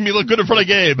 Thanks for making me look good in front of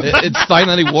Gabe. It's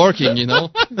finally working, you know.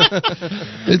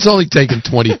 It's only taken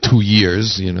 22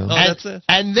 years, you know. Oh, that's it.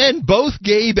 And then both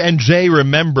Gabe and Jay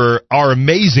remember our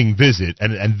amazing visit,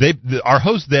 and our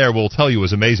host there will tell you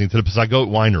was amazing, to the Psagot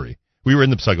Winery. We were in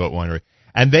the Psagot Winery,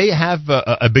 and they have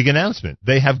a big announcement.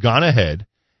 They have gone ahead,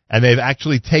 and they've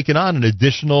actually taken on an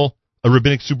additional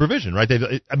rabbinic supervision, right?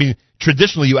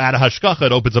 Traditionally, you add a hashkacha,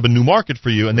 it opens up a new market for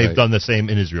you, and they've Right. done the same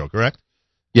in Israel, correct?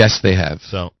 Yes, they have.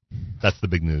 So that's the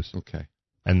big news. Okay.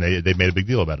 And they made a big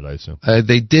deal about it, I assume.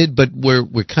 They did, but we're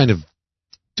kind of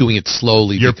doing it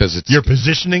slowly because You're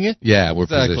positioning it? Yeah, we're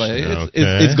Exactly. positioning.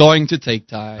 It's going to take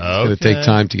time. It's going to take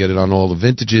time to get it on all the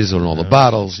vintages, on all the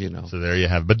bottles, you know. So there you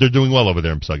have it. But they're doing well over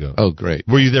there in Psagot. Oh, great.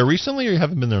 Were you there recently, or you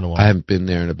haven't been there in a while? I haven't been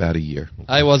there in about a year.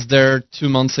 I was there 2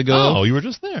 months ago. Oh, you were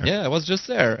just there. Yeah, I was just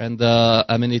there. And,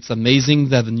 it's amazing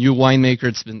that the new winemaker,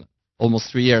 it's been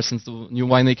almost 3 years since the new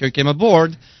winemaker came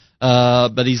aboard,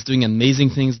 but he's doing amazing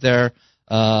things there.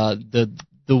 The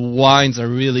wines are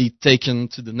really taken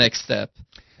to the next step.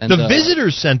 And, the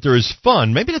visitor center is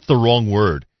fun. Maybe that's the wrong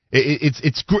word.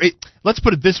 It's great. Let's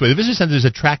put it this way: the visitor center is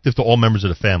attractive to all members of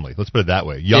the family. Let's put it that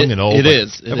way, young and old. It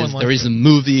is. There is a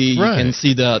movie. Right. You can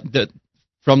see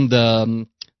from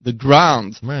the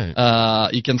ground. Right.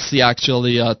 You can see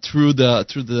actually through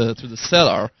the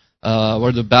cellar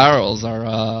where the barrels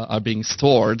are being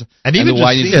stored. And even the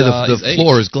wine just is, seeing the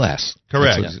floor is glass.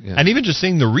 Correct. That's what- yeah. And even just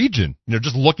seeing the region,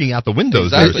 just looking out the windows.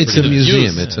 Exactly. It's a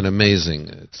museum. Yeah. It's an amazing.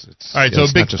 All right, so a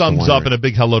big thumbs up and a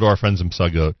big hello to our friends in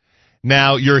Psagot.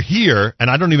 Now, you're here, and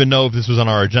I don't even know if this was on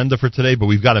our agenda for today, but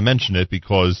we've got to mention it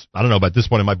because, I don't know, but this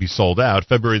one it might be sold out.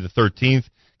 February the 13th.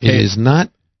 It is not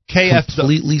KF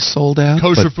completely sold out.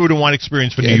 Kosher but Food and Wine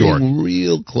Experience for New getting York.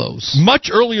 real close. Much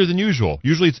earlier than usual.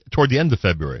 Usually it's toward the end of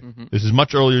February. This is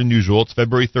much earlier than usual. It's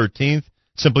February 13th.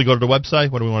 Simply go to the website.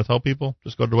 What do we want to tell people?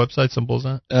 Just go to the website. Simple as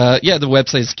that. The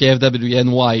website is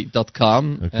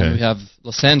kfwny.com, Okay. and we have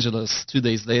Los Angeles 2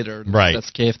 days later. Right. That's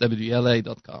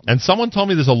kfwla.com. And someone told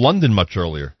me there's a London much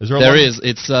earlier. Is there a There London? is.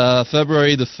 It's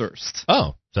February the 1st.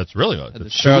 Oh, that's really good. At the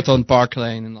Sheraton Park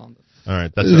Lane in London. All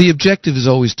right. That's The objective is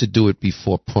always to do it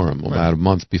before Purim, about a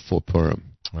month before Purim.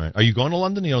 all right. Are you going to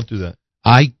London? You don't do that.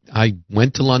 I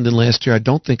went to London last year. I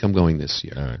don't think I'm going this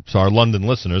year. All right. So our London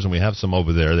listeners, and we have some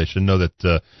over there, they should know that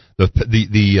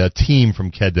the team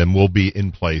from Kedem will be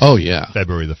in place. Oh, yeah.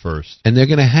 February the 1st. And they're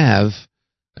going to have,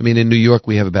 in New York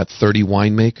we have about 30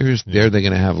 winemakers. There they're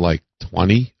going to have like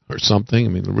 20 or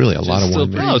something. Really a lot of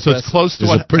winemakers. No, so it's close to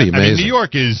what pretty amazing. New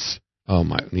York is. Oh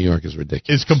my! New York is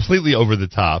ridiculous. Is completely over the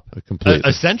top. Completely.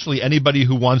 Essentially, anybody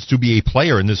who wants to be a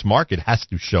player in this market has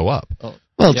to show up. Oh.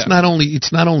 Well, it's not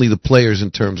only the players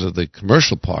in terms of the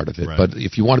commercial part of it, Right. but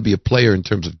if you want to be a player in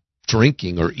terms of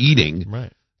drinking or eating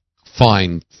Right.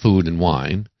 fine food and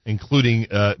wine, including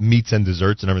meats and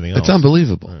desserts and everything else. it's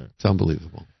unbelievable. Right. It's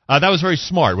unbelievable. That was very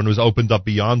smart when it was opened up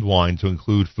beyond wine to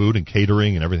include food and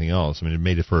catering and everything else. It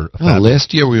made it for.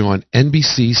 Last year we were on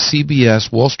NBC,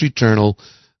 CBS, Wall Street Journal.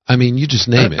 You just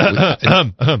name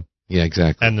it. Yeah,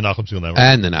 exactly. And the Nachum Seal Network.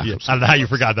 And the Nachum I don't know how you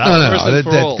forgot that. No,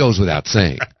 that goes without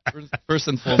saying. First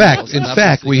and foremost. In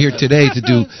fact, we're here today to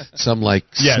do some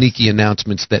sneaky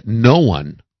announcements that no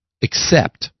one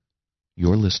except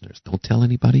your listeners. Don't tell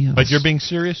anybody else. But you're being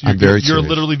serious? I'm very You're serious.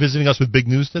 literally visiting us with big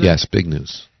news today? Yes, big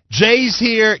news. Jay's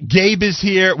here. Gabe is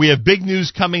here. We have big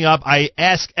news coming up. I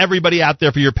ask everybody out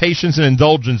there for your patience and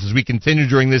indulgence as we continue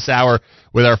during this hour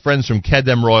with our friends from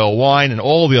Kedem Royal Wine and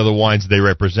all the other wines they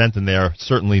represent, and there are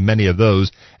certainly many of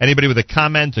those. Anybody with a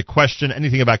comment, a question,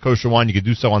 anything about kosher wine, you can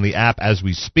do so on the app as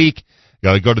we speak.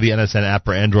 Go to the NSN app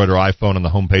for Android or iPhone. On the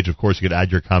homepage, of course, you can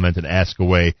add your comment and ask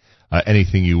away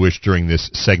anything you wish during this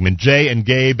segment. Jay and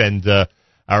Gabe and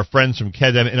our friends from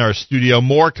Kedem in our studio.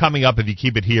 More coming up if you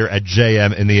keep it here at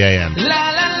JM in the AM.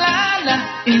 La la la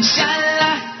la,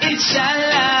 inshallah,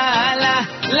 inshallah,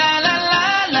 la la la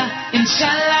la la,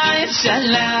 inshallah,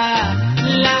 inshallah,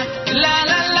 la la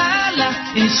la la la,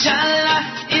 inshallah,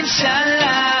 inshallah.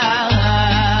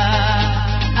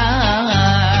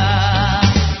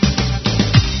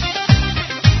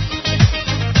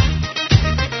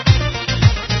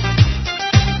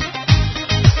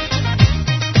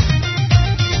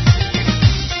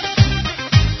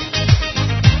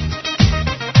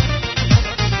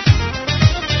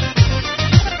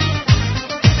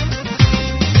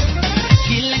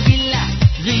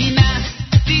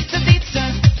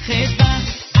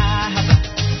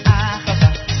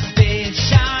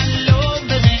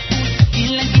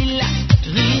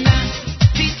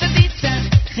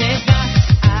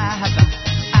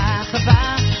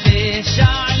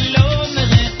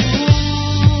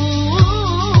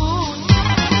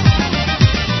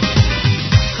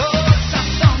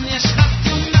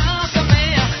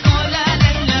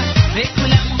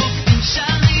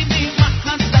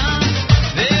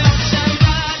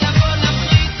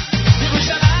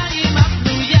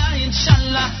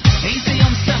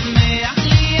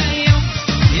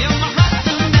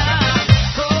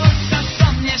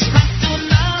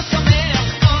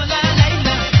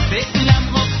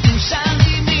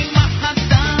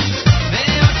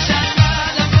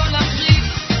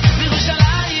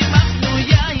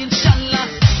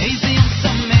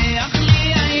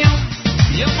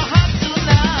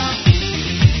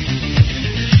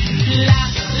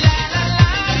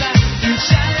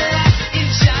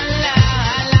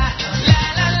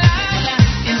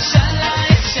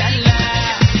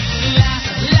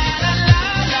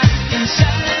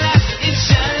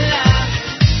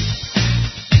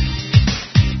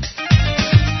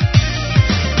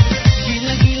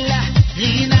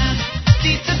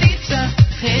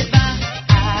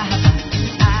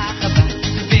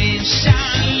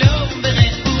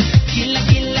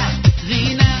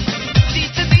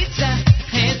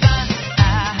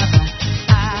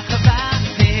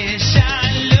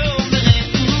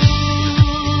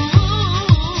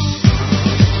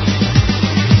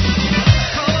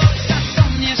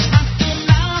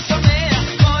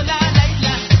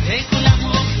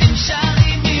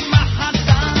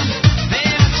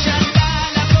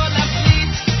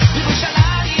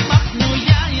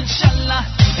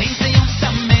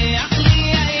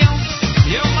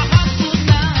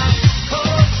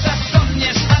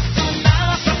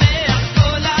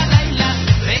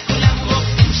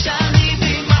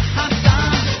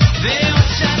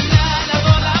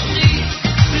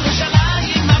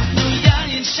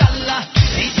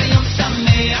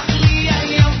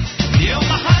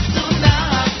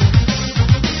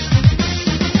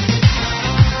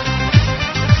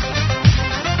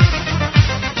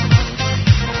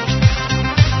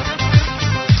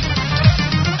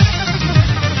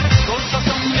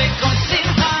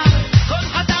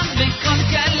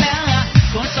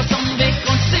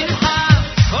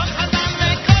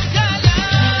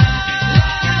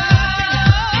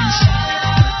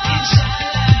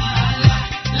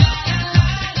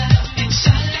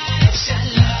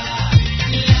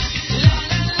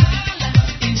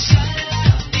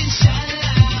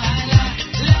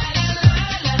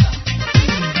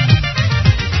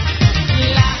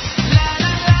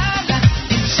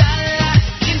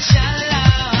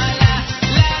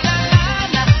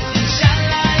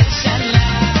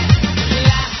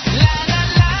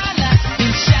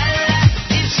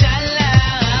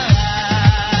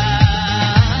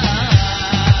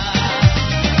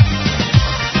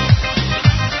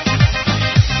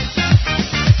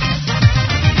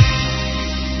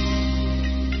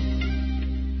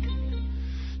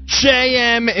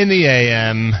 JM in the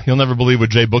AM. You'll never believe what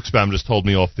Jay Buchsbaum just told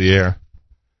me off the air.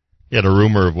 He had a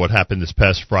rumor of what happened this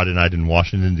past Friday night in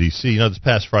Washington, D.C. You know, this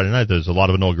past Friday night, there's a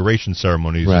lot of inauguration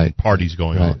ceremonies and parties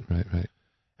going on. Right.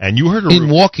 And you heard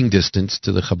in walking distance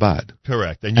to the Chabad.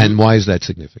 Correct. And why is that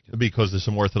significant? Because there's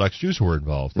some Orthodox Jews who were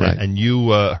involved. Right. And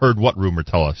you heard what rumor?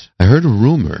 Tell us. I heard a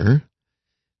rumor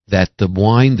that the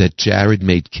wine that Jared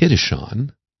made Kiddush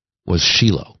on was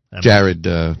Shiloh. Jared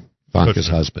Vanka's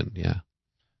husband, yeah.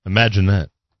 Imagine that.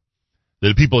 Do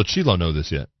the people at Shiloh know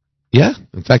this yet? Yeah.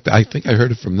 In fact, I think I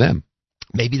heard it from them.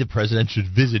 Maybe the president should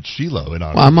visit Shiloh in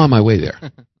honor. Well, I'm on my way there.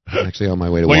 I'm actually on my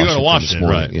way to Well, Washington, you're going to Washington, this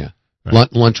morning. right. Yeah.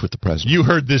 Right. Lunch with the president. You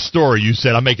heard this story. You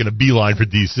said, I'm making a beeline for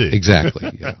D.C.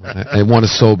 Exactly. Yeah. I want to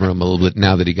sober him a little bit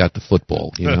now that he got the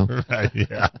football, you know. Right,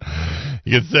 yeah.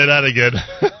 You can say that again.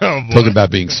 Oh, boy. Talking about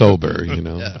being sober, you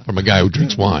know, from a guy who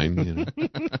drinks wine, you know.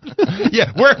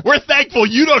 Yeah, we're thankful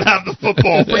you don't have the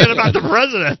football. Forget about the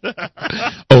president.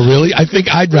 Oh, really? I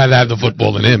think I'd rather have the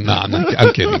football than him. No,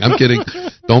 I'm kidding. I'm kidding.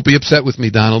 Don't be upset with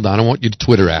me, Donald. I don't want you to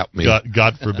Twitter out me.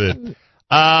 God forbid.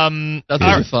 That's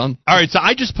really fun. All right, so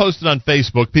I just posted on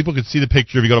Facebook. People can see the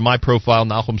picture. If you go to my profile,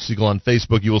 Nachum Siegel on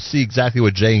Facebook, you will see exactly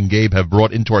what Jay and Gabe have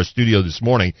brought into our studio this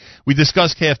morning. We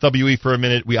discussed KFWE for a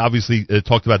minute. We obviously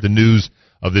talked about the news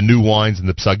of the new wines and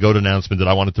the Psagot announcement that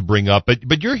I wanted to bring up.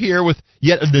 But you're here with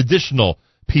yet an additional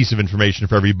piece of information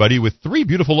for everybody with 3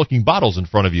 beautiful-looking bottles in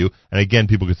front of you. And again,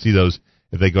 people can see those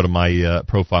if they go to my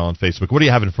profile on Facebook. What do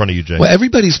you have in front of you, Jay? Well,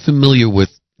 everybody's familiar with,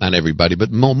 not everybody,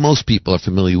 but most people are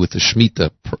familiar with the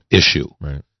Shemitah issue.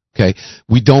 Right. Okay?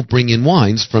 We don't bring in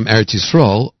wines from Eretz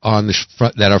Yisrael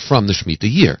that are from the Shemitah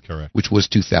year. Correct. Which was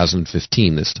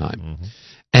 2015 this time.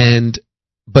 Mm-hmm.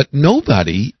 But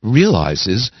nobody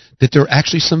realizes that there are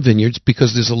actually some vineyards,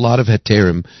 because there's a lot of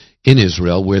heterim in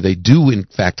Israel where they do in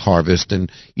fact harvest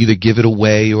and either give it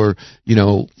away or, you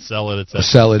know, sell it,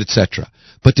 etc.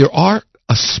 But there are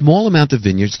a small amount of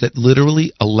vineyards that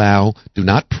literally do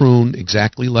not prune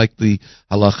exactly like the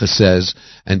halacha says,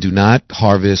 and do not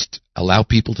harvest, allow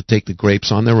people to take the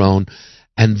grapes on their own.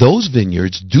 And those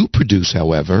vineyards do produce,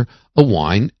 however, a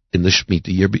wine in the Shemitah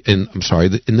year, in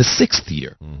the 6th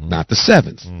year, not the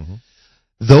 7th. Mm-hmm.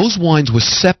 Those wines were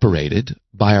separated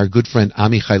by our good friend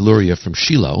Amichai Luria from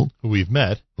Shiloh, who we've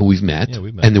met. Yeah, we've met.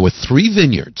 And there were 3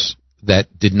 vineyards that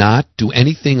did not do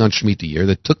anything on Shemitah year,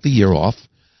 that took the year off,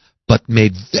 but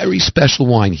made very special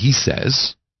wine, he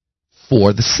says,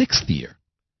 for the 6th year.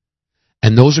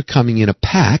 And those are coming in a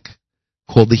pack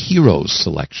called the Heroes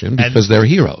Selection, because they're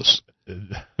heroes.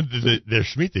 They're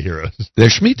Shemitah heroes. They're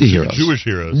Shemitah heroes. Jewish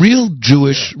heroes. Real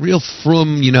Jewish, real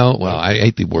frum, you know. Well, I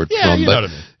hate the word frum, but,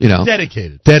 you know.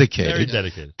 Dedicated. Very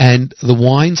dedicated. And the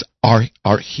wines are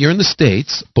here in the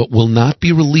States, but will not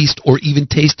be released or even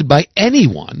tasted by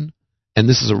anyone, and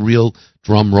this is a real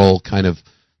drum roll kind of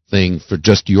thing for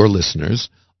just your listeners,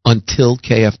 until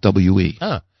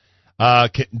KFWE.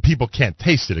 People can't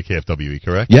taste it at KFWE,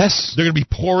 correct? Yes. They're going to be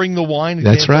pouring the wine at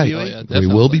That's KFWE? right. Oh, yeah, we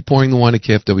will be pouring the wine at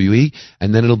KFWE,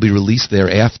 and then it'll be released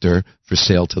thereafter for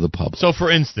sale to the public. So, for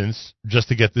instance, just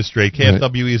to get this straight,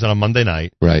 KFWE is on a Monday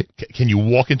night. Right. Can you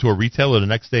walk into a retailer the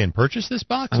next day and purchase this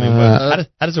box? I mean,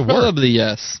 how does it work? Probably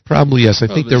yes. Probably yes. I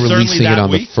think they're releasing it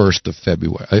on week? the 1st of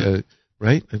February.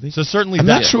 Right? I think so. Certainly, I'm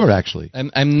not sure actually.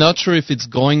 I'm not sure if it's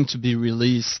going to be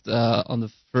released on the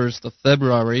 1st of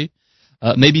February.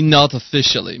 Maybe not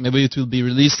officially. Maybe it will be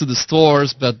released to the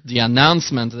stores, but the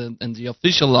announcement and the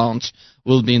official launch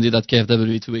will be indeed at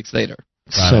KFWE 2 weeks later.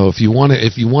 So if you want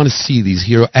to see these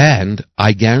and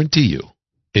I guarantee you,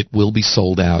 it will be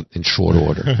sold out in short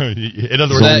order. In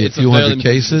other words, only a few hundred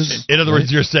cases. In other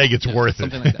words, you're saying it's worth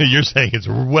it. Like you're saying it's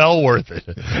well worth it.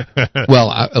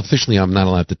 Well, officially, I'm not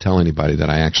allowed to tell anybody that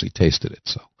I actually tasted it.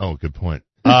 So. Oh, good point.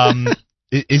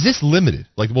 Is this limited?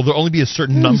 Like, will there only be a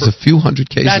certain number? It's a few hundred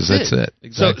cases. That's it.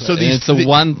 Exactly. So these, it's a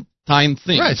one-time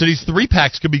thing. Right. So these 3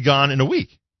 packs could be gone in a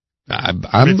week. I'm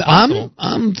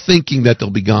thinking that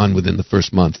they'll be gone within the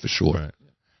first month for sure.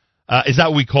 Right. Is that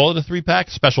what we call it, a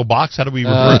 3-pack? Special box? How do we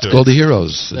refer to it? It's called the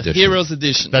Heroes Edition. Heroes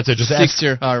Edition. That's it. Just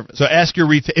 6-year harvest. So ask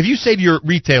your if you say to your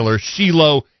retailer,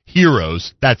 Shiloh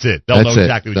Heroes, that's it. They'll know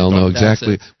exactly what They'll know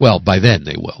exactly. Well, by then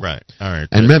they will. Right. All right.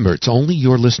 And remember, it's only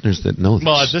your listeners that know this.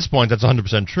 Well, at this point, that's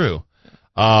 100% true.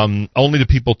 Only the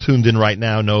people tuned in right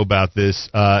now know about this.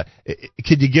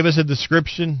 Could you give us a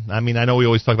description? I mean, I know we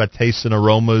always talk about tastes and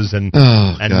aromas and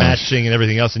matching and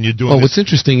everything else, and you're doing. Well, what's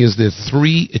interesting is it's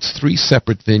 3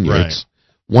 separate vineyards.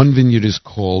 Right. One vineyard is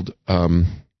called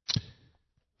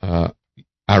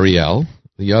Ariel.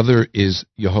 The other is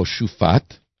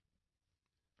Yehoshaphat,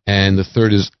 and the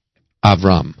third is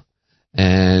Avram.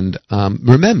 And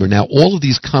remember, now all of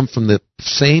these come from the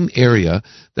same area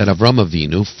that Avram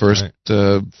Avinu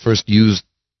first used,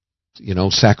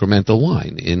 sacramental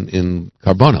wine in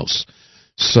Carbonos.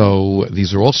 So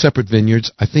these are all separate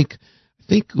vineyards. I think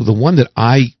the one that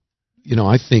I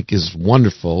think is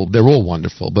wonderful. They're all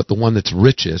wonderful, but the one that's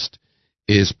richest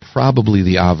is probably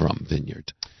the Avram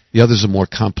vineyard. The others are more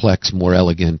complex, more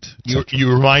elegant. You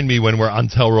remind me when we're on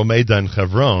Tel Romeda in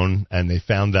Chevron, and they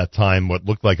found that time what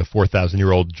looked like a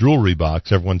 4,000-year-old jewelry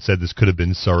box. Everyone said this could have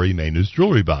been Sari Menu's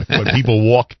jewelry box. When people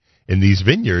walk in these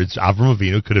vineyards, Avram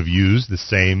Avinu could have used the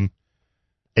same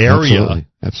area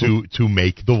Absolutely. to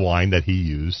make the wine that he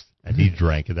used and he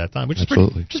drank at that time, which is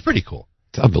pretty cool.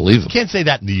 It's unbelievable. You can't say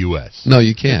that in the U.S. No,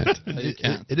 you can't. You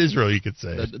can't. It is real. You could say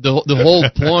it. The whole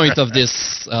point of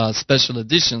this special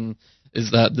edition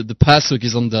is that the pasuk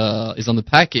is on the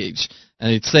package,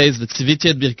 and it says that Tziviti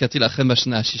et birkati lachem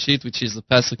b'shana hashishit, which is the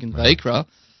pasuk in Vayikra,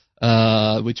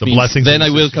 which The means blessings then of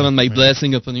the I will sixth year. command my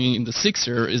blessing upon you in the 6th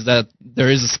year. Is that there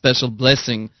is a special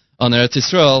blessing on Eretz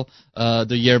Yisrael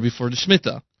the year before the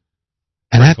Shemitah.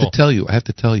 And I have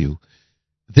to tell you,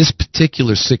 this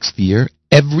particular 6th year,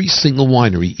 every single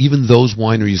winery, even those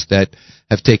wineries that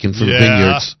have taken from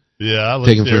vineyards,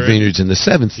 vineyards in the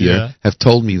 7th year, have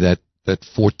told me that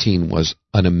 14 was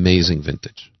an amazing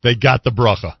vintage. They got the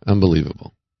bracha.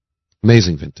 Unbelievable.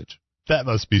 Amazing vintage. That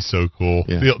must be so cool.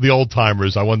 Yeah. The old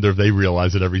timers, I wonder if they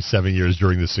realize it every 7 years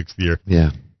during the 6th year.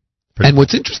 Yeah. And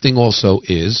what's interesting also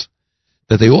is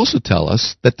that they also tell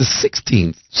us that the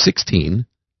 16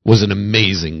 was an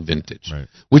amazing vintage,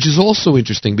 which is also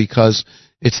interesting because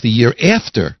it's the year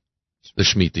after the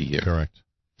Shemitah year. Correct.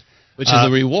 Which is a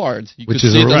reward. You Which could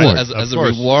is see a reward. it as a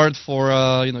reward for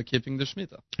keeping the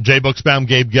Shemitah. Jay Buchsbaum,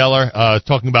 Gabe Geller,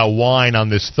 talking about wine on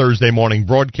this Thursday morning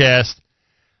broadcast.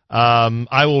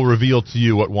 I will reveal to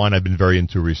you what wine I've been very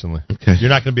into recently. Okay. You're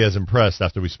not going to be as impressed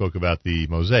after we spoke about the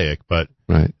Mosaic, but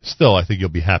still, I think you'll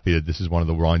be happy that this is one of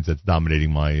the wines that's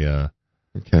dominating my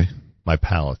my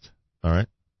palate. All right?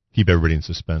 Keep everybody in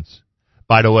suspense.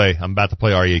 By the way, I'm about to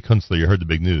play Aryeh Kunstler. You heard the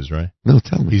big news, right? No,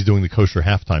 tell me. He's doing the kosher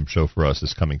halftime show for us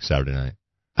this coming Saturday night.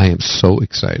 I am so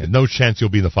excited. No chance you'll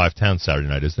be in the Five Towns Saturday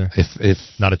night, is there? If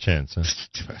not a chance. Huh?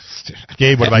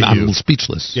 Gabe, what about you? I'm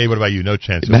speechless. Gabe, what about you? No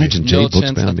chance. Imagine Jay No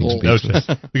chance Buchsbaum at being all. No speechless.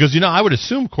 chance. Because, I would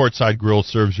assume Courtside Grill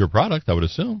serves your product. I would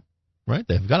assume. Right?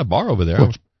 They've got a bar over there.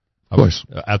 Of course.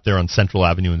 Out there on Central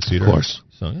Avenue in Cedar. Of course.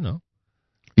 So,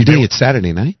 You're doing it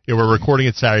Saturday night? Yeah, we're recording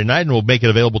it Saturday night, and we'll make it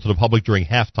available to the public during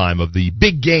halftime of the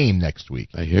big game next week.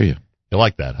 I hear you. You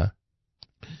like that, huh?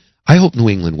 I hope New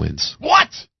England wins. What?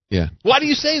 Yeah. Why do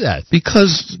you say that?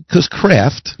 Because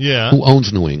Kraft, who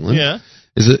owns New England,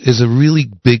 is a really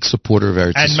big supporter of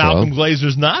Eretz And Yisrael. Malcolm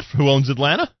Glazer's not, who owns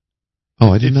Atlanta?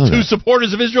 Oh, I didn't know that. Two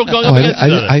supporters of Israel going up against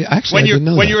each other. I didn't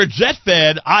know when that. you're a Jet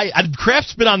fan,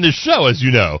 Kraft's been on this show, as you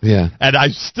know. Yeah. And I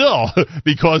still,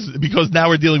 because now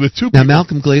we're dealing with two Now, people.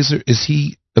 Malcolm Glazer, is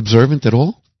he observant at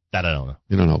all? That I don't know.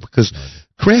 You don't know, because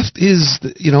Kraft is,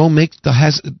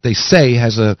 they say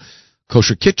has a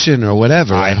kosher kitchen or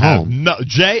whatever at home. No,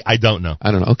 Jay, I don't know.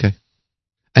 I don't know. Okay.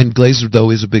 And Glazer,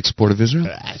 though, is a big supporter of Israel?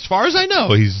 As far as I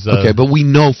know, he's... okay, but we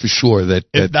know for sure that...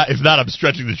 If not, I'm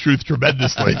stretching the truth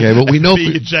tremendously. Okay, but we know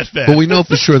being a Jet fan. But we know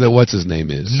for sure that what's his name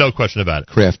is. No question about it.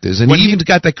 Kraft is. And he even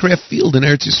got that Kraft field in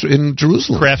in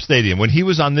Jerusalem. Kraft Stadium. When he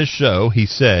was on this show, he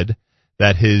said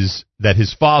that his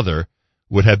father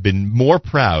would have been more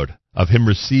proud of him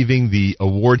receiving the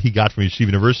award he got from Yeshiva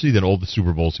University than all the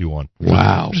Super Bowls he won.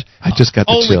 Wow. I just got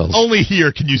the chills. Only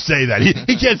here can you say that.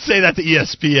 He can't say that to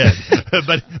ESPN.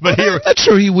 but here... I'm not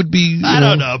sure he would be... I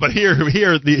don't know, but here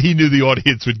he knew the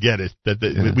audience would get it.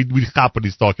 We'd cop what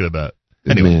he's talking about.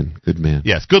 Good man.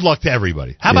 Yes, good luck to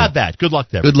everybody. How about that? Good luck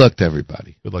to everybody. Good luck to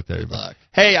everybody. Good luck to everybody.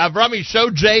 Hey, Avrami, show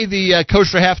Jay the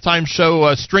kosher halftime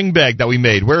show string bag that we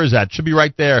made. Where is that? Should be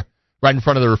right there, right in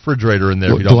front of the refrigerator in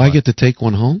there. Do I get to take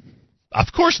one home? Of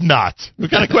course not.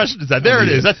 What kind of question is that? There it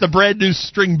is. That's the brand new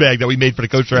string bag that we made for the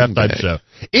kosher halftime show.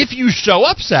 If you show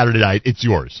up Saturday night, it's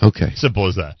yours. Okay. Simple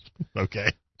as that.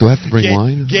 Okay. Do I have to bring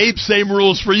wine? Gabe, same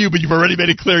rules for you, but you've already made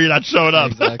it clear you're not showing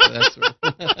up. Exactly. That's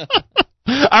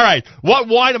right. All right. What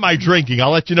wine am I drinking?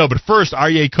 I'll let you know. But first,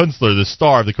 Aryeh Kunstler, the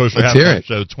star of the Kosher Let's hear Halftime it.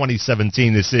 Show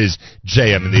 2017. This is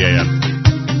JM in the AM.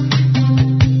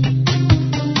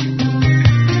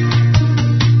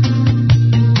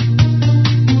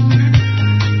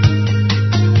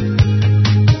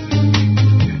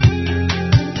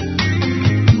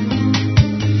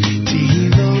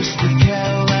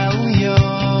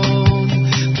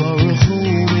 Baruch Hu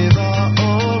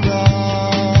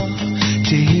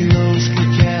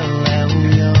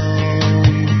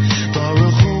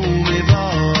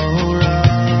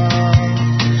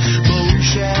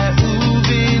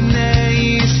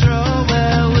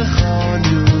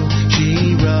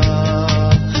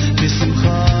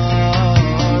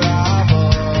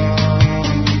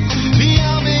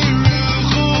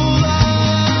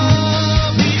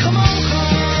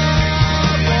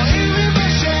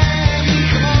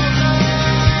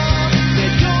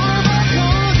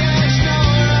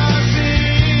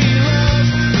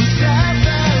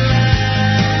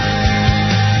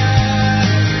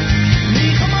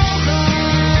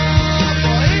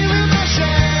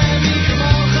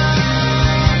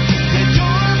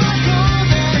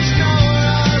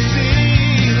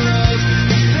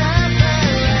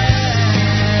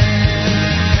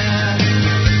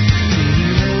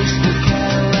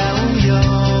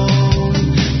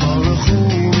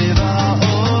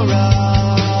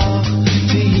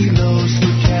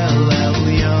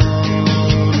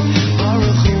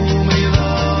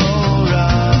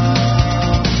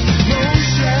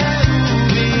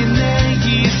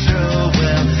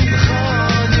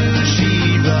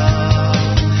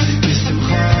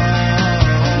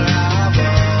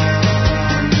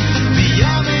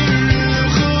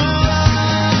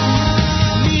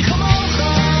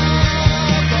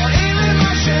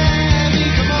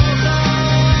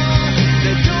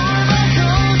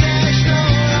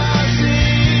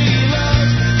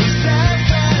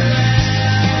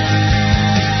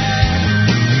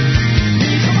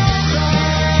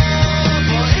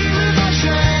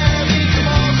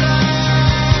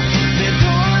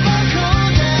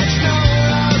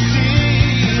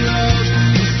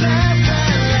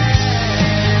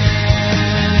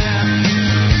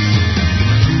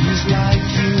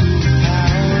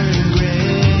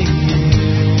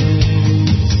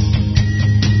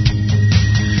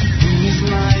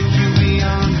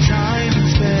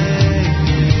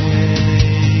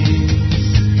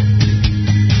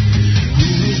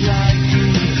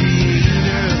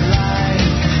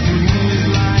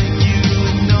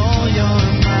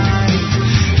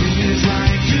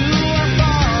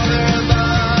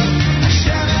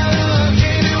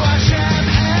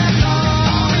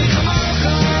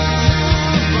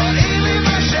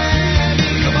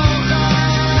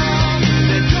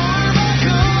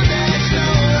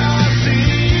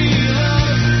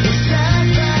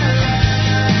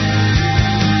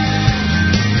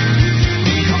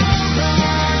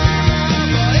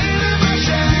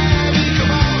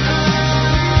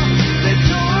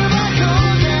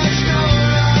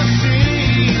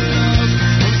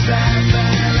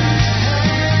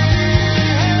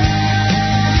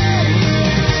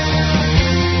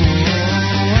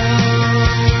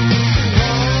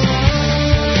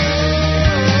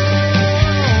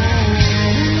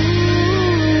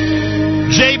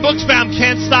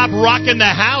rocking the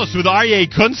house with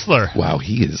Aryeh Kunstler. Wow,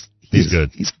 he's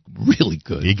good. He's really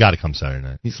good. You got to come Saturday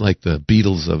night. He's like the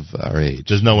Beatles of our age.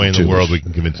 There's no way in the world we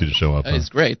can convince you to show up. It's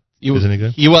great. Isn't he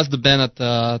good? He was the band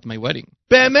at my wedding.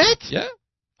 Bemet? Yeah.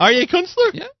 Aryeh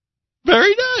Kunstler? Yeah.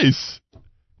 Very nice.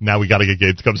 Now we got to get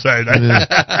Gabe to come Saturday night.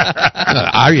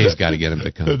 Aryeh's got to get him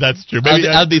to come. That's true.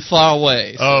 I'll be far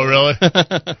away. So. Oh, really?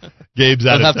 Gabe's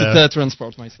I'll at have to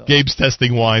transport myself. Gabe's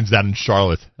testing wines down in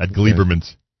Charlotte at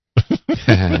Gleiberman's.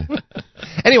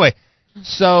 Anyway,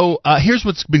 so here's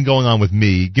what's been going on with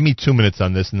me. Give me 2 minutes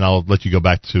on this, and I'll let you go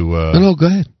back to... No, go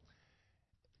ahead.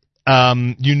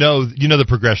 You know the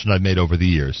progression I've made over the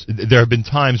years. There have been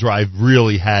times where I've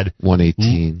really had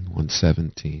 118,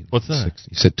 117. What's that? 160.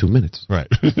 You said 2 minutes. Right.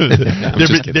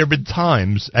 There have been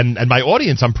times, and my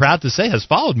audience, I'm proud to say, has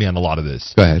followed me on a lot of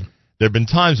this. Go ahead. There have been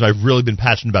times when I've really been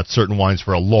passionate about certain wines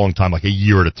for a long time, like a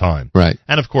year at a time. Right.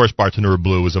 And of course, Bartenura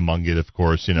Blue was among it. Of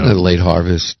course, The late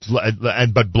harvest.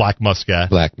 But Black Muscat.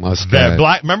 Black Muscat.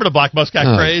 Remember the Black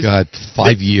Muscat craze? Oh God,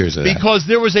 5 years of that. Because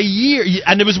there was a year,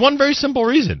 and there was one very simple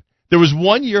reason. There was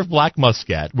 1 year of Black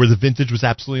Muscat where the vintage was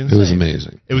absolutely insane. It was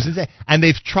amazing. It was insane. And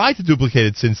they've tried to duplicate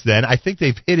it since then. I think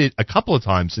they've hit it a couple of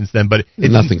times since then, but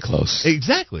it's nothing close.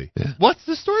 Exactly. Yeah. What's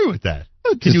the story with that?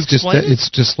 Can you explain it?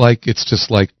 It's just like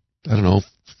I don't know,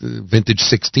 vintage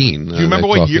 16. Do you remember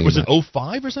what year? Was it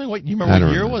 05 or something? You remember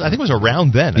what year it was? I think it was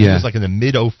around then. I think it was like in the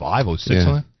mid 05, 06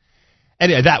 something.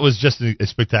 Anyway, that was just a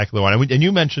spectacular one. And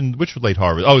you mentioned, which late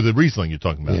harvest? Oh, the Riesling you're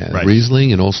talking about. Yeah, right.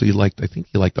 Riesling, and also I think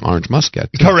you liked the Orange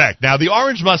Muscat, too. Correct. Now, the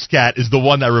Orange Muscat is the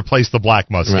one that replaced the Black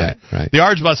Muscat. Right. The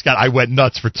Orange Muscat, I went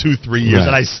nuts for 2-3 years,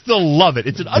 and I still love it.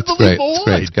 It's an unbelievable wine. It's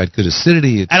great. It's got good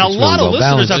acidity. And a lot of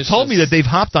listeners have told me that they've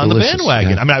hopped on the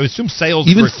bandwagon. Yeah. I mean, I assume sales...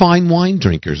 Even fine wine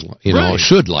drinkers,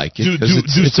 should like it. Do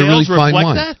it's sales a really fine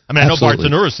reflect wine. that? I mean, Absolutely.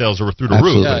 I know Bartenura sales are through the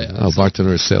roof.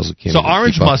 Bartenura sales can't. So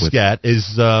Orange Muscat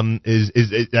is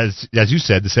as you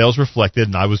said, the sales reflected,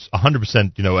 and I was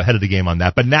 100% ahead of the game on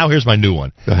that. But now here's my new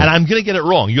one, and I'm going to get it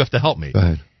wrong. You have to help me. Go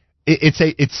ahead.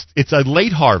 It's a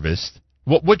late harvest.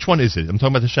 Which one is it? I'm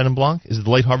talking about the Chenin Blanc. Is it the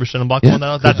late harvest Chenin Blanc?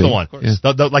 Yeah, That's the one.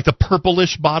 Yeah. Like the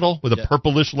purplish bottle with a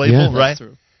purplish label, right?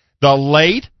 True. The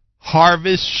late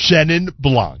harvest Chenin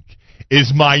Blanc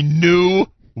is my new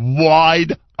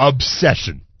wide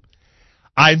obsession.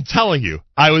 I'm telling you,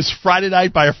 I was Friday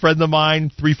night by a friend of mine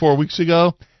 3-4 weeks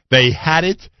ago. They had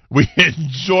it. We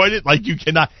enjoyed it like you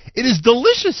cannot. It is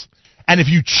delicious. And if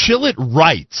you chill it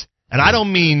right, and I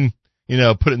don't mean,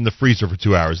 put it in the freezer for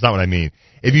 2 hours. That's not what I mean.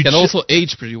 If you can also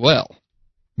age pretty well.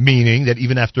 Meaning that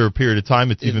even after a period of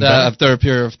time, it's even better? After a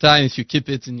period of time, if you keep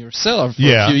it in your cellar for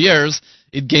a few years,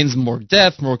 it gains more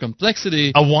depth, more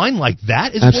complexity. A wine like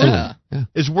that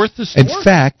is worth the store. In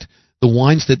fact, the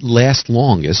wines that last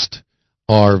longest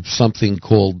are something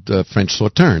called French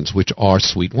Sauternes, which are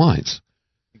sweet wines.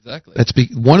 Exactly. That's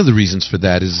one of the reasons for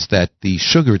that is that the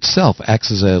sugar itself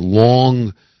acts as a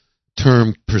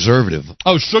long-term preservative.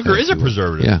 Oh, sugar is a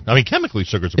preservative. Yeah. I mean, chemically,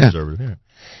 sugar's a preservative. Yeah.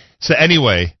 So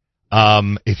anyway,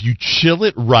 if you chill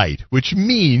it right, which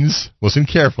means, listen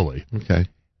carefully,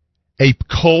 a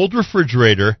cold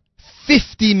refrigerator,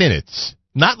 50 minutes,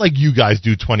 not like you guys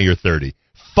do 20 or 30,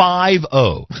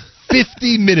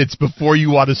 50 minutes before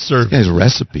you want to serve it. These guys'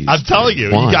 recipes. I'm telling you,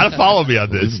 you got to follow me on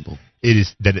this. It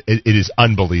is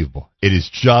unbelievable. It is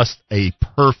just a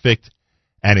perfect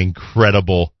and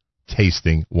incredible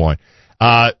tasting wine.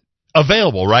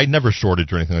 Available, right? Never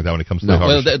shortage or anything like that when it comes to the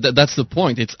harvest. Well, that's the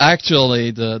point. It's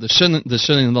actually the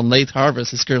Chenin on late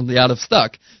harvest is currently out of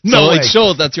stock. It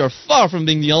shows that you're far from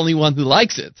being the only one who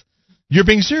likes it. You're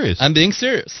being serious? I'm being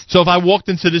serious. So if I walked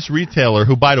into this retailer,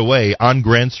 who, by the way, on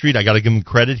Grand Street, I got to give him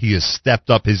credit, he has stepped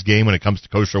up his game when it comes to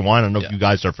kosher wine. I don't know if you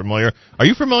guys are familiar. Are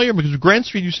you familiar? Because Grand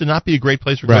Street used to not be a great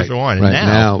place for kosher wine. And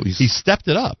now he stepped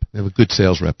it up. They have a good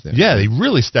sales rep there. Yeah, they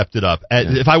really stepped it up.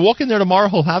 If I walk in there tomorrow,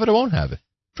 he'll have it or won't have it.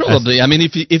 Probably. I mean,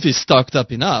 if it's stocked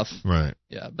up enough. Right.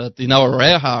 Yeah, but in our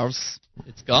warehouse,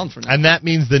 it's gone for now. And that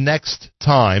means the next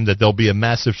time that there'll be a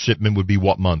massive shipment would be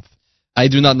what month? I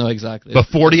do not know exactly.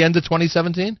 Before the end of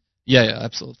 2017? Yeah,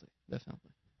 absolutely. Definitely.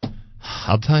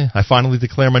 I'll tell you, I finally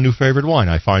declare my new favorite wine.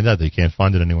 I find out that you can't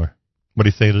find it anywhere. What do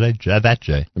you think today?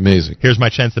 Jay? Amazing. Here's my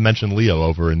chance to mention Leo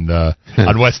over in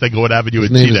on West Englewood Avenue.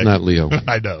 His name is not Leo.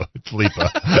 I know. It's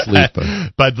Lipa. It's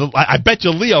Lipa. But I bet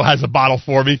you Leo has a bottle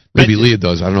for me. Maybe Leo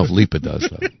does. I don't know if Lipa does,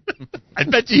 though. I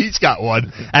bet you he's got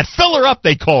one. At Filler Up,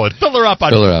 they call it. Filler Up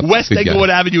on West Englewood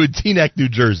Avenue in Teaneck, New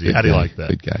Jersey. Good How do you guy. like that?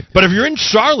 Good guy. But if you're in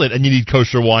Charlotte and you need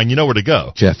kosher wine, you know where to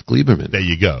go. Jeff Gleiberman. There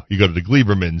you go. You go to the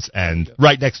Gleibermans and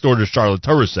right next door to Charlotte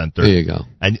Tourist Center. There you go.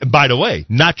 And by the way,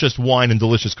 not just wine and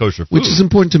delicious kosher food. Which is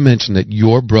important to mention that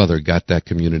your brother got that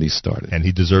community started. And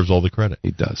he deserves all the credit.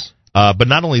 He does. But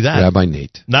not only that, Rabbi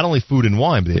Nate. not only food and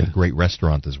wine, but they have a great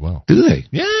restaurant as well. Do they?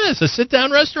 Yes, a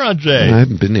sit-down restaurant, Jay. I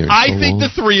haven't been there in I so think long. the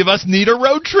three of us need a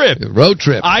road trip. Road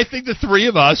trip. I think the three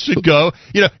of us should go.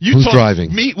 You know, Who's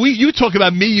driving? You talk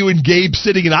about me, you, and Gabe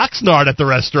sitting in Oxnard at the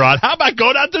restaurant. How about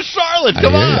going out to Charlotte?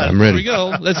 Come on. I'm Here ready. we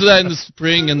go. Let's do that in the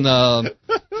spring and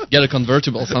get a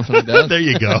convertible, something like that. There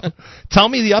you go. Tell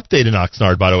me the update in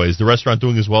Oxnard, by the way. Is the restaurant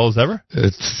doing as well as ever?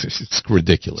 It's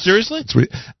ridiculous. Seriously?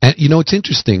 And you know, it's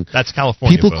interesting. That's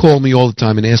California. People folks. call me all the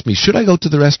time and ask me, should I go to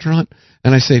the restaurant?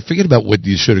 And I say, forget about what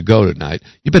you should have go tonight.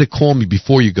 You better call me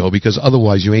before you go, because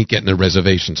otherwise you ain't getting a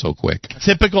reservation so quick.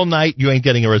 Typical night, you ain't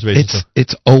getting a reservation.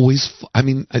 It's always,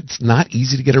 it's not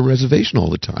easy to get a reservation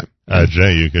all the time.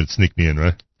 Jay, you could sneak me in,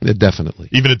 right? Definitely.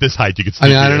 Even at this height, you could sneak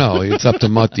me in. I don't know. It's up to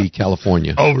Mutty,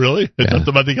 California. Oh, really? It's Yeah. up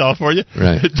to Mutty, California?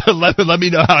 Right. let me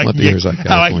know how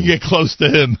I can get close to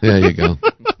him. There you go.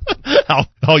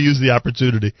 I'll use the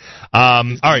opportunity. All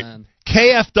right.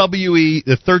 KFWE,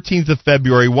 the 13th of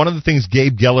February, one of the things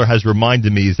Gabe Geller has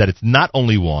reminded me is that it's not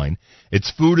only wine,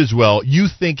 it's food as well. You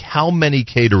think how many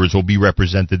caterers will be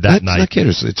represented that night? Not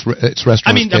caterers. It's restaurants,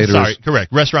 caterers. I'm sorry,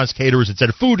 correct. Restaurants, caterers,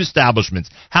 etc. Food establishments.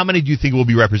 How many do you think will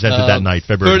be represented that night,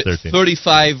 February 13th?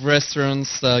 35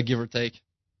 restaurants, give or take.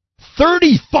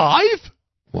 35?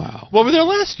 Wow. What were there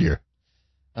last year?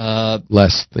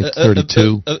 Less, I think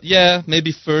 32. Yeah,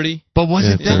 maybe 30. But was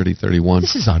it 30, 31?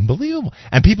 This is unbelievable.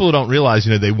 And people who don't realize,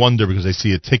 they wonder because they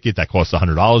see a ticket that costs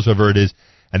 $100, whatever it is,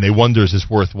 and they wonder, is this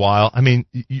worthwhile? I mean,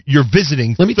 you're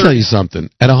visiting. Let me tell you something.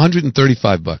 At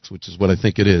 $135, which is what I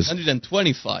think it is,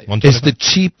 125. it's the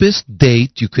cheapest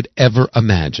date you could ever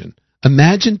imagine.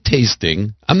 Imagine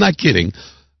tasting, I'm not kidding,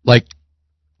 like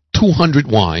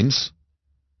 200 wines,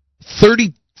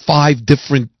 35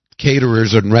 different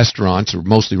caterers and restaurants, or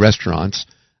mostly restaurants.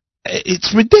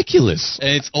 It's ridiculous.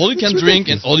 And it's all you can drink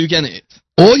and all you can eat.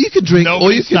 All you can drink,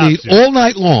 all you can eat, all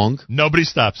night long. Nobody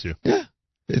stops you. Yeah.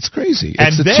 It's crazy. And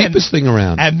It's the then- cheapest thing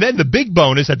around. And then the big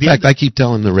bonus at the In fact, I keep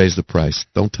telling them to raise the price.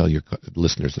 Don't tell your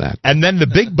listeners that. And then the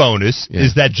big bonus Yeah.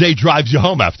 is that Jay drives you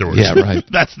home afterwards. Yeah, right.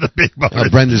 That's the big bonus.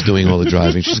 Brenda's doing all the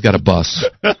driving. She's got a bus.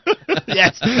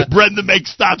 Yes, Brenda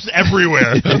makes stops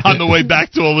everywhere on the way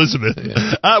back to Elizabeth.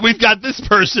 We've got this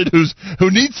person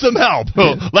who needs some help.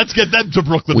 Let's get them to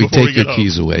Brooklyn We before we take get your home.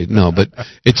 keys away. No, but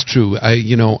it's true.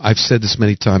 I've said this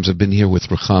many times. I've been here with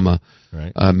Ruchama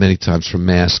many times from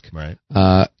Mask. Right.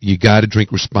 You got to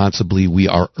drink responsibly. We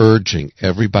are urging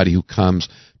everybody who comes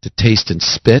to taste and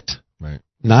spit. Right.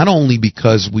 Not only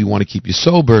because we want to keep you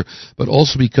sober, but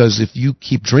also because if you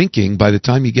keep drinking, by the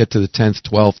time you get to the 10th,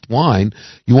 12th wine,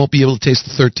 you won't be able to taste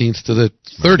the 13th to the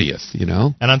 30th,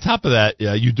 And on top of that,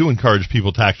 you do encourage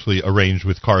people to actually arrange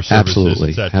with car services. Absolutely,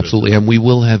 et cetera. absolutely. And we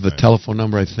will have a telephone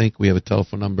number, I think. We have a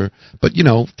telephone number. But,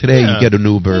 today you get an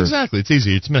Uber. Exactly. It's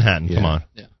easy. It's Manhattan. Yeah. Come on.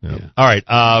 Yeah. All right.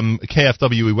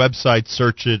 KFWE website,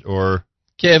 search it, or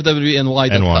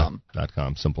KFWNY.com.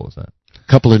 .com. Simple as that.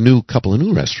 Couple of new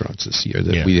restaurants this year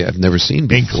that we have never seen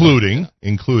before.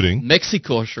 Including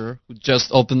Mexikosher, who just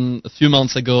opened a few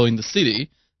months ago in the city.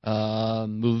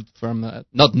 Moved from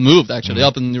not moved actually,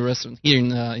 opened a new restaurant here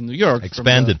in New York.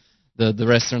 Expanded from the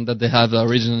restaurant that they have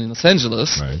originally in Los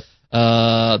Angeles.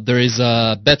 Right. There is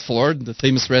Bedford, the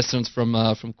famous restaurant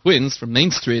from Queens, from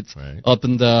Main Street. Right.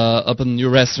 Opened new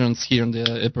restaurants here on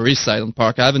the Upper East Side on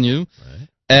Park Avenue. Right.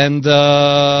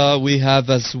 And we have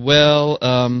as well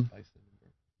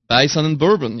Bison and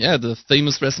Bourbon, the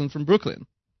famous restaurant from Brooklyn.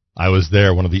 I was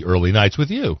there one of the early nights with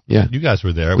you. Yeah. You guys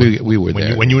were there. We were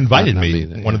there. When you invited Not me,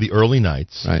 there, one of the early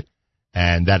nights. Right.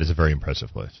 And that is a very impressive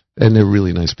place. And they're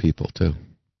really nice people, too.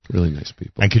 Really nice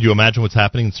people. And could you imagine what's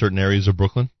happening in certain areas of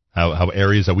Brooklyn? How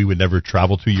areas that we would never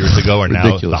travel to years ago are now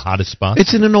Ridiculous. the hottest spots?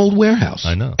 It's in an old warehouse.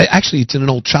 I know. Actually, it's in an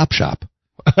old chop shop.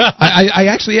 I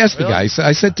actually asked the guy.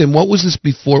 I said to him, what was this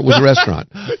before it was a restaurant?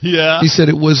 Yeah. He said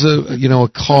it was a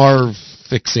car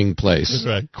fixing place. That's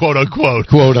right. Quote unquote.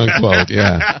 Quote unquote,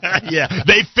 yeah. Yeah.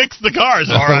 They fixed the cars,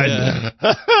 all right.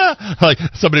 Like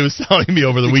somebody was telling me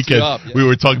over the weekend, we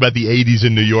were talking about the 80s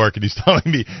in New York, and he's telling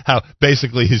me how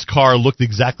basically his car looked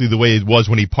exactly the way it was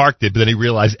when he parked it, but then he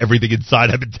realized everything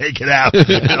inside had been taken out,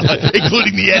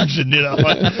 including the engine,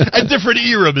 A different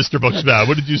era, Mr. Buchsbaum.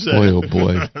 What did you say? Boy, oh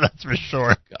boy. That's for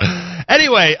sure.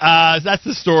 Anyway, that's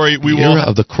the story. The era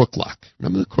of the crook lock.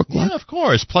 Remember the crook lock? Yeah, of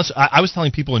course. Plus, I was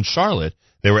telling people in Charlotte,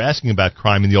 they were asking about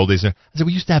crime in the old days. I said,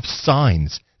 we used to have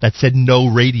signs that said no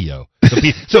radio.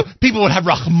 So people would have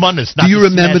Rachmanis. Do you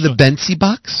remember the Bensy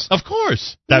box? Of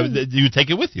course. You would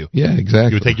take it with you. Yeah,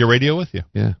 exactly. You would take your radio with you.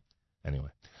 Yeah. Anyway.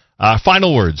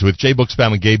 Final words with Jay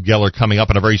Buchsbaum and Gabe Geller coming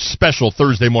up on a very special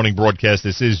Thursday morning broadcast.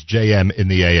 This is JM in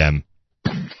the AM.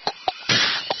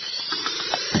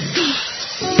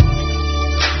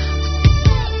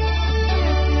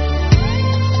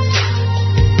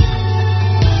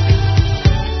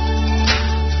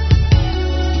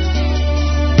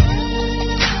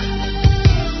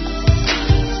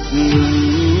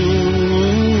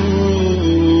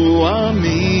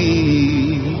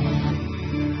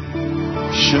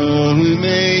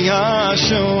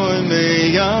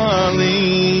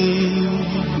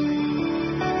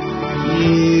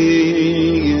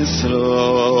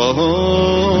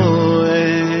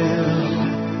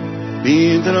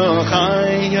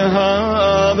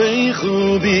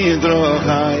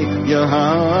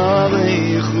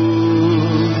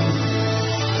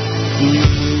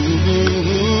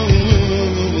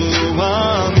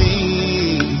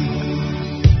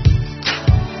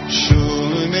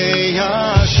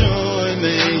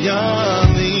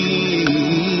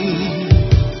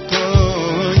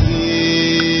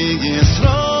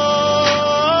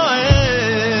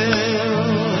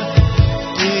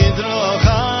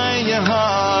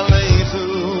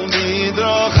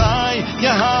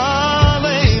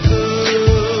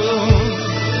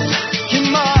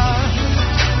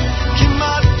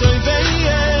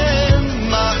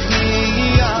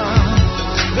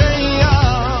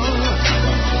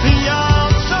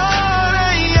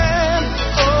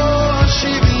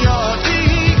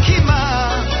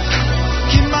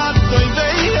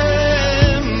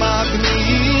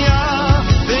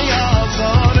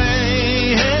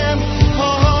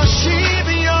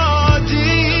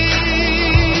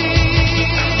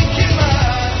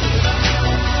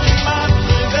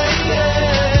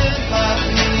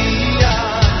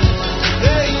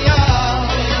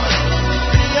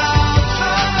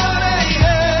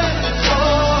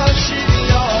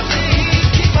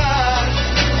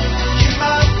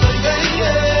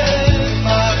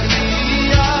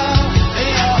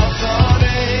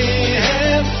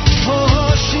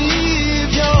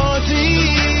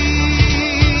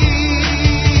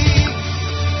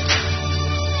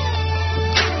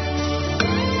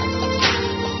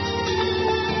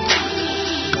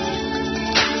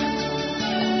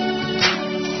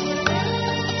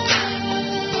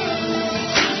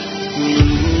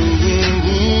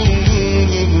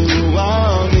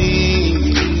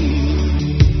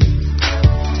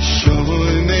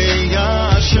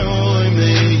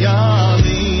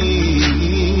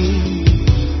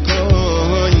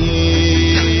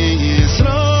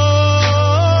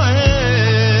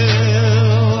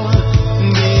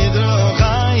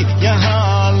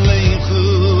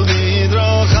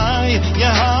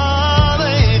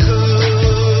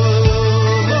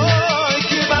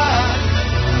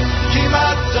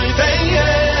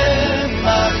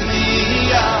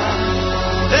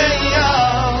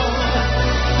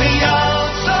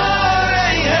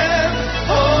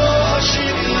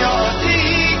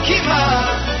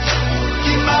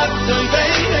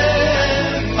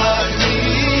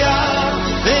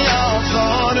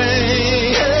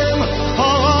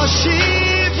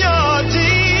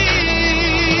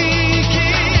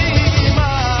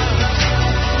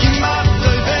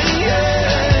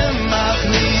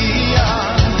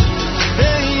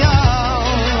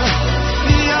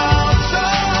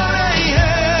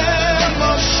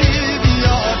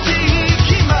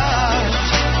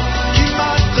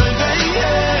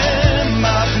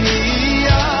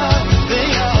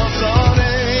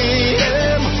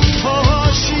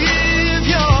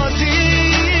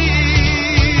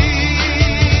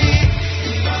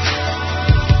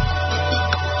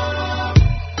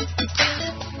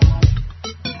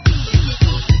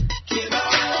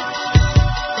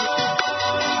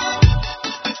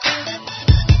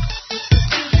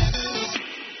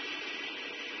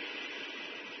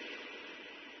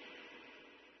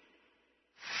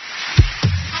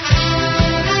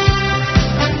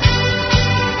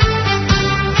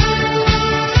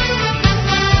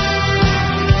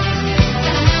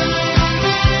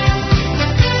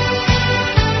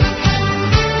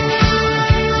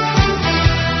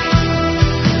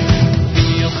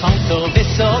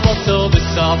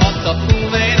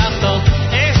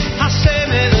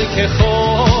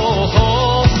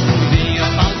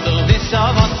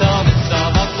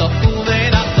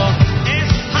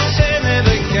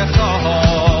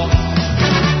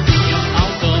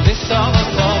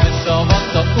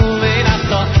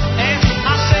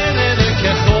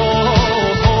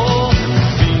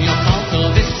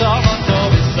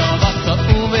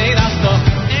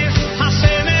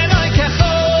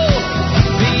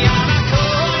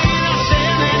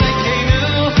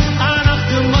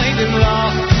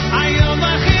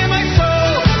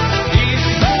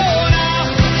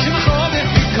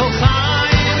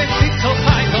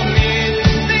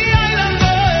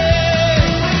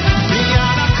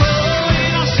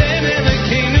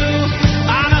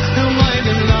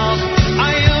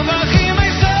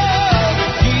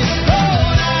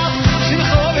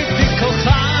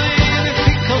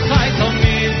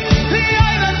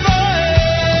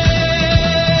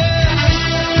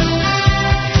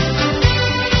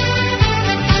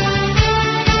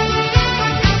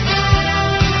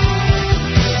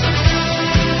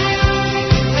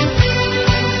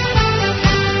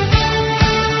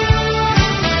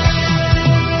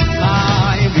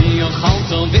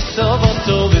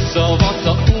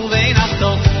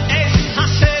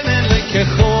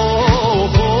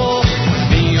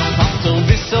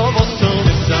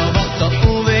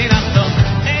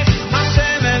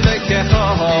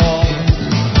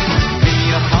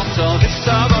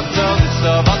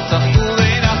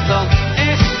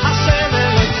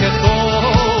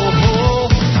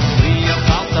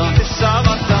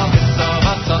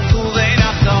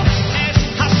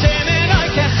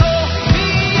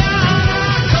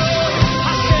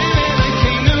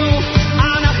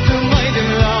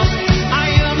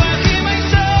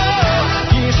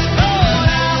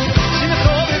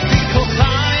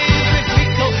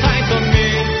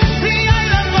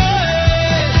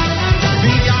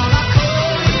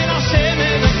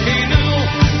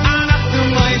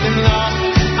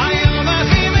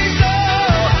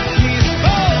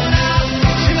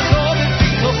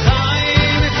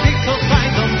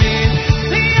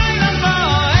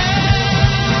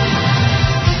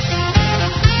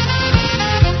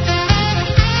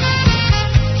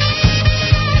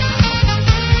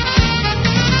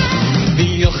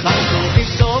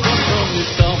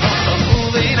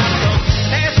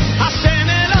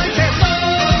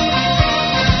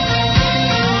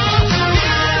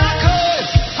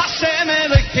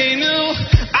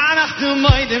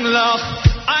 loch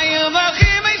ayu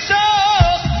vachi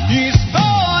meisach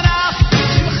yisbona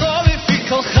simcho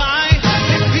lefikol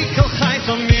chai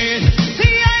tamid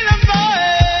tiyayla boy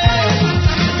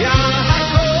yam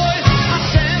hakoy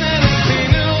Hashem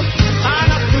Elokeinu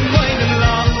anachnu moiden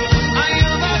loch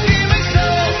ayu vachi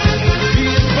meisach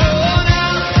yisbona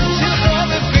simcho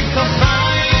lefikol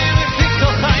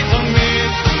chai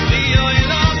tamid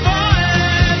tiyayla boy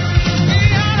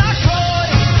yam hakoy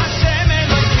Hashem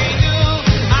Elokeinu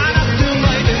anachnu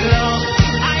moiden loch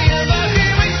ayu vachi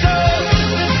meisach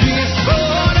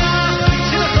yisbona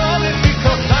simcho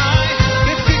lefikol chai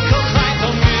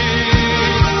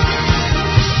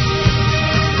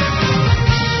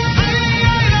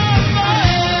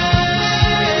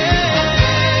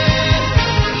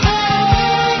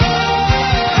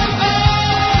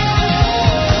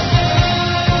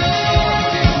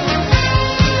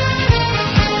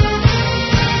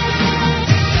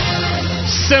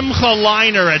Simcha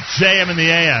Liner at JM in the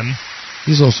AM.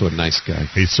 He's also a nice guy.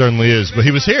 He certainly is. But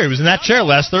he was here. He was in that chair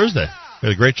last Thursday. We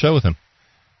had a great show with him.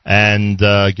 And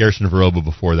Gershon Veroba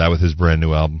before that with his brand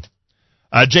new album.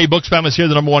 Jay Buchsbaum is here,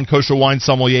 the number one kosher wine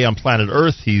sommelier on planet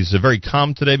Earth. He's very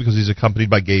calm today because he's accompanied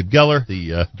by Gabe Geller,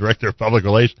 the director of public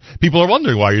relations. People are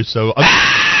wondering why you're so...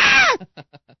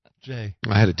 Jay.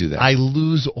 I had to do that. I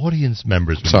lose audience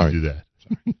members when Sorry. you do that.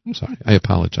 I'm sorry. I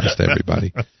apologize to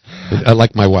everybody. I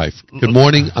like my wife. Good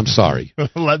morning. I'm sorry.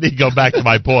 Let me go back to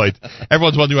my point.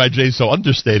 Everyone's wondering why Jay's so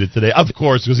understated today. Of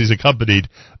course, because he's accompanied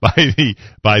by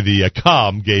the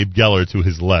calm Gabe Geller to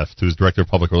his left, who is director of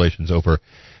public relations over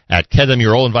at Kedem.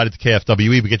 You're all invited to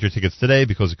KFWE. But get your tickets today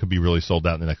because it could be really sold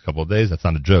out in the next couple of days. That's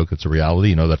not a joke. It's a reality.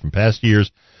 You know that from past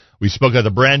years. We spoke of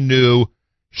the brand new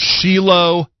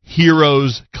Shiloh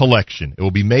Heroes Collection. It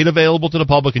will be made available to the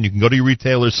public, and you can go to your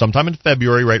retailers sometime in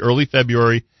February, right, early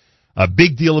February. A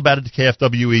big deal about it at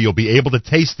KFWE. You'll be able to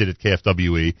taste it at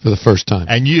KFWE. For the first time.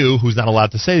 And you, who's not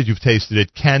allowed to say that you've tasted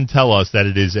it, can tell us that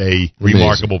it is a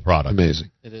remarkable product.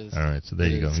 Amazing. It is. All right, so there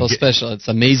you go. So special. It's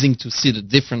amazing to see the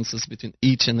differences between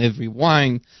each and every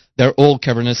wine. They're all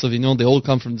Cabernet Sauvignon. They all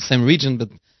come from the same region, but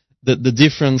the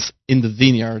difference in the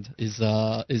vineyard is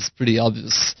pretty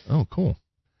obvious. Oh, cool.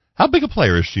 How big a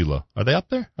player is Shiloh? Are they up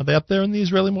there? Are they up there in the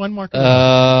Israeli wine market?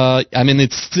 I mean,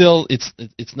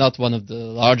 it's not one of the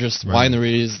largest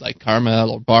wineries like Carmel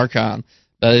or Barkan,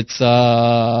 but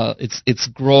it's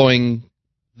growing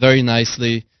very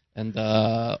nicely and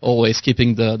always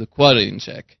keeping the quality in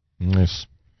check. Nice.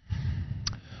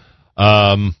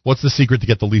 What's the secret to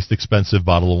get the least expensive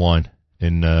bottle of wine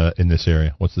in this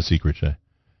area? What's the secret, Jay?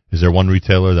 Is there one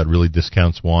retailer that really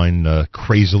discounts wine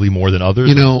crazily more than others?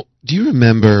 You know, do you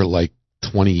remember like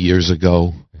 20 years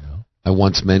ago, I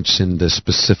once mentioned a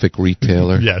specific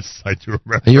retailer? Yes, I do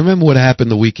remember. And you remember what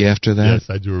happened the week after that? Yes,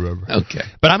 I do remember. Okay.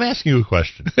 But I'm asking you a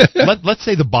question. Let's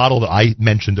say the bottle that I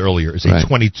mentioned earlier is a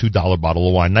 $22 bottle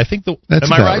of wine. And I think that's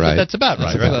am I about right? Right. That's about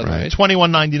that's right, about right? right.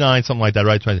 $21.99, something like that,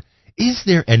 right? Is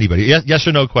there anybody, yes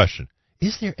or no question,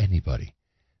 is there anybody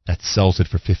that sells it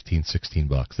for $15,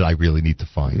 $16 that I really need to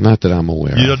find? Not that I'm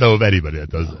aware You don't know of anybody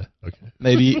that does that. Okay.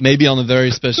 Maybe on a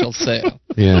very special sale.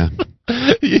 Yeah.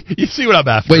 you see what I'm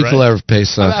after, Wait right? till Erev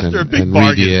Pesach I'm after a big and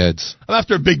bargain. read the ads. I'm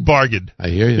after a big bargain. I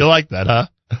hear you. You like that, huh?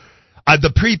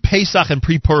 The pre-Pesach and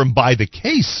pre-Purim by the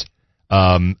case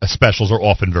specials are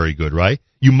often very good, right?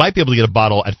 You might be able to get a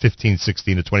bottle at $15,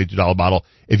 $16, a $22 bottle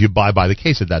if you buy by the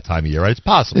case at that time of year, right? It's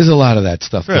possible. There's a lot of that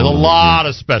stuff There's a going on, lot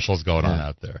of specials going on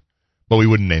out there. But we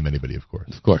wouldn't name anybody, of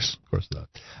course. Of course. Of course not.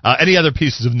 Any other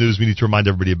pieces of news we need to remind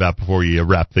everybody about before we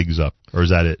wrap things up? Or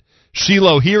is that it?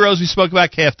 Shiloh Heroes, we spoke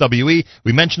about, KFWE.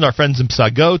 We mentioned our friends in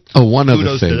Psagot. Oh, one other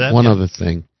Kudos to thing. them. One Yeah. other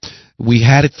thing. We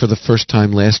had it for the first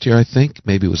time last year, I think.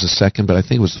 Maybe it was the second, but I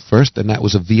think it was the first, and that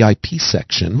was a VIP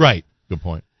section. Right. Good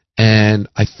point. And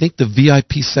I think the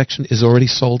VIP section is already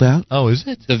sold out. Oh, is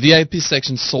it? The VIP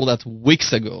section sold out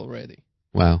weeks ago already.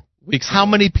 Wow. How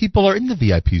many people are in the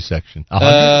VIP section?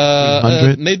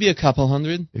 100? Maybe a couple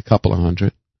hundred. A couple of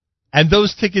hundred. And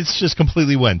those tickets just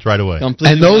completely went right away. And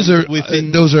those are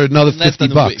another less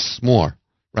than a $50 more,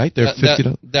 right? They're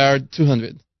 $50. They're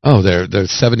 200. Oh, they're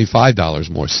 $75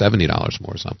 more, $70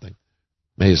 more, something.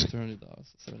 Amazing. $200,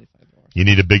 $75. You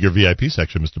need a bigger VIP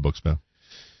section, Mr. Buchsbaum.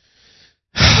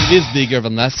 It is bigger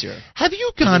than last year. Have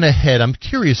you gone ahead? I'm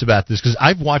curious about this because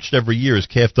I've watched every year as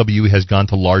KFWE has gone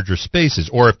to larger spaces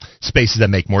or spaces that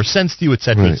make more sense to you, et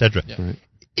cetera, et cetera. Yeah.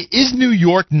 Is New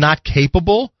York not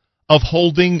capable of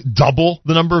holding double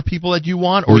the number of people that you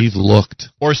want? Or We've looked.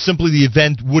 Or simply the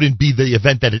event wouldn't be the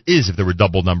event that it is if there were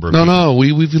double number of people? No,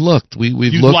 we've looked. We've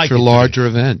You'd looked like for it to larger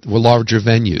larger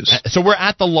venues. So we're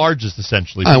at the largest,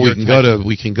 essentially. We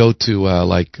can go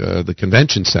to the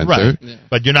convention center. Right,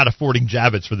 but you're not affording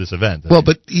Javits for this event. Well,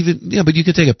 but you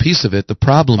can take a piece of it. The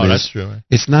problem is that's true, right?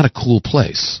 It's not a cool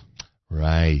place.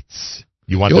 Right.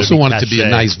 You also want it to be a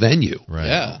nice venue. Right.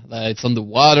 Yeah, it's on the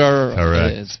water.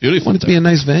 Correct. It's beautiful. You want it to be a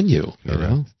nice venue. You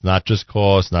know? Not just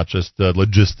cost, not just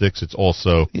logistics. It's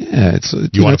also it's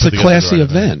a classy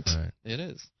event. Right. It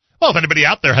is. Well, if anybody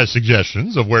out there has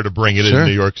suggestions of where to bring it in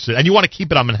New York City, and you want to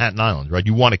keep it on Manhattan Island, right?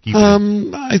 You want to keep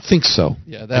it. I think so.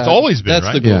 Yeah, that's always been.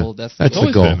 That's the goal. Yeah, that's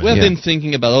the goal. We have been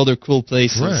thinking about other cool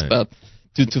places, right. but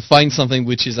to find something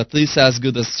which is at least as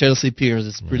good as Chelsea Piers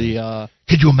is pretty.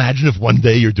 Could you imagine if one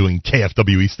day you're doing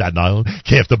KFWE Staten Island,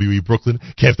 KFWE Brooklyn,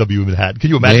 KFWE Manhattan? Could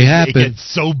you imagine it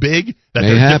gets so big that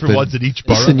there's different ones in each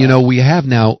borough? Listen, we have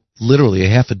now literally a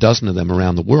half a dozen of them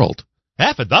around the world.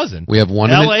 Half a dozen? We have one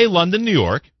L.A., London, New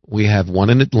York. We have one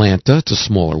in Atlanta. It's a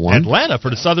smaller one. Atlanta for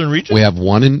the southern region? We have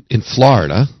one in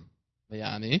Florida.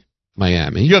 Miami.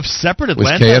 You have separate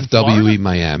Atlanta with and Florida? KFWE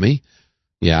Miami.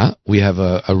 Yeah. We have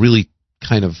a really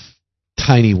kind of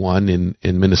tiny one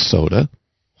in Minnesota.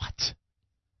 What?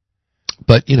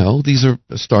 But, these are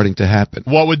starting to happen.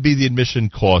 What would be the admission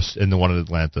cost in the one in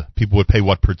Atlanta? People would pay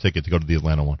what per ticket to go to the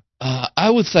Atlanta one? I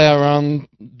would say around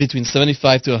between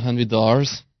 $75 to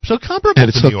 $100. So comparable and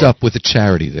it's to hooked up with a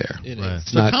charity there. It right.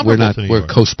 is. We're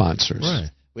co-sponsors.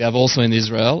 Right. We have also in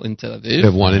Israel, in Tel Aviv. We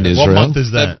have one in Israel. What month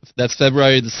is that? That's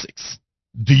February the 6th.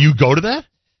 Do you go to that?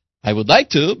 I would like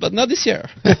to, but not this year.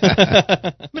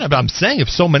 But I'm saying if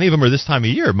so many of them are this time of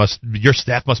year, your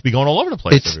staff must be going all over the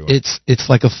place. It's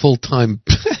like a full-time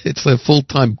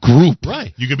group.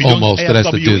 Right. You could be almost doing that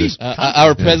has to do this.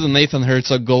 Our president Nathan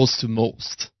Herzog goes to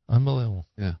most. Unbelievable.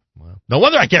 Yeah. Wow. No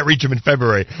wonder I can't reach him in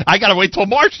February. I got to wait till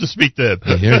March to speak to him.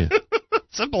 I hear you.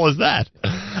 Simple as that.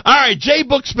 All right, Jay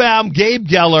Buchsbaum, Gabe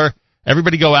Geller.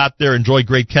 Everybody go out there, enjoy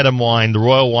great Kedem wine, the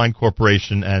Royal Wine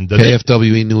Corporation, and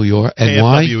KFWE New York. And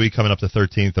KFWE coming up the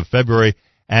 13th of February.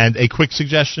 And a quick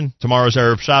suggestion, tomorrow's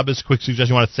Erev Shabbos, quick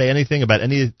suggestion. You want to say anything about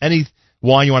any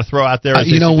wine you want to throw out there?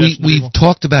 We've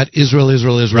talked about Israel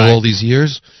right. all these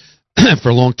years for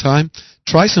a long time.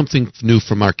 Try something new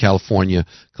from our California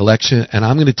collection, and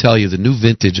I'm going to tell you the new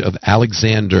vintage of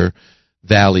Alexander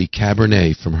Valley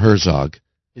Cabernet from Herzog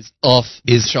is off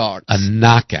the charts. A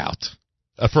knockout.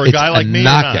 For a guy like me?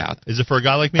 Knockout. Is it for a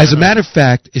guy like me? As a matter of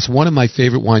fact, it's one of my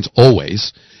favorite wines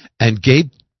always, and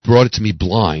Gabe brought it to me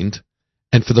blind,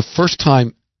 and for the first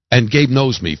time, and Gabe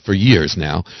knows me for years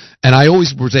now, and I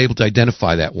always was able to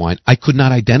identify that wine. I could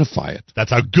not identify it. That's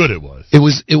how good it was. It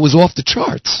was off the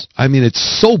charts. I mean,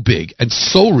 it's so big and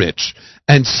so rich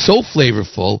and so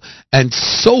flavorful and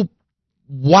so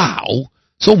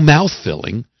so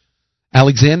mouth-filling.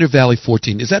 Alexander Valley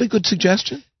 14. Is that a good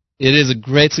suggestion? It is a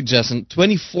great suggestion.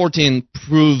 2014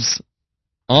 proves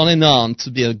on and on to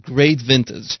be a great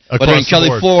vintage. Whether in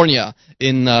California,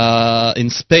 in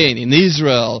Spain, in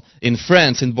Israel, in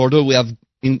France, in Bordeaux, we have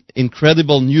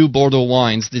incredible new Bordeaux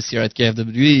wines this year at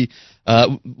KFWE.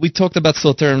 We talked about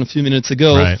Sauterne a few minutes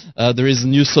ago. Right. There is a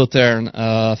new Sauterne,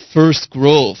 First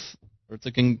Growth. We're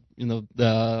talking,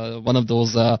 one of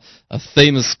those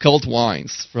famous cult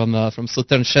wines from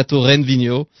Sauterne Chateau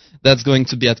Rennes-Vigneault. That's going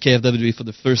to be at KFWE for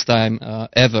the first time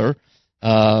ever.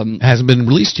 It hasn't been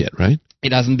released yet, right?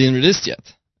 It hasn't been released yet.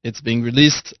 It's being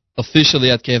released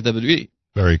officially at KFWE.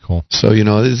 Very cool. So,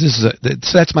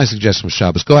 that's my suggestion with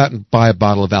Shabbos. Go out and buy a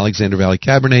bottle of Alexander Valley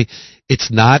Cabernet. It's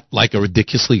not like a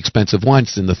ridiculously expensive wine.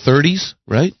 It's in the 30s,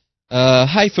 right?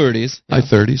 High 30s. High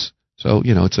 30s. So,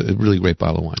 it's a really great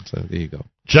bottle of wine. So, there you go.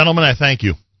 Gentlemen, I thank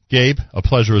you. Gabe, a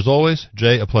pleasure as always.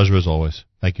 Jay, a pleasure as always.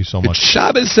 Thank you so much. Good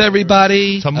Shabbos,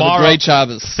 everybody. Tomorrow, have a great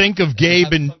Shabbos. Think of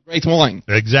Gabe and great wine.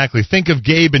 Exactly. Think of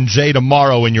Gabe and Jay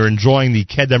tomorrow when you're enjoying the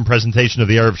Kedem presentation of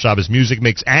the Erev Shabbos Music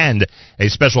Mix and a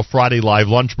special Friday live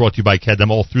lunch brought to you by Kedem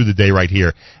all through the day right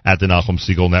here at the Nachum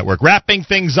Segal Network. Wrapping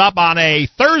things up on a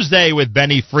Thursday with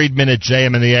Benny Friedman at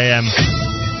JM in the AM.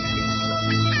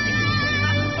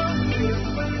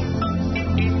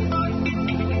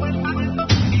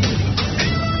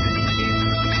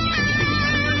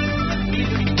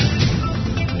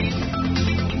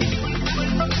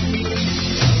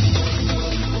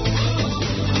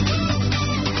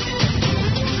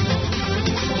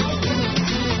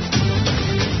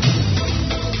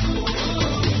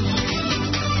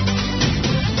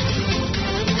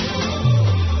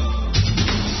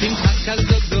 שמחה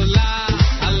כזאת גדולה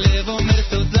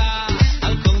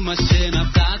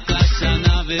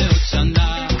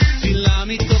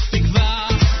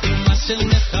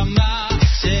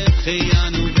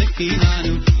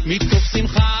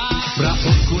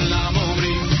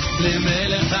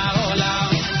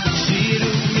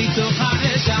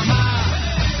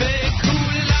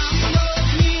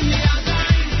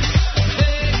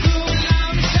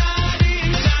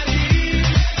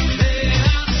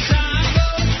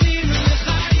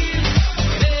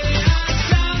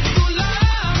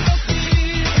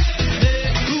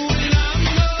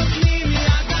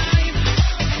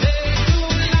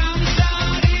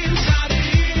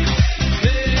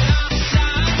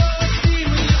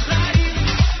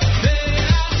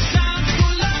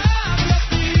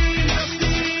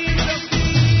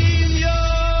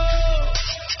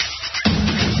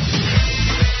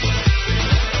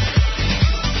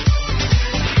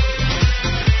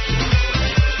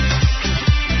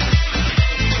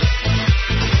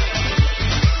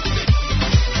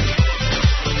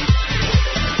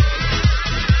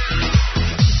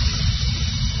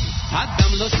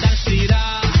לא שר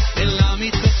שירה, אלא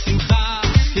מתוך שמחה,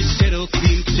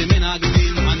 כשרוקדים,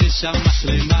 כשמנגנים, הנשמה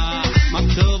שלמה, מה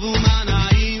טוב ומה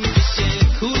נעים,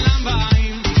 כשכולם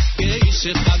באים, כאיש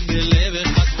אחד בלב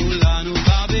אחד כולנו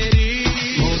חברים,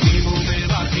 מודים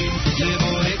ומברכים,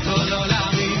 לבורא כל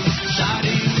עולמים,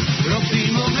 שרים,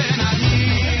 רוקדים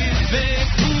ומנגנים,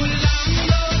 וכולם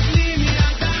נותנים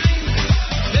ידיים,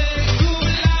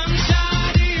 וכולם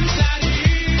שרים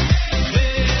שרים,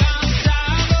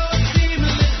 ועכשיו עושים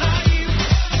לחיים,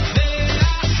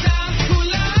 ועכשיו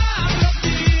כולם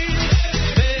רוקדים,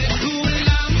 וכולם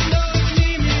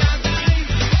נותנים ידיים,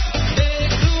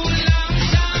 וכולם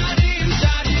שרים שרים, ועכשיו עושים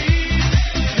לחיים,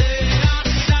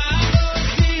 ועכשיו כולם וכולם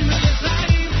נותנים ידיים, ועכשיו עושים לחיים,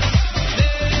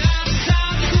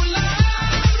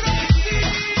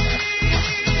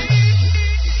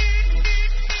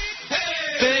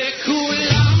 וכולם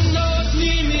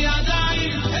נותנים ידיים, ועכשיו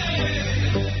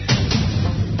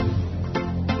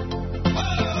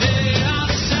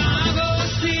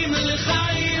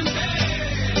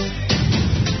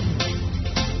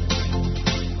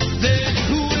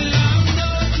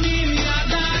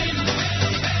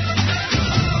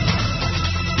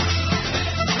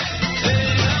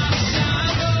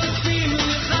עושים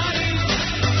לחיים.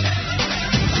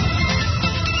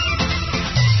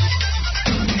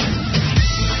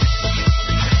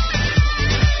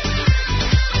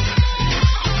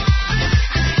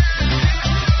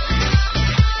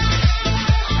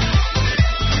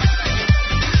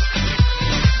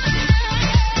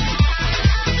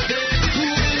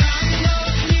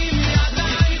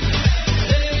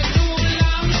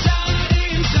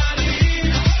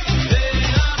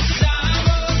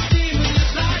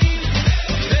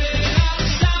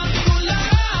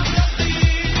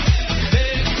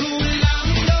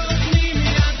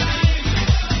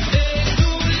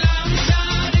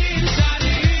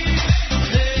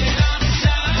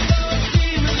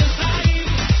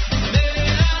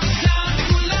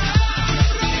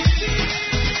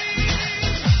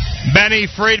 Benny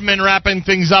Friedman wrapping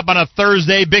things up on a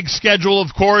Thursday. Big schedule,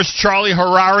 of course. Charlie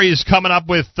Harari is coming up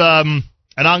with an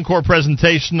encore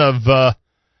presentation of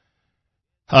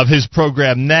his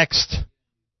program next.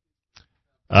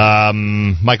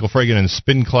 Michael Fragan in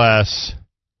Spin Class.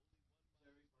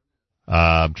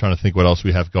 I'm trying to think what else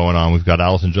we have going on. We've got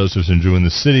Allison Josephs and Drew in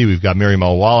the City. We've got Mary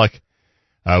Mel Wallach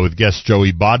with guest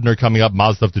Joey Bodner coming up.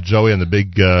 Mazda to Joey on the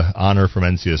big honor from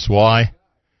NCSY.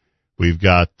 We've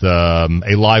got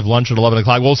a live lunch at 11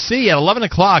 o'clock. We'll see at 11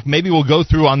 o'clock. Maybe we'll go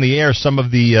through on the air some of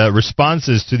the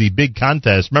responses to the big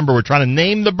contest. Remember, we're trying to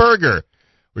name the burger.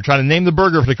 We're trying to name the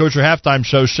burger for the Kosher Halftime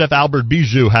Show. Chef Albert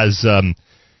Bijou has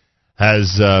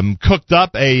cooked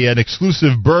up an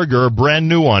exclusive burger, a brand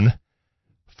new one,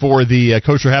 for the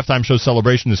Kosher Halftime Show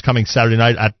celebration this coming Saturday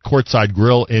night at Courtside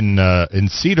Grill in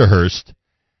Cedarhurst.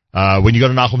 When you go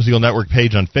to Nachum Segal Network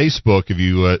page on Facebook, if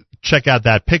you check out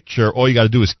that picture, all you got to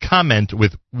do is comment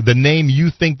with the name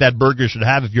you think that burger should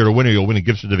have. If you're a winner, you'll win a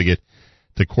gift certificate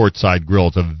to Courtside Grill.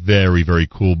 It's a very, very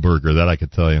cool burger, that I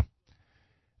could tell you.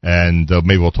 And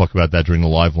maybe we'll talk about that during the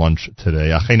live lunch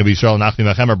today. Achenu b'Yisrael, Nachmi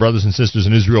Machem, our brothers and sisters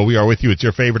in Israel, we are with you. It's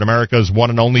your favorite America's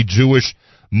one and only Jewish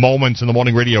Moments in the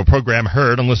Morning radio program,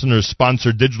 heard on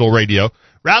listeners-sponsored digital radio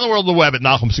around the world of the web at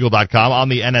NachumSegal.com, on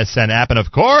the NSN app, and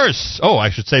of course, I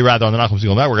should say rather on the Nachum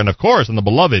Segal Network, and of course on the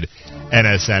beloved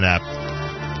NSN app.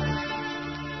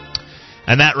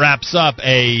 And that wraps up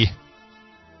a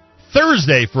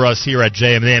Thursday for us here at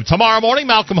JM and the AM. Tomorrow morning,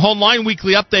 Malcolm Hoenlein,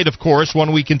 weekly update, of course,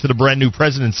 1 week into the brand new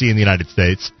presidency in the United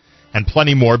States, and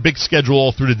plenty more. Big schedule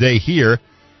all through the day here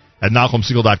at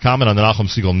NachumSegal.com and on the Nachum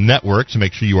Segal Network, so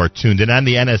make sure you are tuned in, and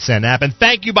the NSN app. And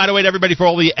thank you, by the way, to everybody for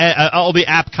all the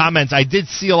app comments. I did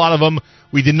see a lot of them.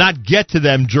 We did not get to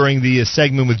them during the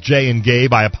segment with Jay and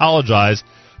Gabe. I apologize,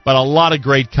 but a lot of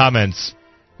great comments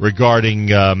regarding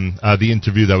the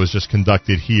interview that was just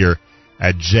conducted here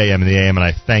at JM and the AM, and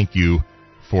I thank you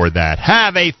for that.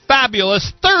 Have a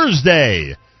fabulous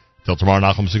Thursday. Till tomorrow,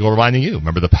 Nachum Segal reminding you,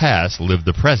 remember the past, live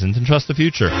the present, and trust the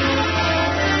future.